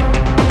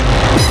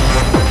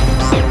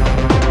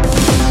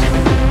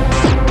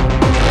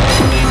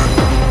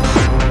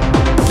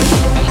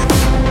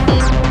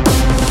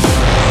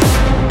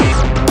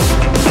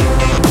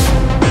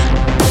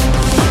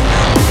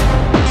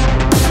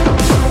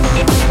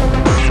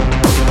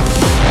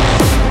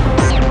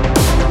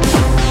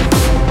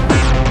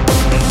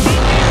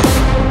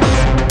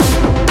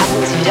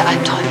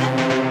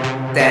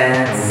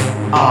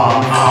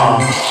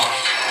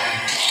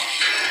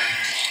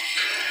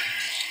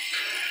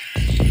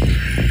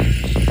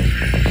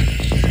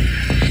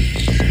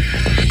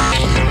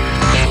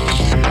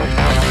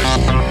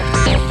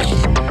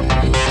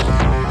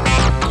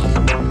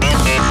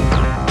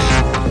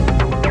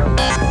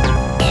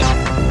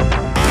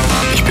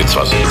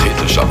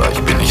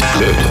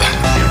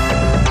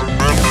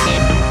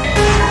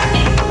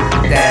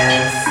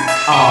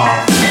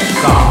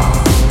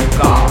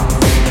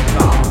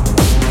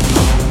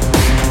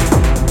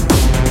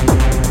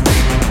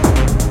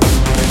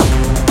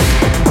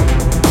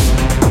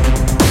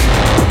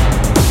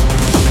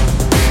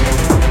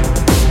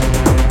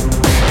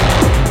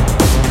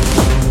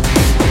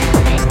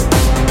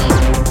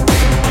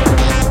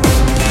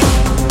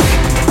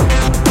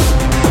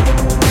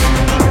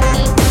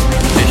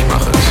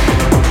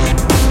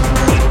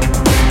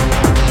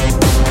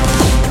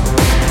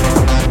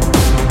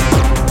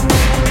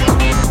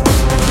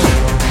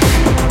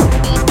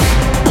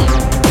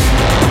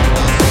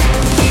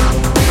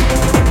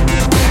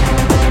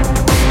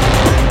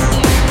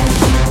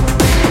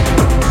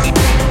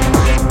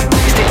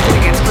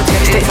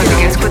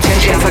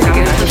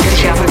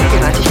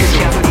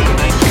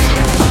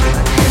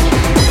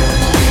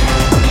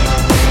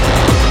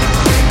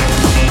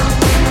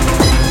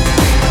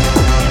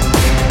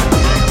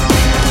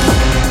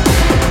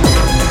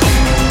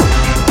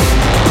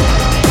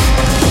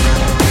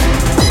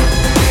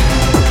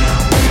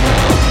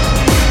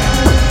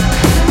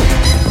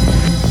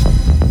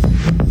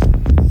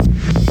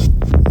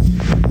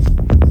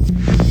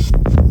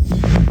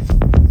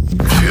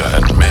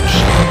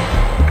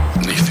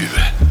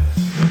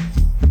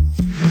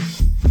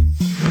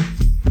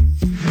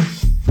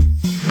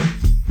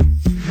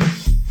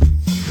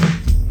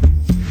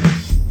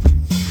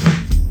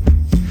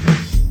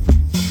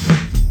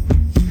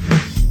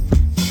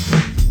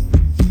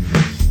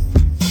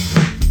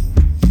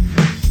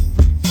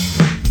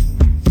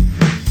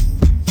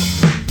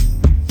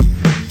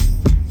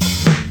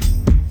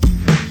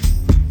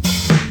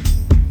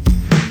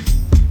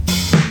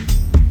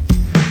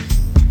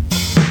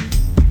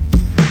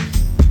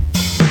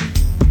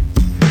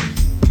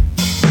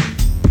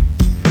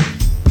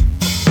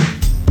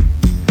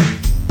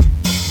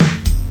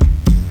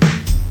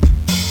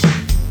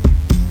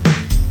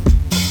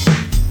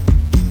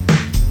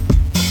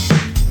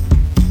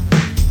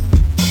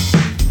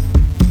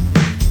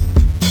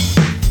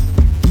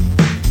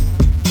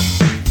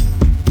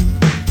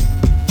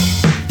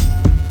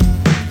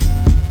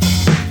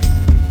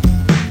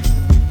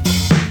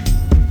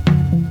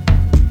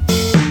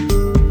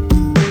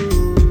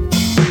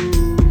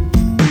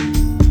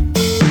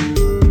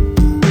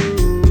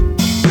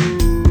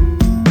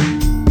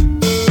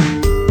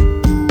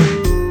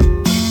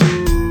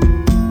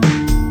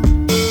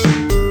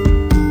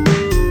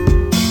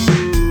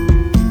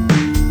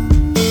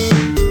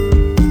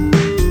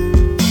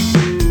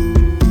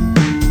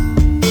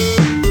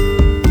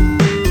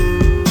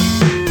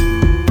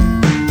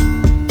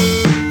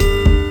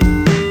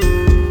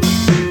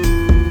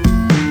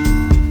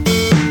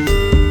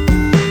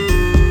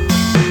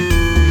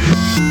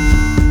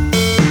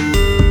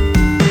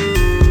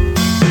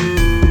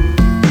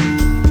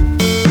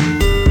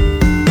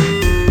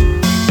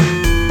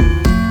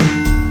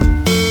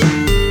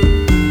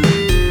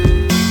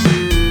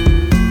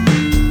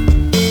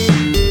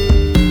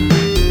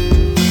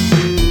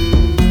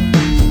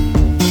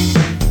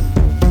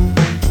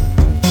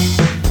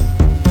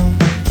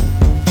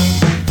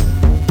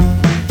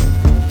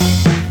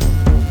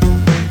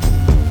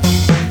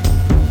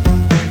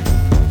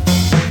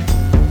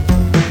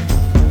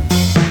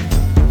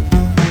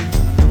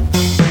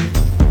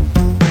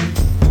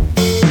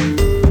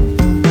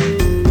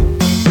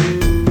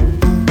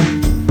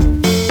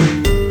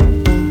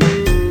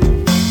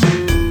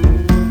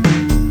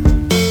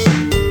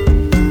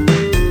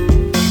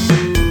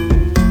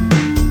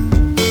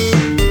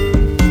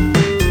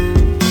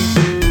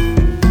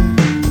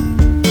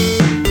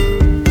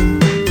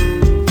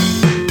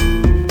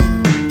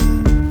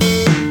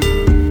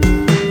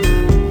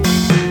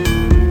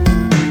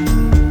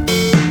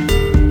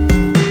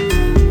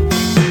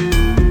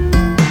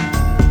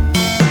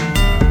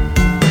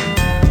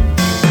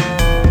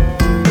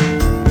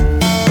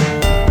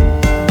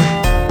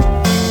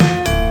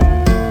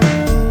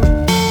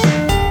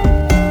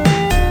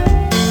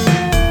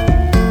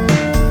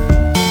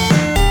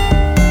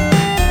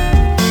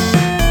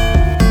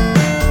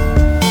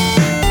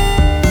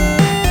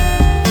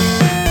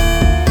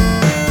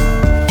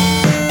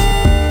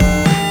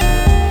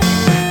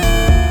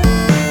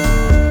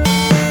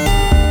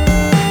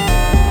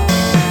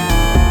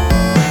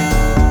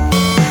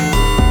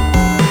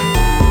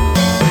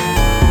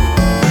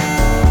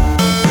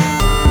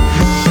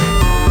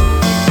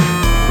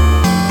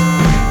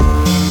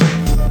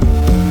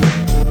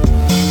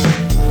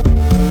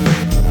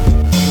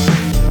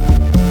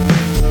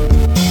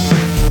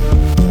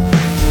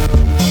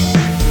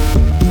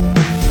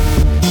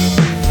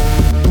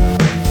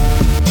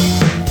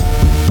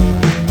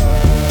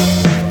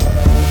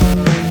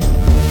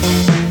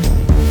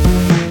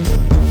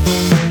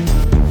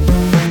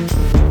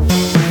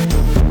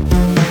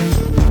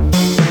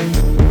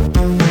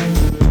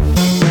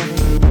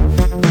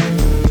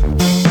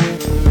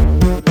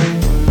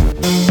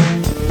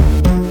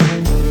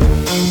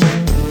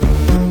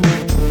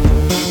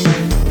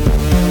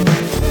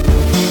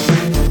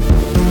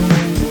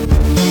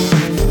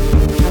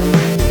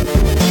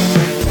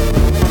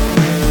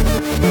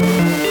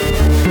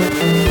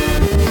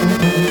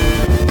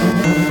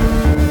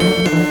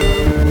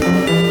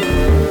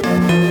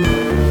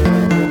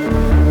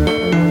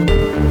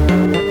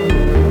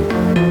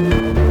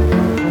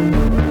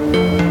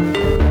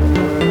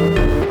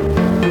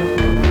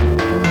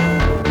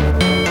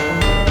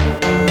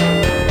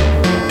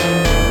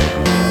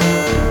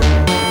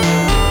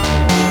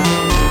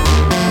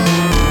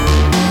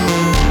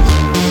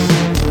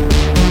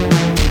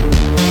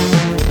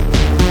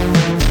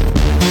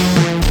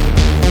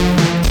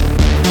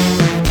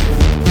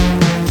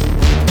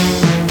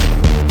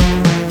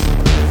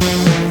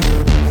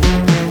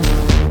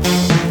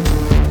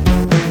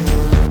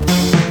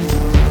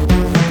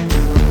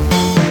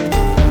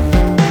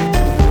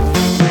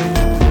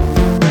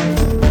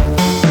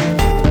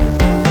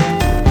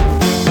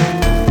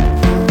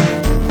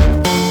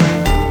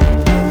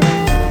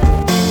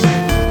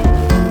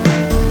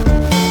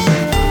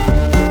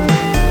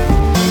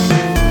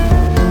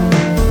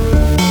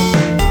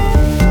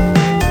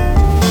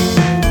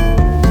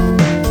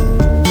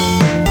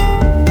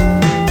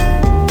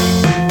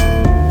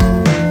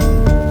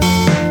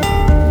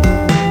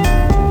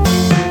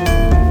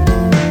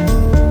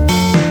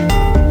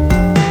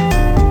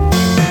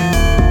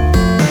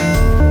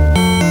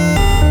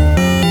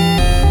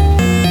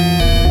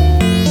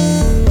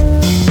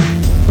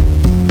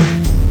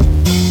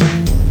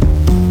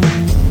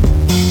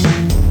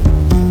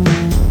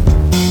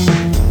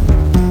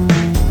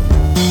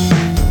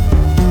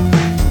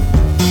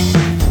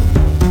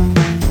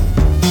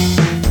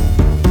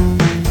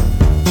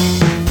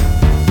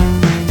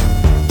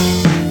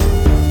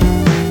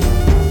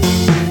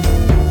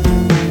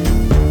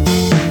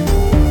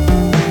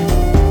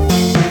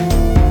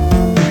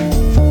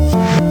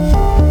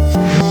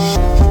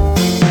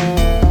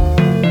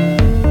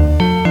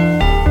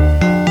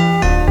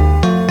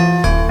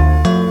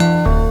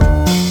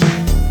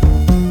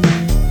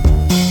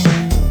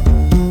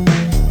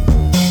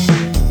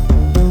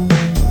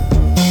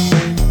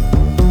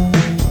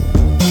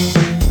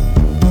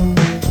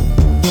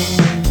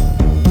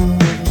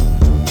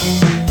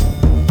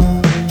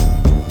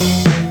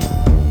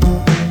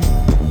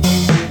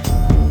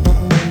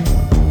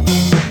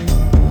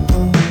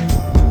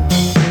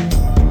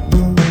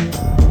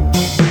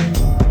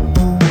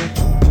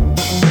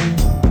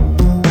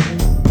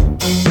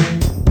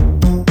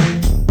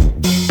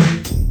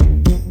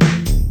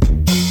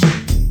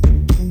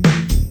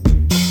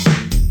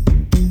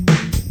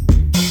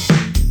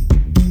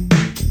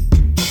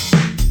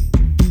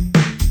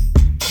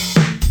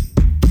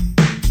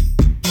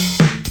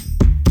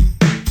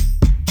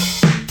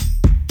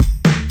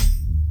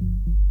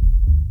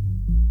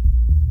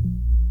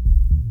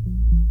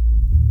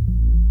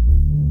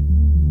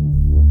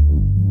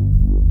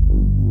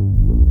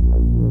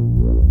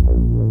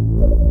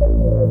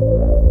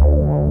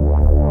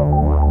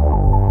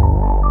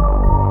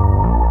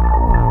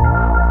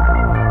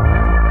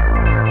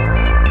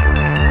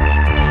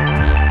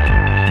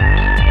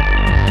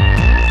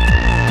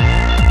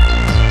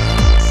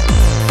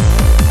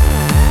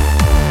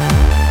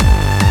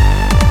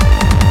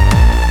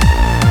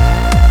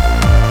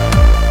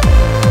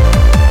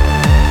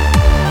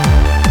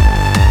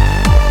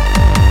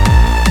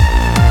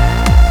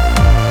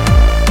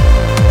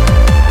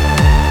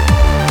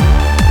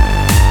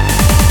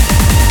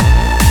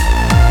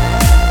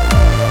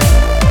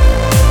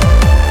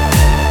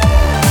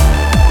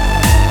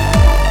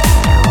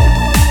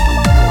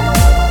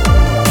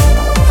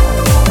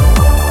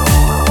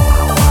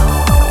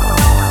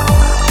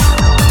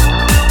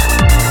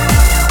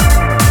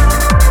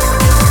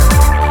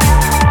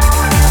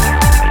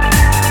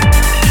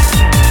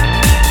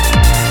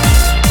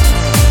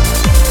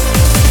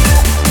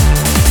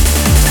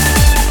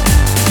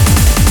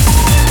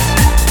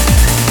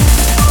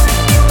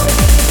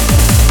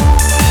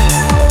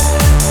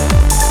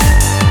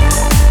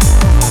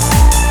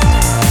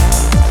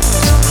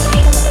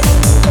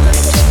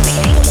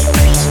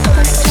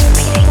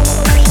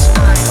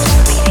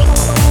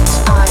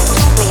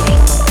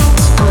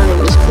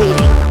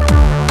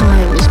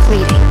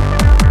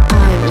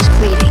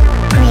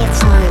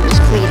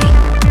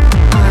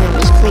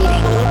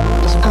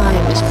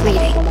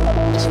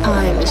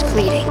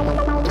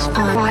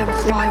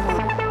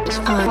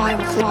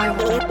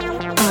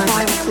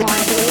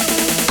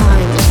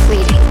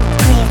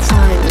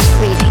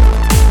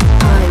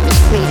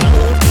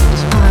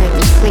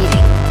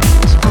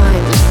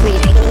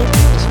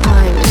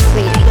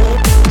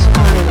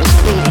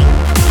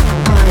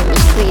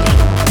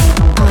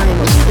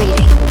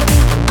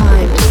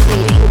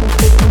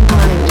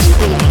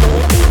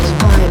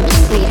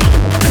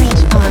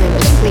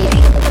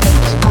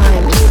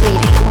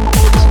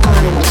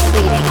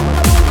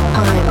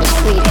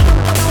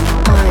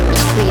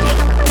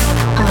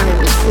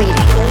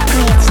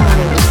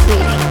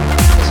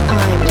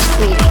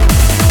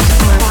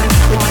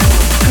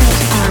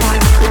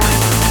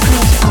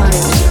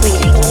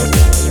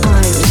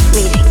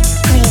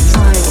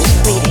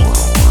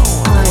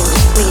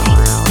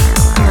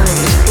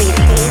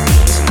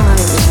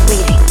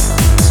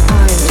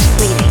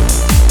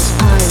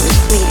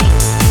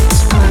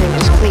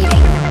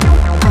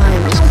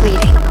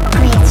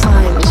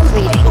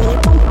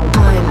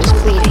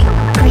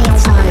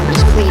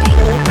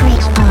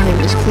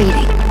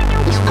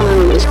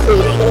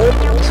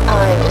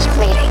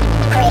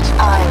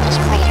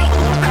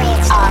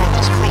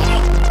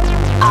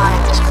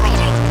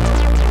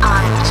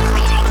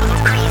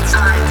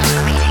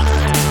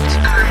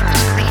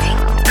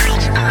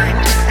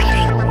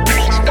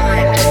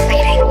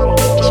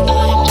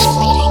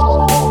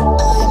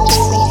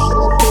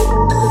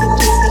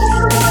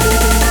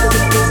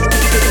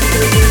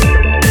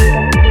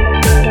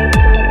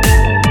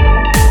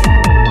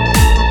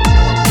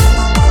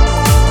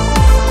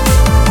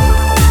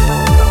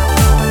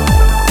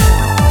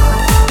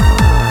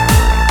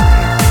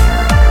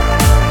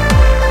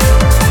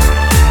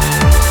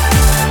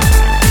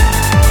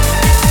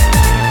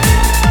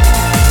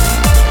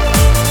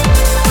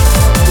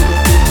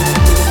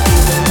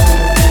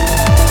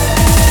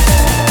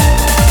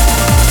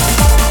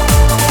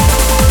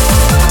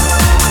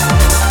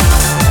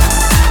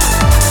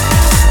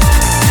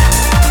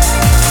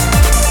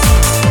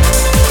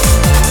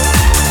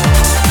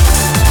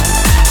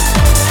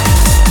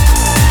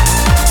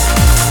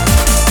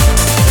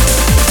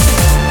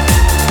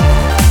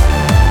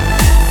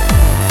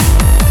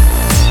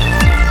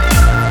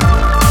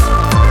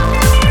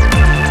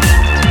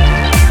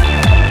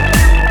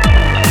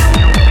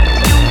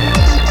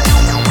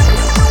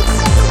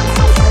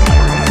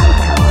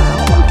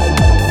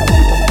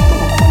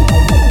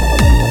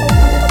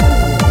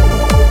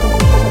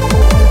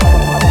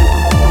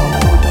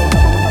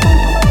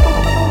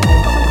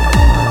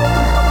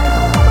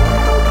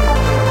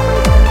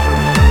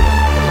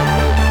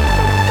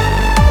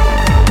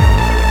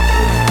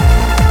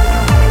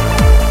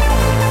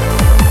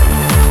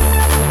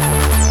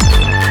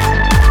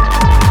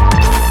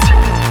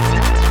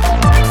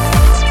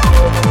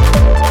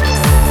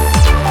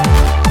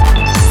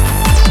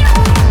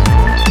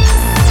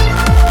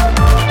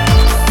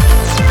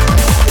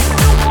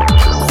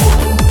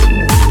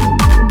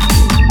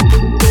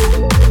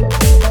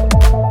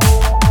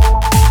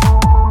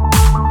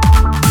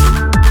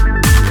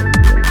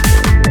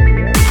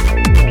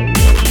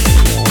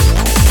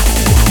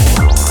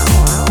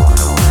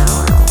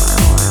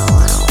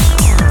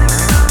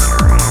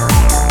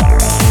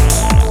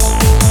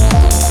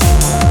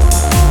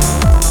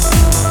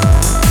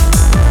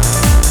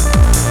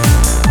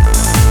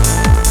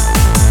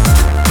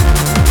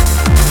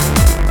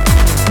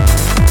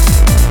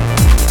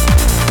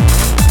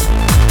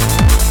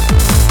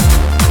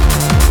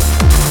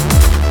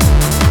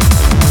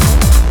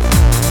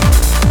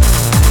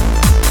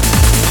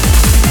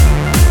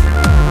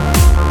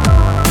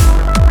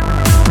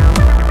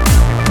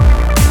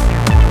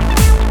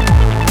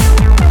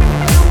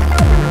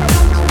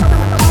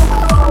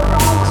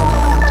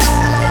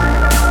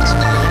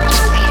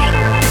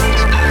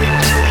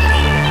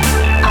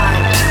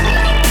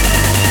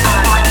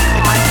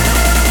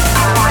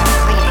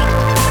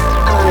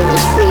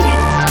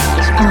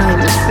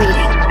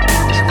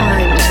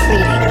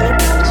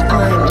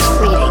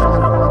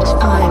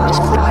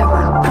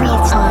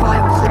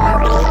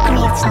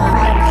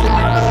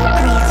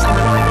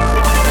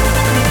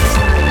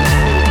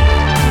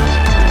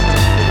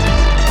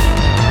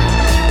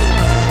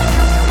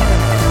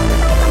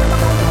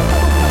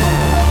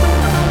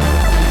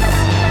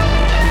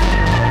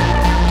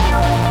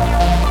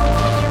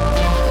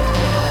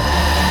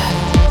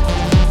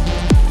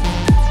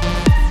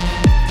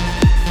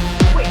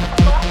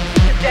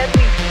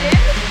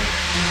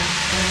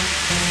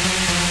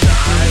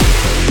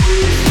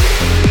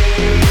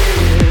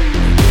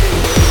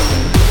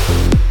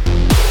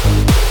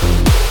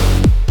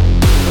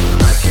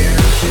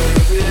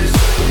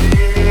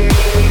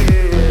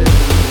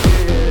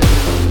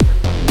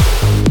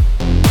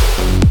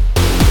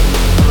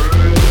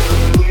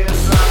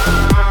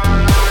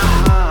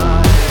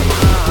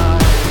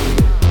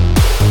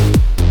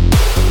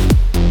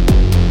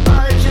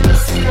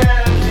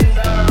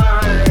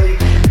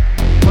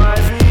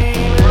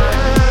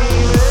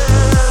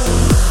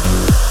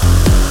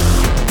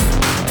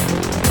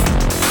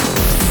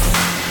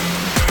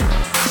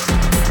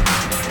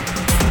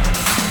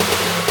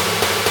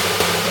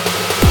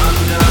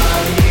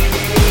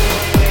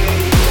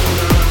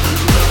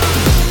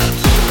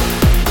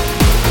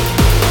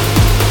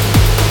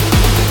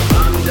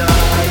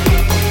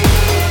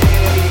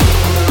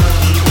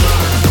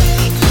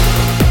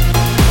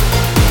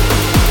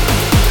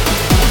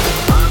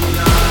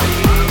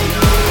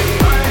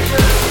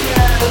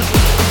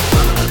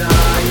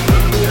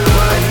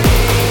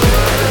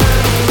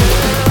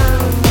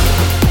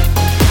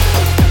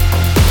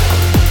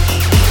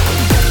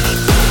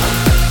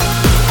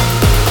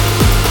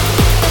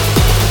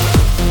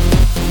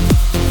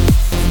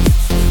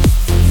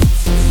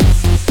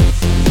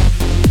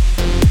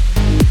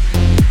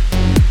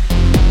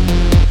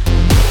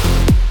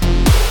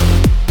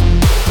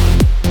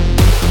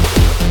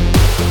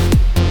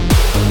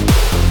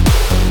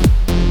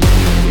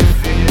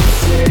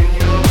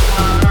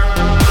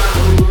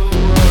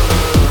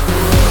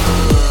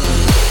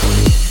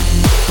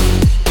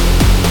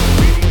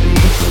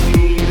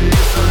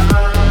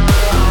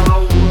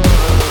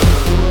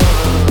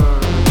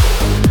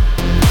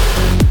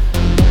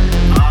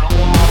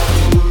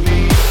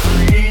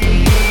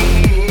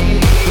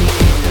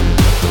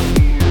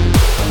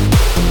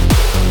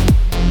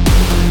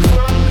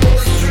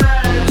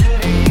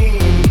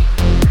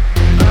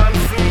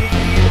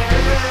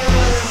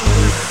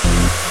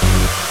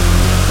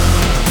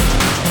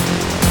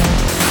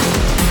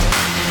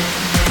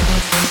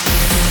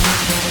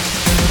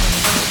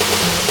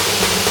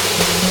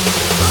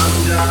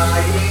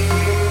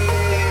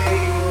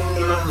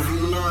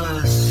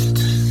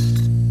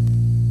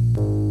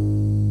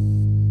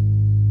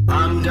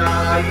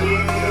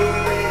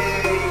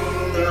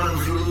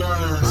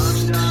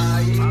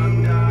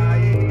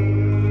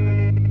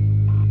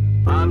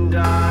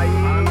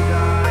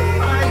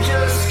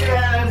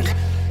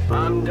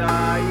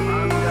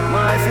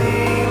 my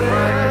feelings.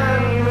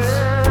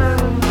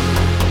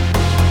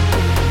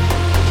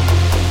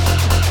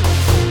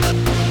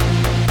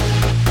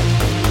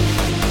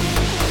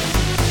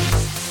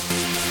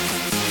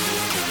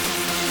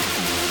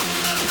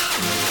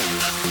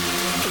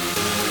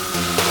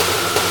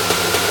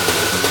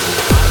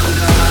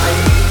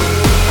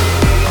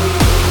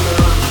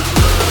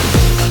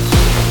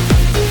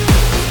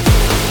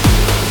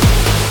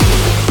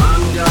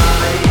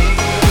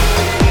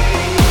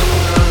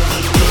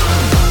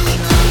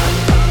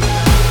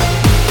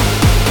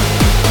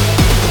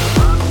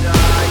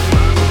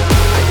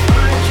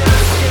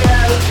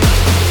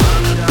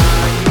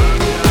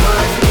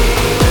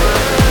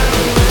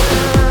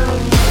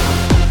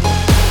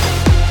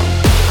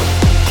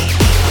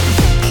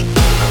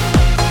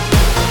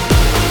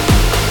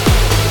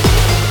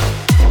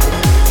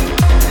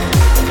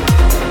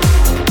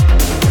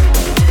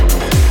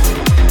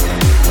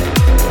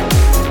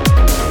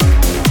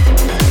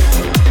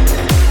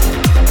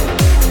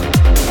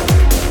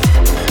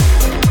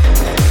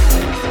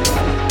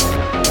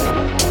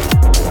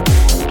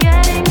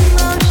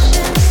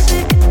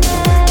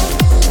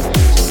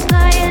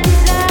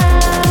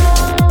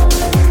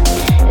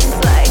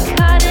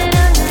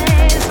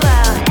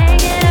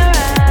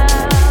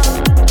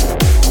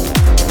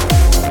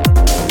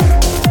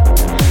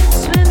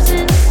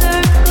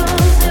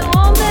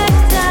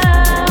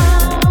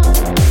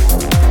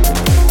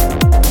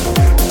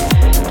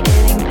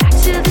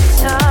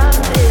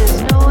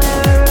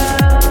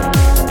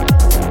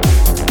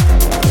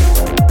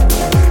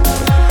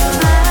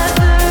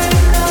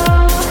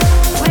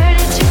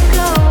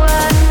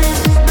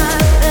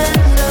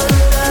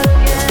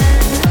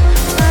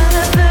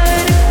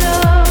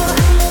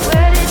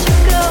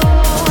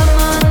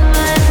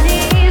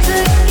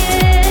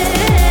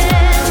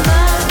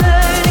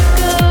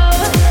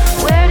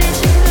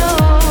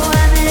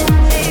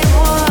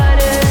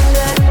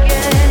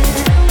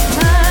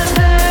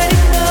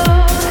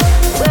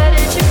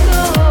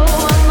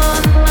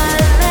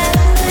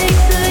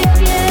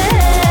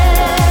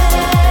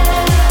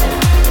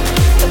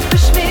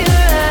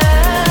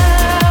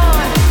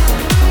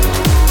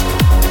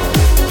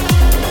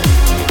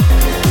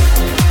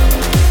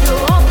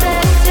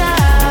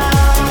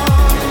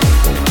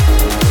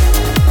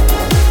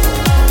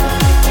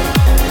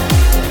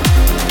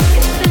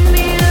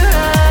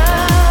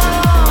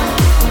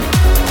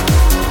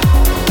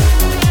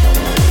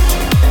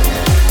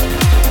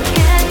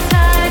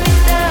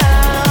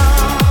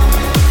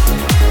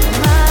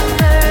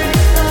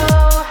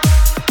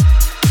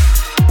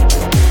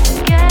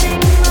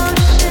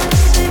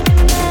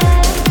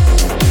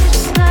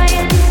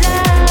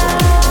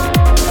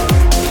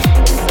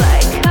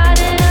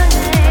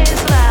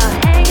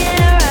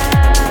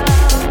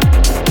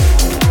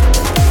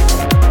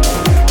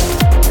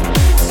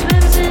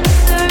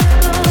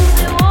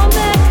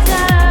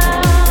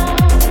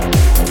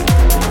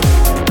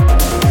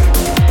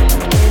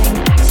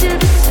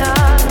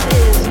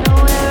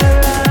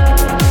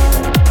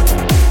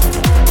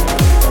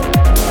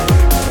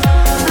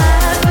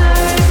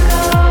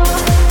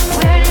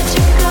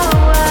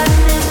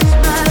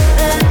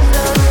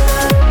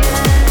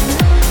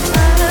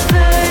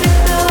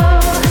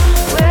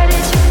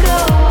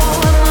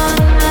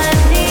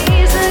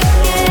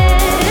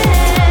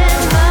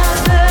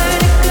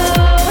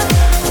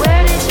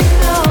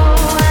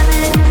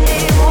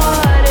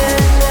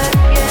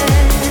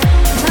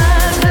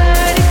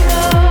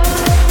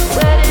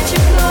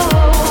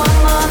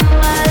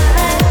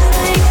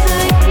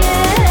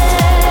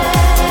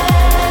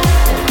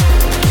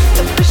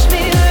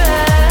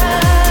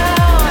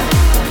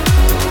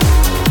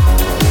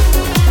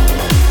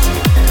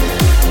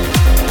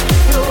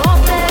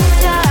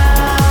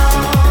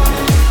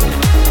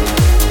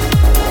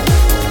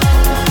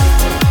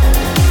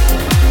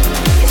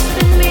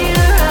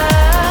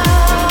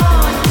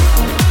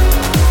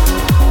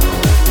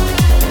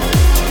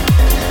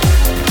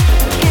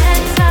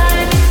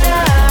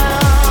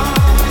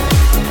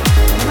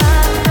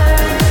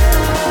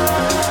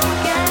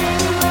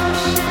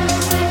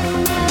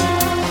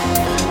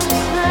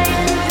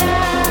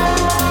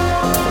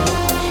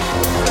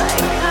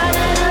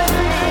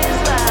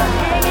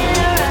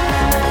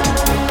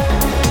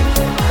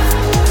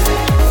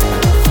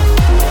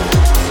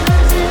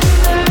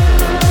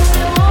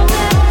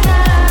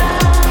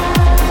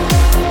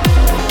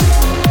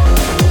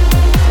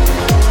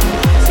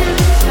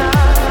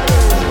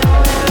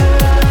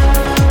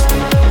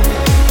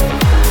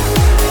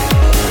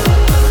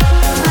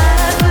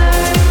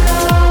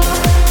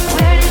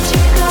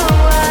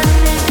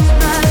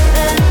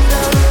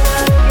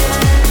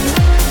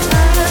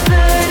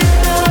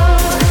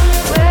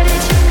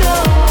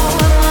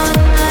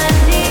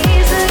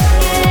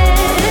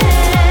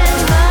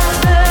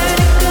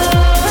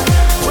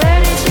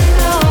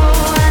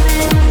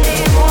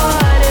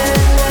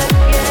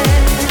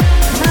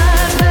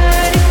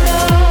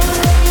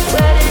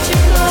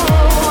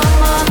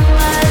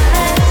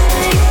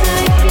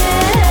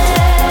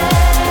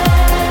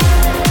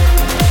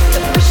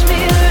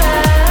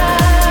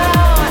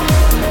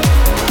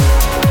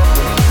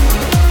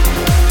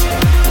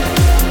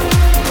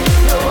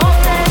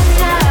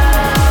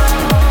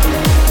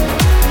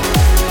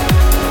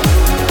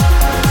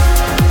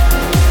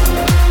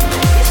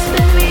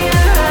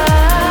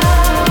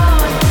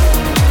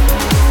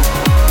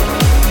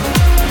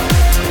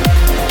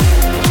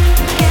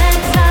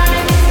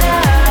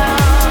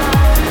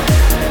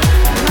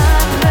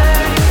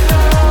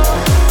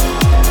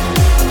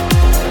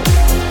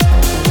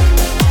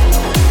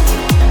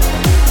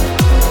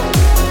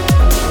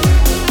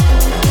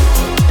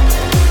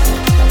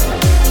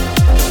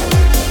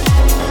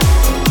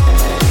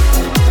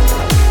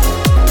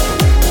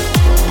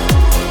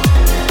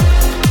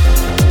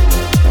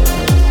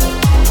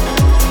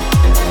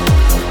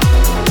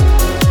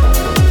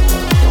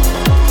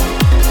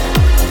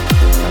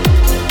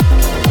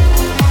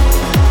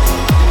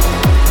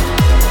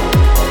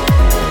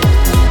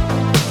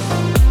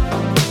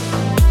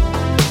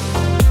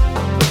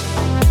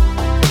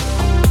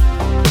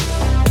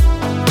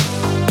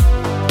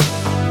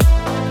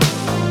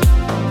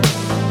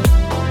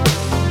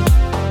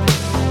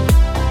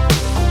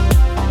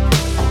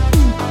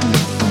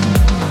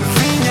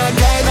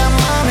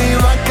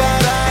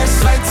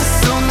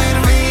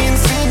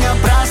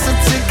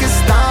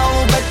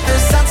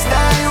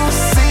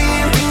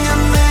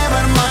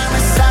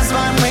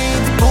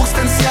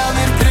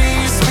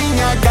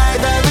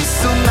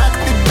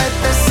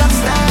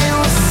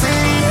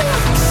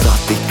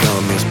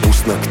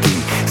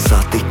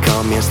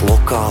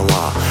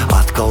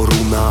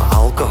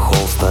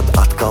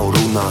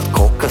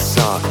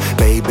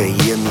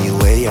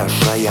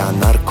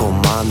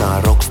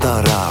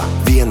 ārā.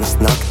 Vienas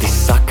naktis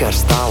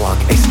sakars tālāk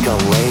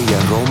eskalēja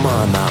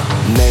romānā.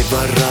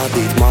 Nevar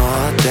radīt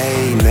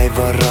mātei,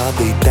 nevar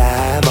radīt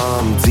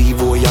tēvam.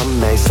 Dzīvojam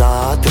mēs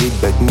ātri,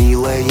 bet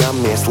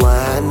mīlējamies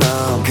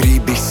lēnām.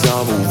 Gribi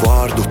savu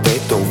vārdu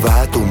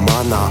tetovētu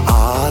manā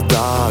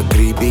ādā.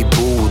 Gribi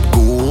būt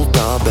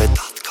gultā, bet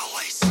atkal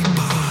esi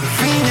pār.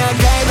 Viņa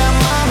gaida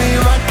mani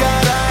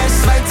vakarā,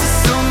 es svecis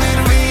un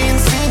ir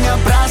vīns. Viņa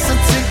prasa,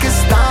 cik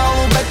es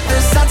tālu, bet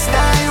es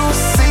atstāju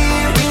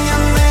sīvi. Viņa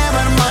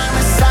nevar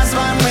mani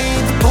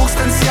sazvanīt,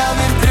 pulkstens jau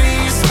ir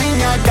 3.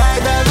 Viņa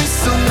gaida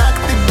visu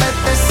nakti,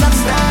 bet es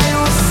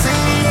atstāju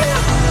sīvi.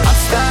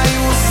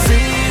 Atstāju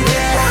sīvi,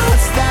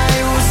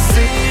 atstāju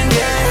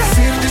sīvi.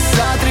 Sirdis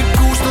ātri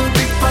kūst un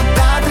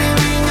tikpat ātri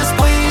viņas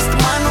plīst.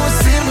 Manos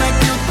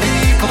sirnekļu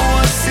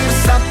tīklos ir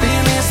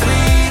sapinies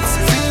rīts.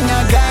 Viņa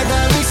gaida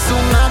visu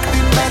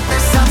nakti, bet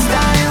es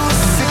atstāju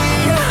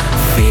sīvi.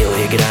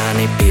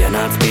 Filigrāni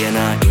pienāc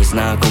pienā,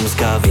 iznākums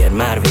kā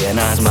vienmēr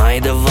vienāds.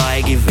 Smaida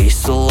vaigi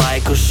visu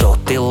laiku,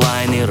 šoti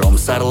laini,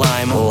 rums ar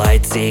laimu.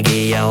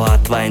 Laicīgi jau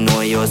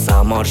atvainojos,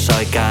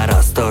 amoršai kā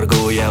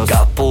rastorgujaus.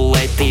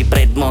 Kapuletī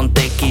pret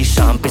Monteki,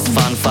 šampis,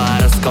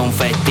 fanfāras,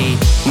 konfeti.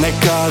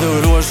 Nekādu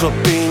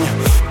rožlapiņu,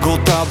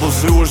 gultā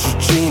būs rožu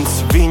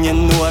džins. Viņa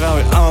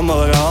norauj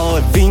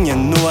amorāli, viņa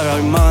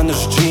norauj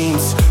manas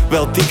džins.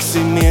 Vēl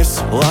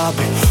tiksimies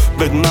labi,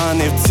 bet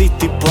man ir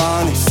citi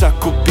plāni.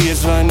 Saku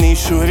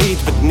piezvanīšu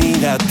rīt, bet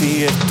mīļā tie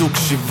ir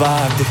tukši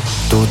vārdi.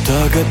 Tu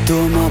tagad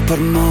domā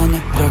par mani,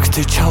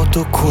 raksti čau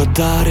to, ko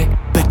dari.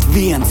 Bet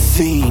viens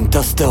sīn,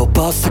 tas tev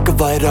pasaka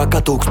vairāk kā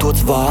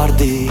 1000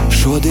 vārdi.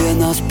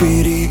 Šodienās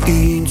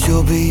pirīņš,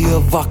 jo bija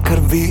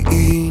vakar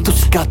vīņš. Tu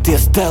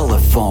skaties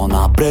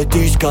telefonā,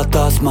 pretī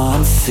skatās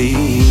man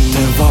sīn.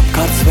 Tev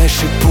apkārt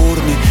sveši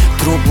purni,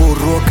 trubu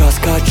rokās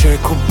kā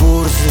čeku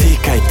burzi.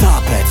 Tikai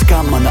tāpēc,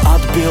 ka mana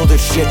atbilde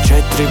ir šie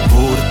 4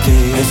 burti.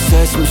 Es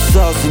esmu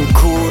sazin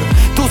kur,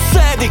 tu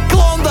sēdi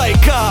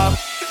Klondaikā.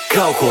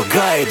 Kaut ko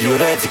gaidi, jo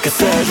redzi, ka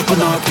sēžu pa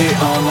naktī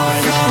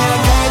online. Viņa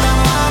gaida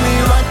mani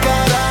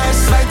vakarā, es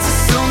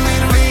svecis un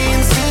ir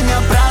vīns. Viņa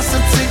prasa,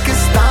 cik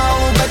es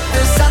tālu, bet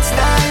es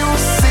atstāju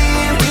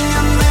sīvi.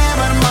 Viņa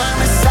nevar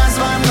mani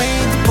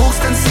sazvanīt,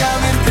 pulkstens jau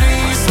ir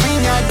 3.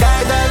 Viņa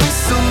gaida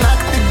visu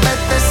nakti,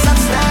 bet es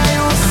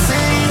atstāju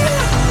sīvi.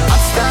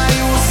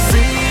 Atstāju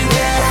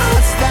sīvi,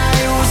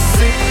 atstāju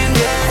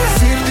sīvi.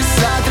 Sirdis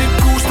ātri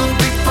kūst un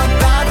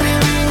tikpat ātri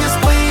viņas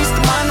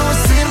plīst. Manos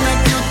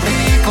sirnekļu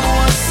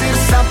tīklos ir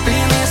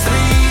sapinies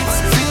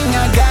rīts.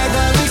 Viņa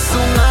gaida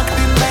visu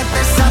nakti, bet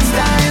es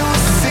atstāju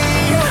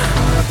sīvi.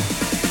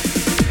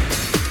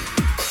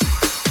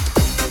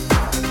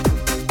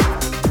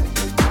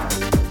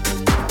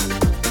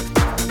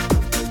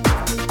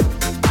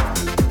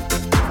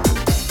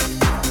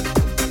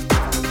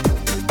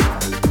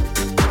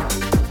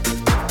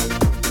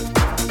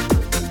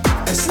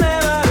 Es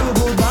nevaru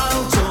būt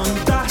balts un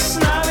tas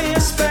nav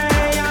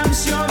iespējams,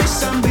 jo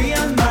visam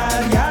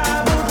vienmēr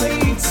jābūt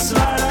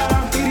līdzsvarā.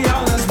 Ir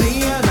jaunas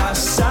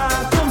dienas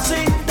sākums,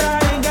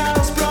 citādi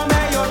gals,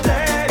 promējo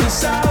tevi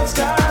sauc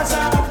kāds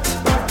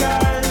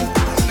atpakaļ.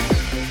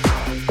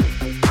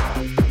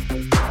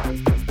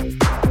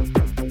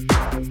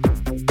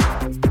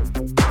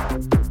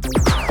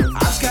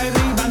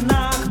 Atskaidrība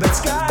nāk, bet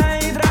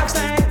skaidrāks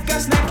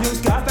nekas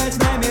nekļūst. Kāpēc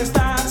nemies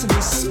tāds?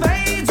 Viss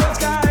beidzot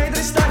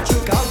skaidrs, taču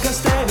kaut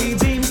kas tevī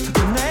dzimst.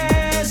 Tu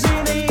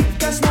nezini,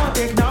 kas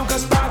notiek, nav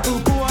kas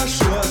patulko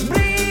šos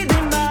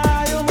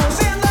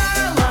brīdinājumus.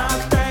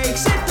 Vienvēlāk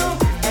teiksi tu,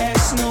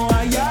 es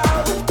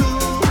nojautu.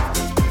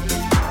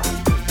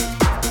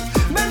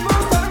 Bet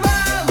būs par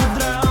vēlu,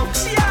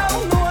 draugs, jau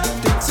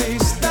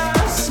noticis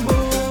tas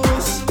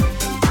būs.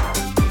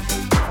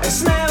 Es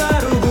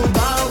nevaru būt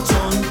balts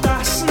un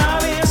tas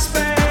nav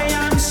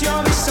iespējams, jo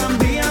visam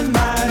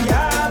vienmēr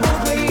jābūt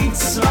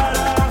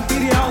līdzsvarā.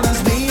 Ir jaunas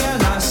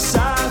dienas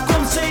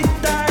sākums,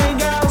 citādi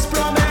gals,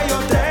 promējo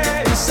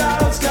tevi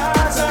sauc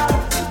kāds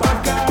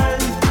atpakaļ.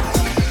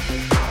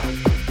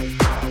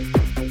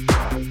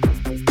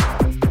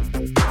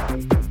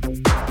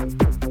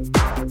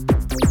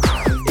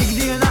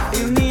 Ikdiena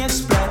ir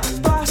nieks pret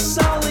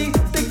pasauli,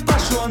 tik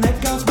pašo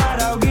nekauts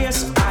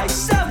paraugies aiz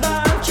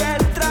savām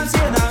 4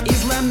 sienām.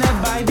 Izlem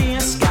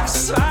nebaidies, kas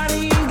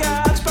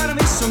svarīgāks par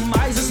visu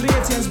maizes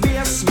rieciens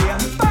bies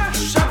vien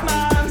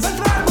pašapmāns. Bet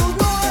varbūt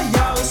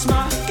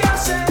nojausma,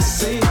 kas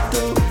esi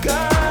tu,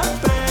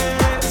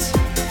 kāpēc?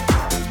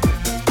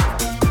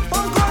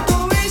 Un ko tu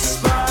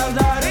vispār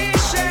dari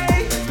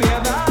šeit pie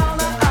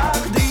velna,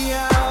 ak,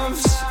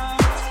 Dievs?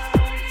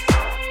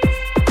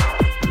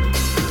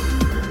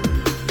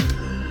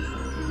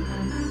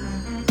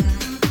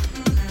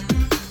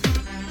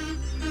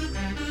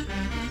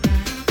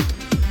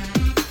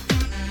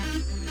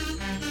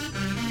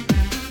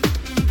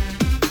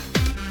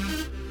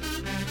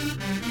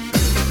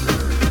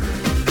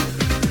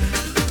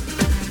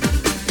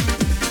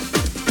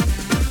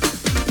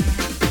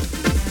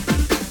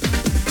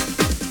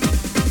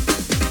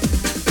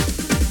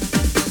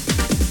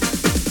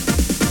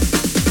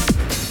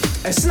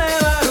 Es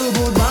nevaru